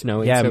it was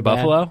snowing so in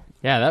Buffalo? Bad.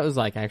 Yeah, that was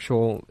like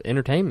actual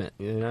entertainment.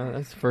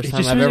 That's the first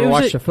time I've ever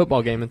watched a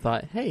football game and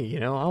thought, hey,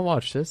 I'll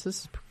watch this.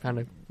 This is kind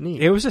of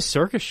neat. It was a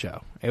circus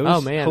show. It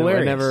was hilarious.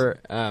 Whenever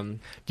Pat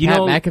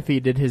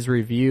McAfee did his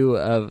review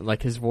of,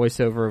 like, his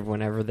voiceover of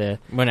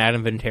when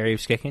Adam Vinatieri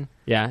was kicking?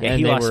 Yeah. And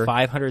he lost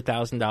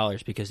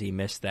 $500,000 because he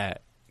missed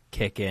that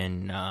kick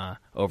in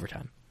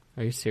overtime.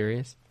 Are you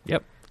serious?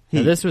 Yep.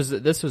 This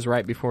was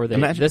right before they.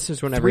 This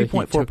is whenever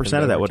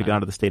 3.4% of that would have gone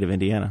to the state of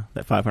Indiana.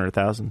 That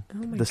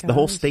 $500,000. The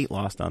whole state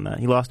lost on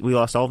that. We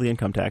lost all the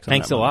income tax.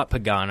 Thanks a lot,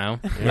 Pagano.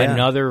 Yeah.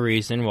 Another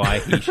reason why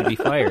he should be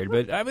fired.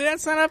 But I mean,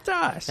 that's not up to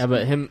us. Yeah,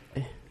 but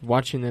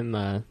watching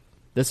them.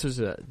 This was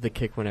the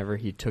kick whenever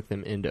he took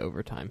them into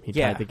overtime. He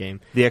tied the game.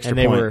 The extra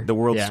point, the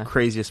world's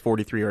craziest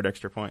 43-yard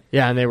extra point.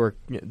 Yeah, and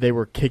they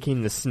were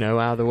kicking the snow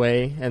out of the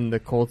way, and the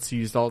Colts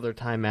used all their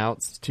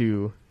timeouts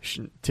to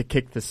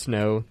kick the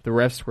snow. The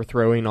refs were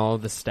throwing all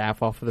of the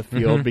staff off of the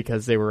field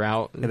because they were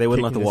out. And they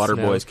wouldn't let the water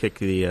boys kick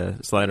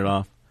slide it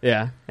off.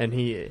 Yeah, and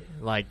he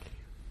like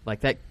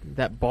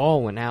that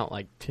ball went out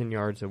like 10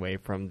 yards away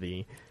from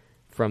the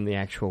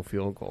actual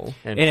field goal.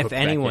 And if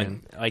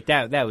anyone, like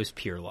that was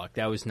pure luck.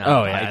 That was not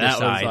by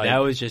design. That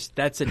was just,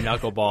 that's a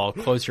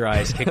knuckleball. Close your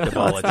eyes, kick the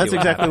ball. That's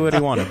exactly what he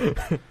wanted.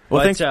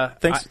 Well,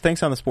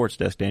 thanks on the sports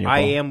desk, Daniel. I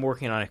am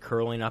working on a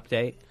curling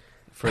update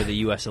for the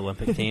U.S.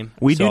 Olympic team.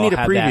 We do need a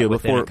preview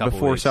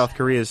before South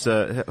Korea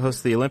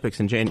hosts the Olympics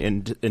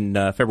in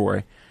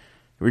February.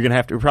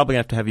 We're probably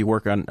have to have you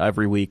work on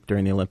every week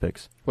during the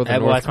Olympics.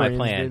 That's my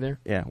plan. Be there?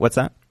 Yeah, what's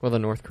that? Will the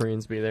North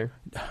Koreans be there?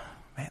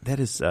 Man,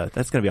 that's going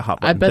to be a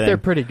hot button I bet thing. they're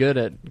pretty good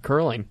at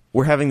curling.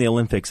 We're having the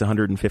Olympics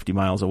 150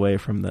 miles away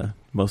from the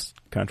most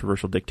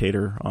controversial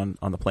dictator on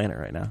the planet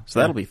right now. So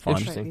that'll be fun.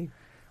 Interesting.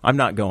 I'm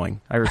not going.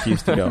 I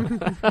refuse to go.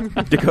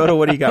 Dakota,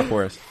 what do you got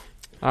for us?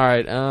 All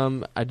right.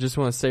 I just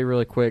want to say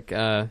really quick,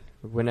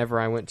 whenever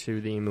I went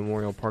to the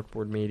Memorial Park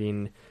Board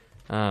meeting,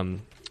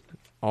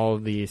 all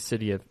of the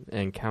city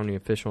and county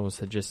officials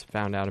had just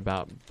found out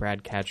about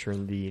Brad Catcher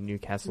and the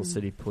Newcastle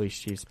City Police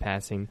Chief's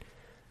passing.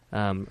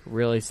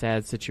 Really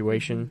sad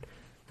situation.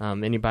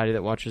 Anybody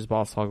that watches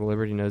Boss Hog of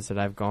Liberty knows that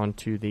I've gone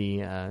to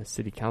the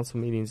city council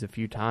meetings a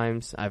few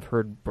times. I've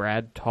heard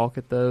Brad talk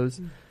at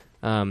those.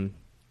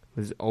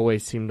 Was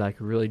always seemed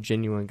like a really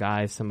genuine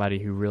guy, somebody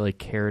who really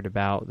cared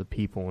about the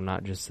people,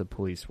 not just the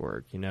police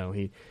work.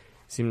 He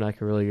seemed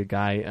like a really good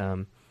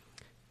guy.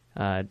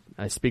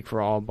 I speak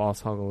for all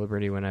Boss Hog of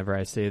Liberty whenever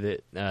I say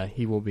that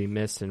he will be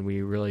missed, and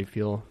we really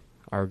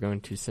are going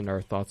to send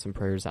our thoughts and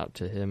prayers out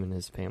to him and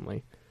his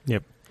family.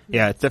 Yep.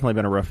 Yeah, it's definitely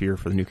been a rough year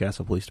for the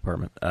Newcastle Police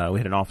Department. We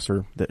had an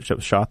officer that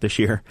was shot this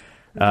year,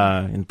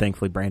 and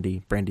thankfully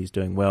Brandy's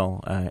doing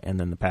well. And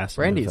then the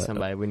passing. Brandy's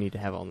somebody we need to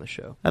have on the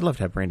show. I'd love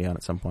to have Brandy on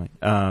at some point.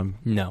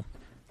 No,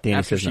 Danny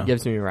after says she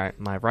gives me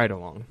my ride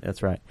along.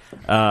 That's right.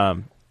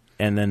 And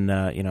then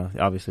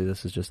obviously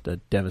this is just a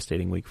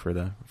devastating week for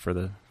the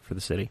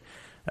city.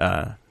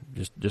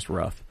 Just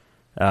rough.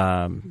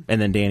 And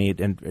then Danny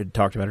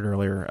talked about it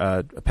earlier.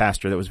 A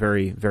pastor that was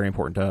very, very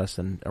important to us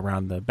and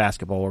around the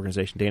basketball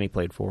organization Danny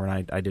played for,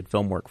 and I did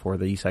film work for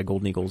the Eastside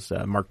Golden Eagles.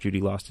 Mark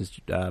Judy lost his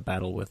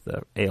battle with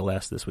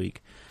ALS this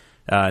week,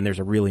 and there's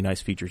a really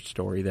nice featured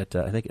story that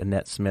I think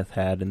Annette Smith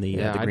had in the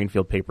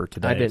Greenfield paper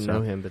today. I didn't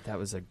know him, but that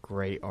was a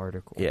great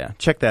article. Yeah,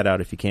 check that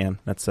out if you can.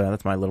 That's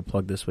my little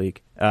plug this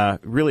week.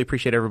 Really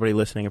appreciate everybody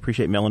listening.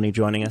 Appreciate Melanie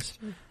joining us.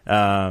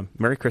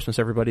 Merry Christmas,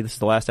 everybody. This is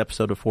the last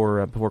episode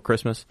before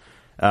Christmas.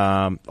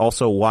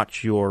 Also,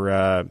 watch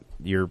your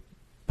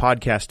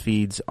podcast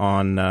feeds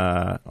on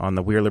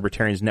the We Are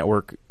Libertarians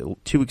Network.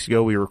 2 weeks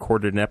ago, we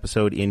recorded an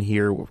episode in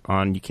here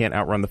on "You Can't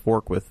Outrun the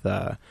Fork" with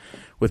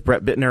with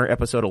Brett Bittner.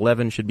 Episode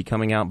 11 should be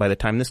coming out. By the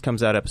time this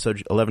comes out,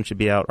 episode 11 should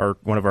be out.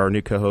 One of our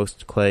new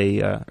co-hosts,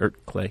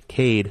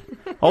 Cade.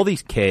 All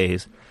these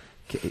Ks.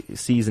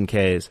 C's and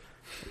K's.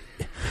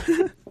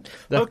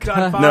 Oh,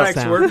 God,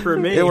 phonics worked for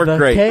me. It worked the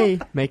great. K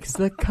makes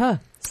the K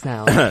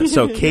sound.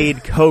 So Cade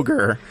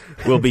Koger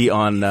will be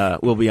on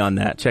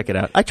that. Check it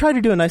out. I try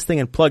to do a nice thing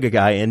and plug a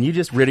guy, and you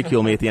just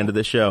ridicule me at the end of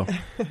the show.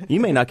 You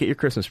may not get your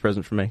Christmas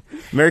present from me.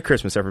 Merry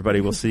Christmas,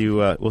 everybody. We'll see you.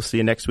 We'll see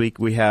you next week.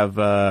 We have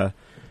Lane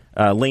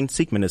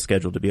Siekman is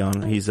scheduled to be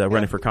on. He's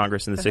running for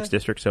Congress in the 6th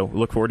District, so we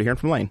look forward to hearing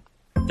from Lane.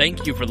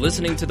 Thank you for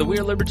listening to the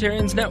We're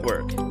Libertarians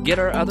Network. Get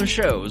our other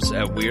shows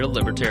at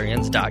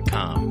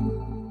We'reLibertarians.com.